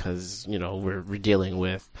happen because we're dealing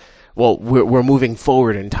with, we're moving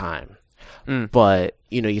forward in time. But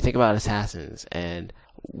you think about assassins, and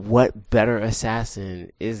what better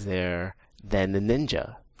assassin is there than the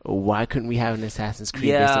ninja? Why couldn't we have an Assassin's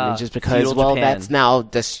Creed based on ninjas? Because Japan.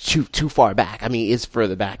 that's too far back. I mean, it's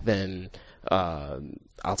further back than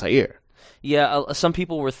Altair. Yeah, some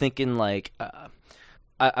people were thinking like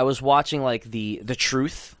I was watching like the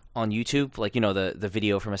truth on YouTube, like the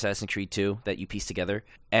video from Assassin's Creed 2 that you pieced together,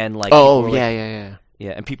 and like yeah,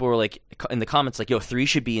 and people were like in the comments like 3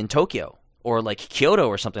 should be in Tokyo or like Kyoto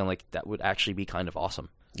or something. Like that would actually be kind of awesome.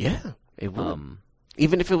 Yeah, it would.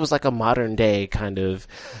 Even if it was like a modern day kind of,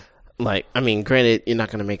 like, I mean, granted, you're not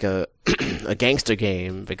going to make a gangster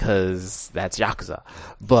game because that's Yakuza.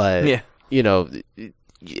 But,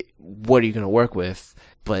 what are you going to work with?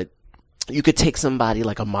 But you could take somebody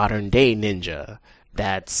like a modern day ninja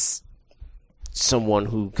that's someone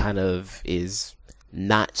who kind of is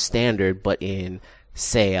not standard, but in,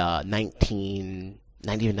 say,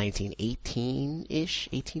 1918-ish,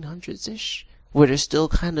 1800s-ish. Where they're still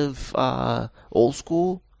kind of old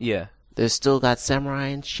school. Yeah. They're still got samurai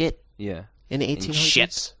and shit. Yeah. In the 1800s.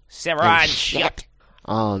 Shit. Samurai and shit.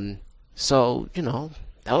 So,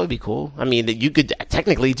 that would be cool. I mean, you could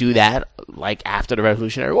technically do that like after the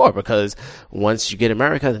Revolutionary War, because once you get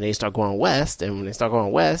America, then they start going west, and when they start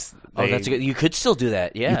going west, that's good. You could still do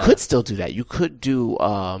that. Yeah. You could still do that. You could do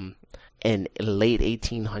in late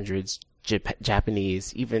 1800s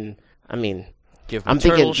Japanese, even, I mean, I'm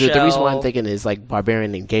thinking the reason why I'm thinking is like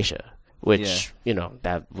Barbarian and Geisha, which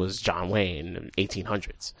that was John Wayne in the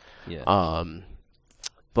 1800s. Yeah.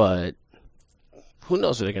 But who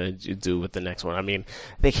knows what they're gonna do with the next one? I mean,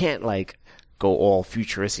 they can't like go all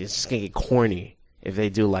futuristic. It's just gonna get corny if they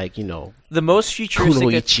do like the most futuristic.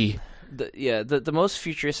 Kunoichi. The most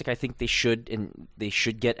futuristic I think they should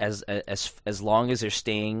get as long as they're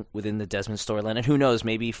staying within the Desmond storyline, and who knows,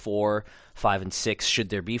 maybe 4, 5, and 6, should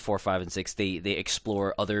there be 4, 5, and 6, they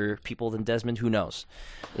explore other people than Desmond. Who knows?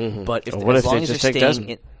 Mm-hmm. But as long as they're staying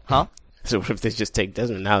Desmond? Huh? So what if they just take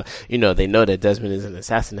Desmond? Now they know that Desmond is an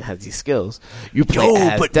assassin that has these skills. You play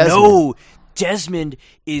as Desmond. No, Desmond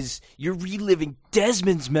you're reliving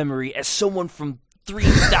Desmond's memory as someone from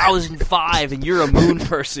 3005, and you're a moon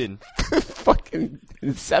person. Fucking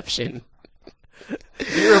Inception.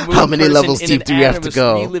 You're a moon How many person levels deep do you have to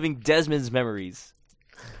go? Reliving Desmond's memories.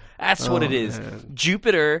 That's what it is. Man.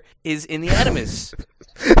 Jupiter is in the Animus.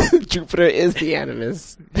 Jupiter is the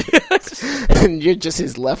Animus. And you're just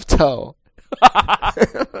his left toe.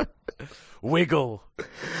 Wiggle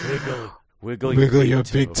your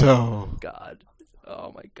big toe. God.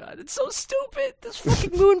 Oh my God, it's so stupid. This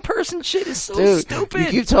fucking moon person shit is so stupid. You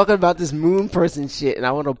keep talking about this moon person shit, and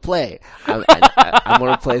I want to play. I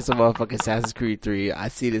want to play some motherfucking Assassin's Creed 3. I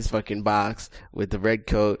see this fucking box with the red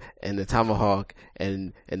coat and the tomahawk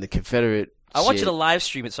and the Confederate. I want you to live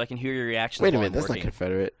stream it so I can hear your reactions. Wait a minute, that's not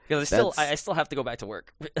Confederate. Because I still have to go back to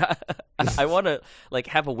work. I want to like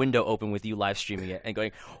have a window open with you live streaming it and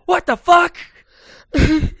going, "What the fuck?"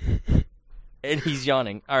 And he's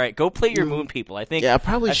yawning. All right, go play your moon people. I think. Yeah, I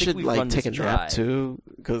probably should like take a nap too,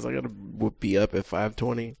 because I gotta be up at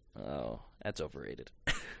 5:20. Oh, that's overrated.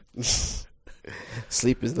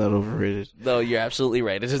 Sleep is not overrated. No, you're absolutely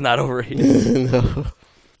right. It is not overrated. No.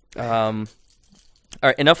 All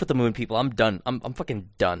right, enough with the moon people. I'm done. I'm fucking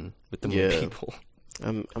done with the moon people.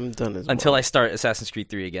 I'm done as well. Until I start Assassin's Creed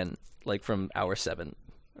 3 again, like from hour 7.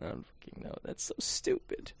 I don't fucking know. That's so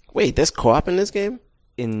stupid. Wait, there's co-op in this game?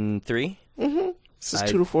 In 3? Mm-hmm. This is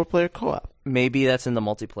 2 to 4 player co-op. Maybe that's in the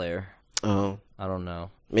multiplayer. Oh. I don't know.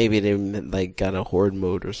 Maybe they like got a horde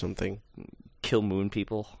mode or something. Kill moon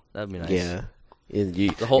people. That'd be nice. Yeah. The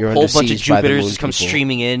whole bunch of Jupiters just come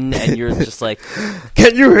streaming in, and you're just like,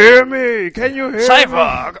 "Can you hear me? Can you hear me?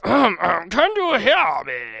 Cypher, can you hear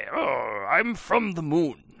me? Oh, I'm from the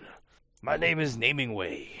moon. My name is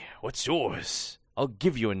Namingway. What's yours? I'll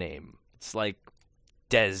give you a name. It's like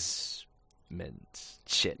Desmond.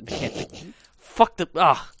 Shit. I can't think. Fuck the...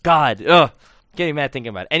 Oh, God. Ugh. Getting mad thinking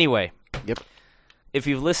about it. Anyway. Yep. If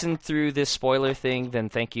you've listened through this spoiler thing, then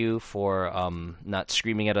thank you for not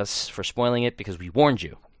screaming at us for spoiling it, because we warned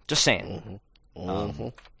you. Just saying. Mm-hmm.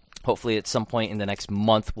 Hopefully at some point in the next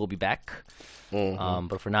month we'll be back. Mm-hmm.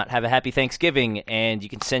 But if we're not, have a happy Thanksgiving, and you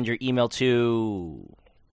can send your email to...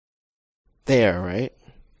 There, right?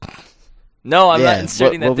 No, I'm not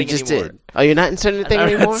inserting that what thing we just anymore. Did. Oh, you're not inserting the thing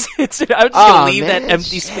anymore? I'm just going to leave that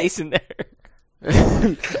empty space in there.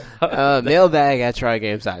 Mailbag at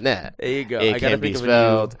trygames.net. There you go. It can be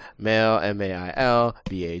spelled mail, MAIL,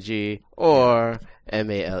 BAG, or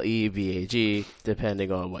MALEBAG,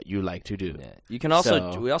 depending on what you like to do. Yeah. You can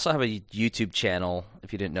also we also have a YouTube channel.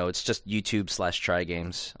 If you didn't know, it's just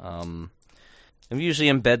YouTube/TryGames. And we usually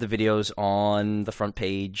embed the videos on the front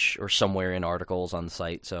page or somewhere in articles on the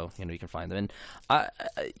site, so you can find them. And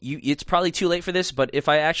it's probably too late for this, but if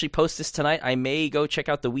I actually post this tonight, I may go check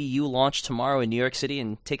out the Wii U launch tomorrow in New York City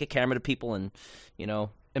and take a camera to people and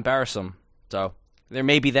embarrass them. So there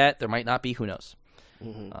may be that, there might not be, who knows.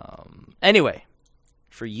 Mm-hmm. Anyway,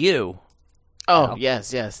 for you. Oh,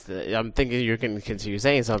 yes. I'm thinking you're going to continue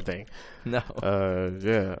saying something. No.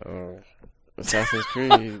 Assassin's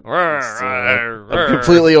Creed. I'm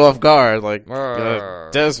completely off guard. Like,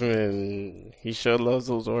 Desmond, he sure loves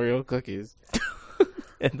those Oreo cookies.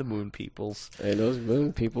 And the moon peoples. And those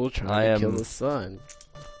moon people trying to kill the sun.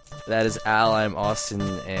 That is Al, I'm Austin,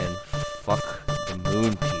 and fuck the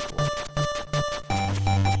moon people.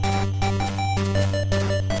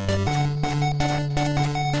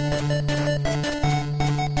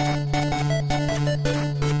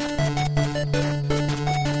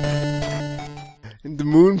 The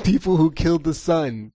moon people who killed the sun.